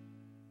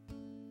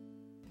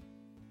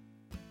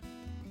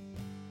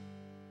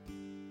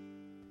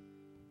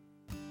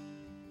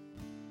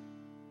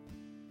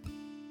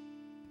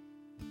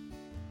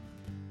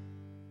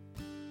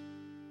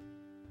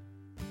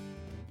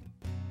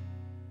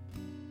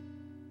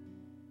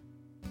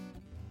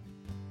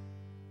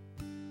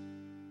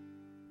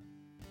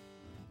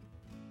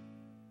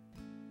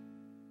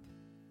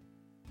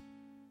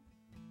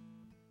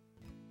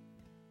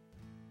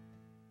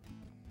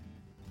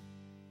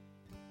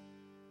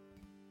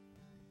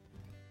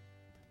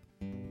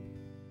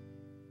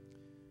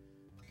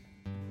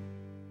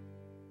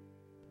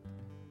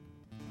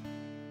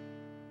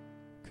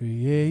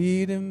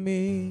 Create in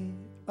me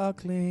a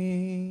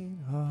clean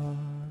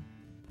heart,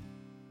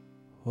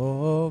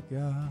 oh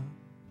God.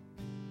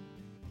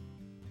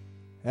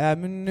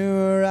 Have a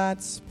new right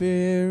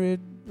spirit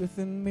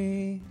within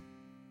me.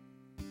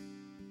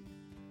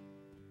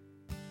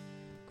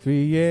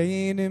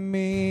 Create in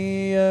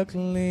me a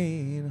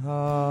clean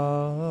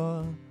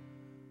heart,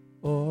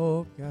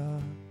 oh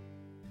God.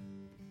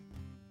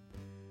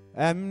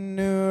 Have a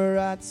new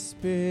right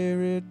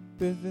spirit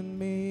within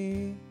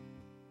me.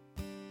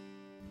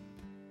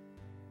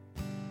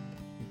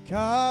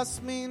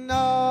 Cast me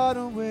not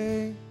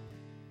away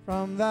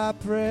from thy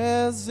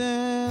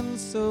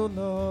presence, O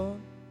Lord.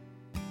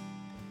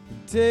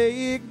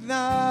 Take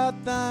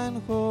not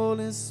thine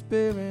Holy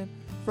Spirit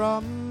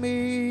from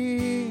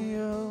me,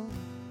 oh,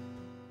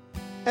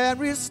 and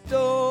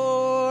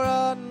restore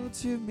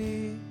unto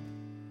me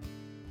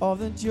all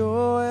the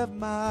joy of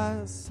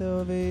my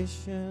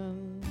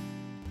salvation.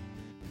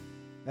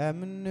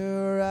 And a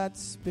new right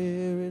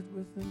spirit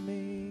within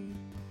me.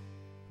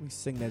 We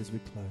sing that as we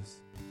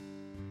close.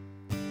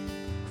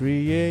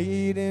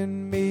 Create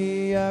in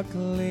me a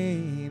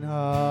clean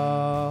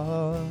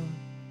heart,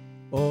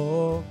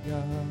 oh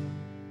God.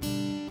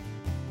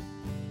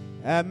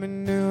 Add me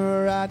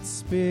new right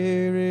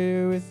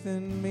spirit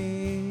within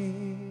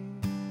me.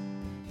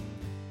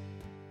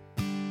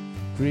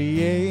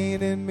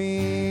 Create in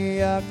me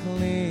a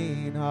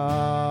clean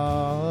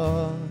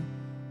heart,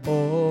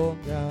 oh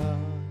God.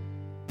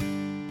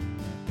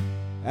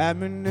 Add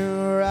me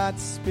new right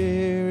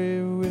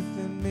spirit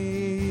within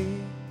me.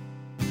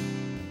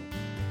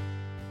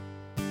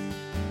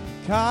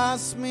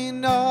 Cast me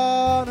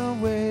not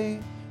away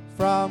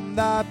from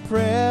thy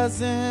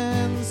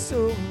presence,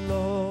 O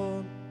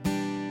Lord,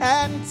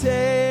 and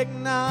take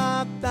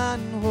not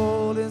thine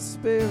Holy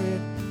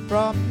Spirit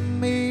from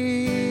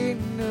me,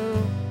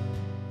 no,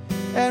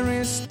 and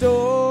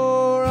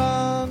restore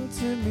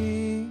unto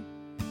me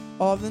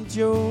all the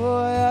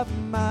joy of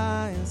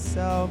my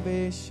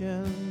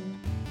salvation.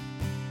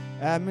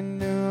 Add me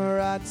new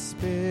right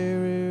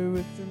spirit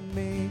within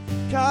me.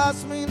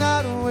 Cast me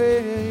not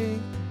away,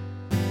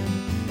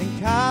 and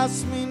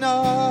cast me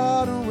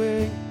not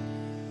away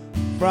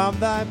from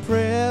thy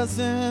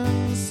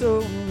presence, O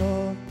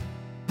Lord,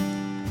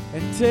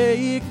 and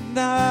take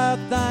not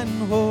thine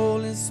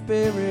Holy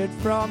Spirit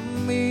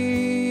from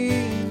me,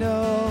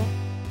 no,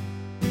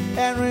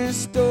 and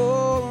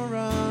restore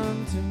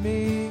unto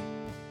me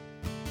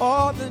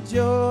all the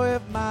joy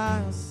of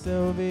my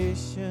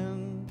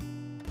salvation.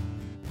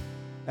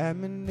 Add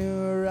me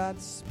new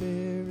right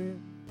spirit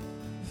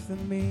for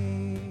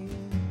me,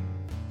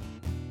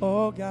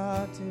 oh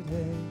God,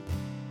 today.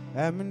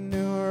 Add me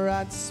new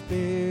right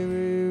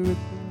spirit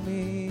within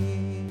me,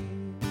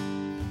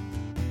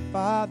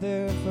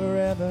 Father,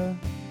 forever.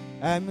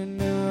 Add me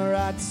new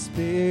right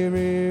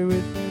spirit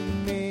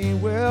within me.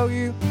 Will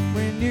you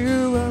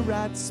renew a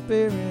right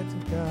spirit,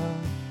 God?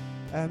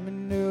 Add me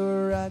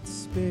new right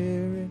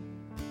spirit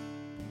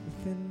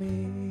within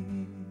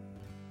me.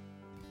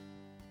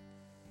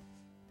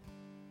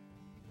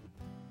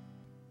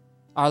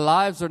 Our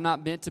lives are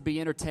not meant to be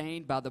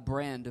entertained by the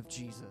brand of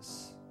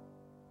Jesus,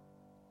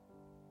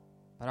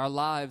 but our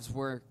lives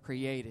were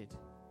created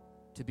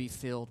to be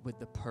filled with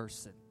the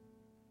person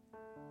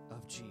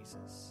of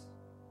Jesus.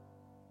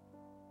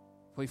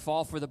 If we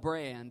fall for the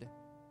brand,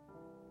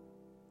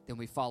 then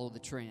we follow the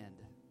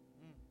trend.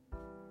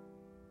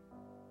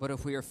 But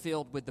if we are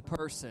filled with the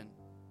person,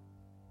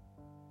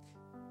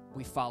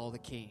 we follow the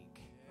King.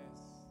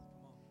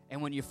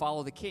 And when you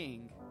follow the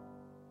King,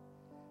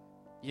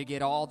 you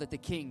get all that the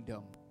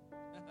kingdom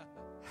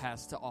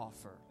has to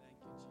offer.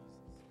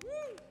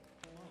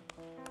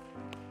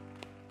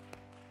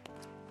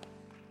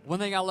 One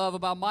thing I love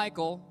about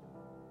Michael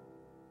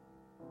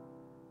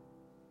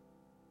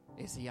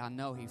is I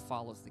know he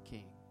follows the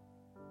King.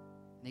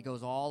 And he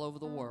goes all over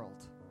the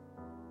world.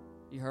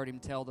 You heard him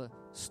tell the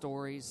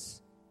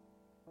stories,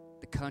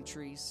 the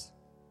countries.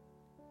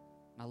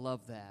 And I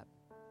love that.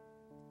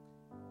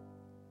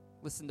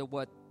 Listen to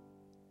what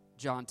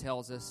John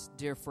tells us.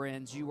 Dear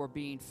friends, you are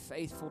being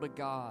faithful to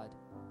God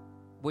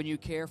when you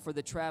care for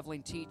the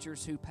traveling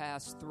teachers who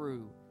pass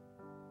through,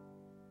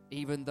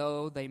 even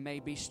though they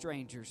may be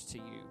strangers to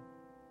you.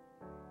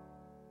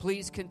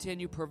 Please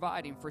continue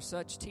providing for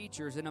such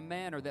teachers in a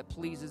manner that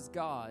pleases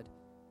God,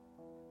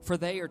 for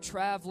they are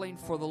traveling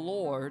for the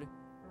Lord,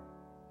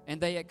 and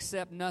they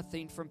accept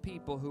nothing from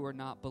people who are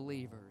not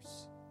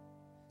believers.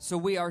 So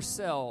we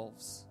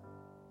ourselves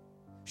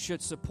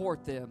should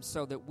support them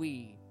so that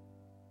we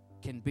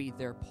can be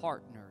their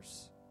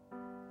partners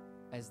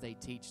as they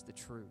teach the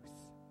truth.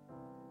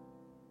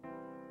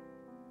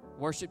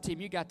 Worship team,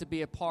 you got to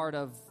be a part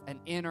of an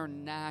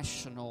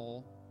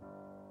international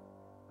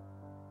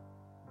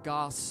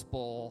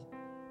gospel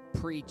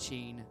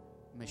preaching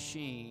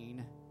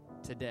machine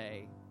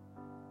today.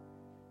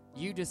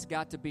 You just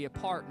got to be a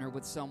partner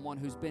with someone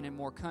who's been in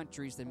more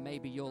countries than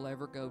maybe you'll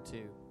ever go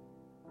to.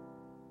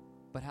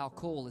 But how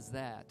cool is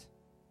that?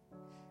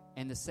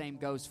 And the same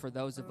goes for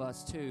those of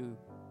us too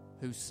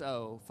who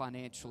sow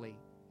financially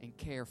and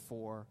care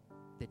for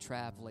the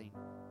traveling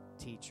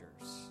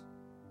teachers.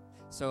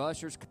 So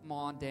ushers, come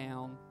on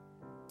down.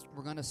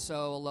 We're going to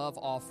sow a love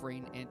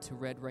offering into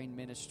Red Rain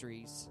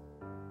Ministries.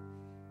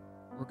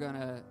 We're going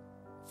to,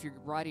 if you're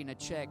writing a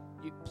check,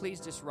 please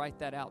just write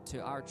that out to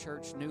our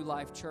church, New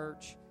Life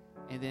Church,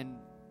 and then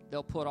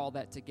they'll put all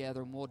that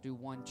together and we'll do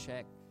one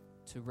check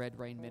to Red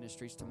Rain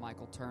Ministries, to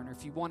Michael Turner.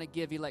 If you want to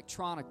give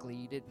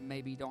electronically,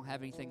 maybe you don't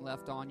have anything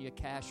left on you,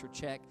 cash or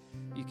check,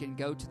 you can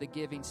go to the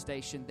giving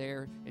station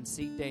there and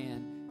see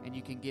Dan, and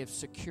you can give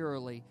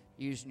securely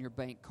using your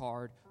bank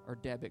card or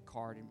debit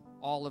card. And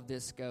all of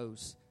this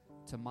goes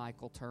to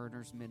Michael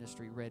Turner's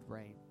ministry, Red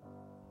Rain.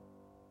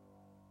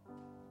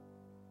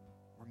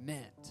 We're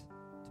meant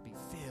to be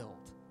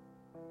filled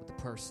with the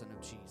person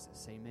of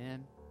Jesus.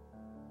 Amen.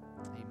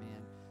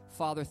 Amen.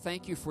 Father,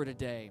 thank you for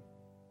today.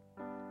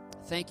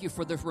 Thank you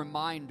for the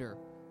reminder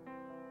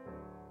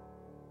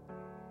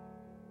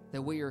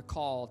that we are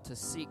called to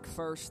seek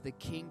first the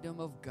kingdom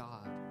of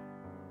God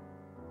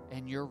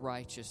and your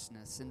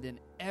righteousness, and then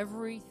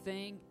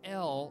everything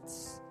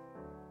else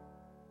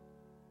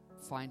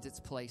finds its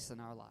place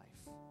in our life.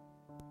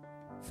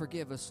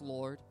 Forgive us,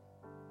 Lord,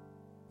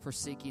 for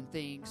seeking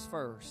things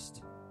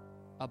first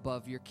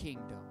above your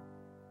kingdom.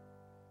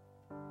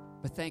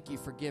 But thank you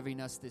for giving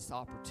us this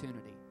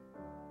opportunity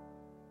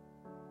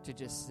to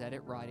just set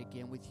it right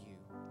again with you.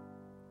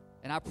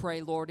 And I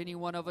pray, Lord, any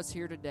one of us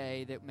here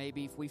today that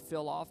maybe if we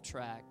feel off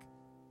track,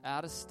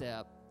 out of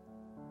step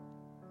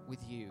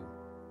with you,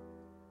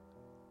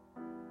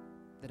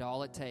 that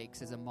all it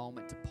takes is a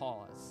moment to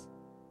pause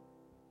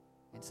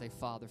and say,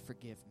 Father,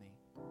 forgive me.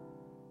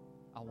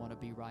 I want to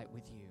be right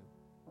with you.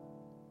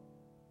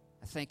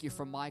 I thank you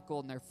for Michael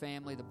and their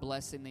family, the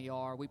blessing they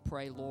are. We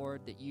pray,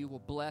 Lord, that you will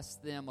bless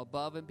them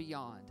above and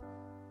beyond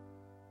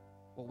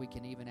what we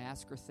can even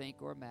ask or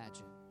think or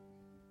imagine.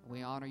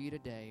 We honor you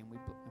today, and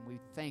we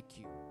thank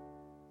you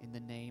in the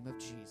name of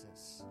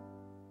Jesus.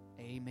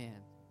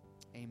 Amen.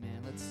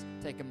 Amen. Let's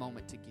take a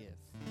moment to give.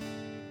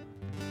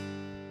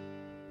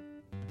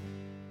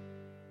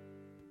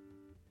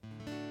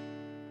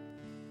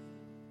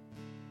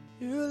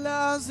 Your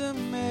love's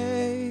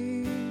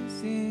amazing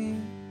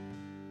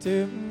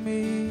to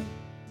me.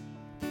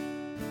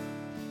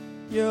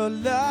 Your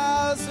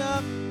love's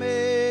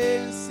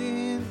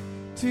amazing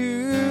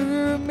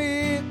to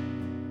me.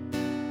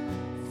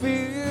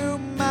 Fill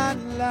my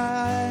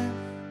life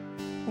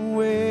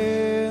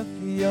with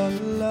your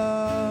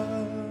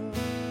love.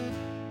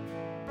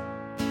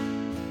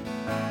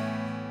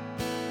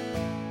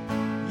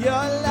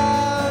 Your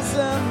love's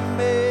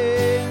amazing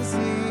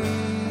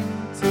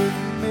to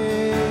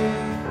me.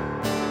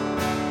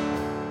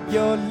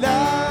 Your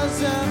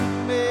love's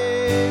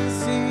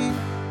amazing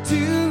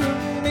to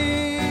me.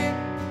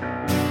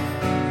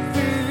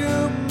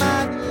 Fill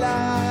my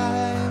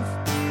life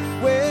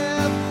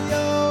with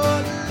your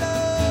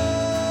love.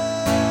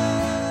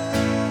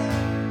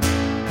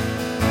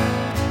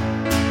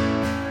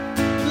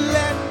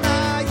 Let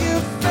my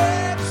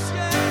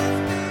affections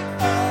be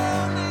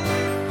only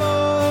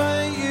for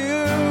you.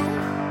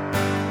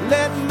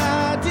 Let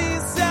my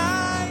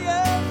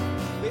desire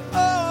be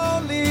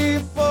only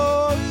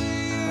for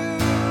you.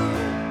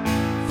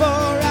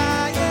 For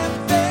I am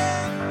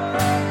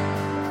thankful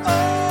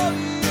all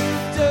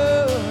you've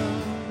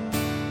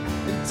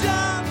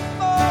done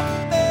for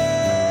me.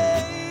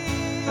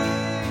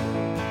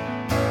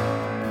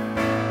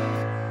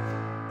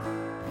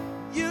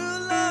 Your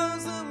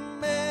love's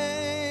amazing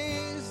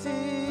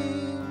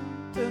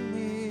to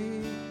me.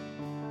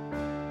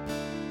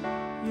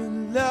 Your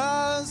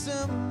love's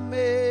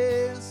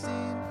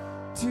amazing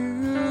to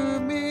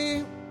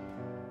me.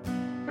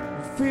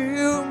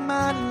 Fill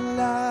my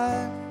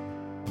life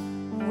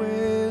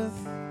with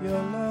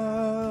your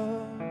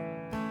love.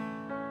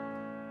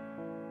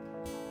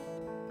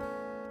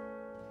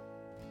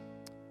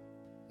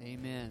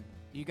 Amen.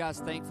 You guys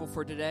thankful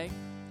for today?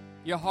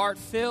 Your heart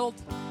filled?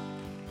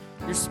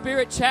 Your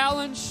spirit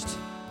challenged?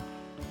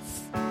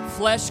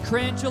 Flesh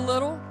cringe a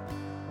little?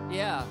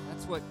 Yeah,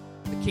 that's what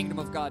the kingdom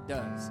of God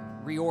does.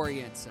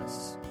 Reorients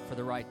us for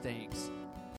the right things.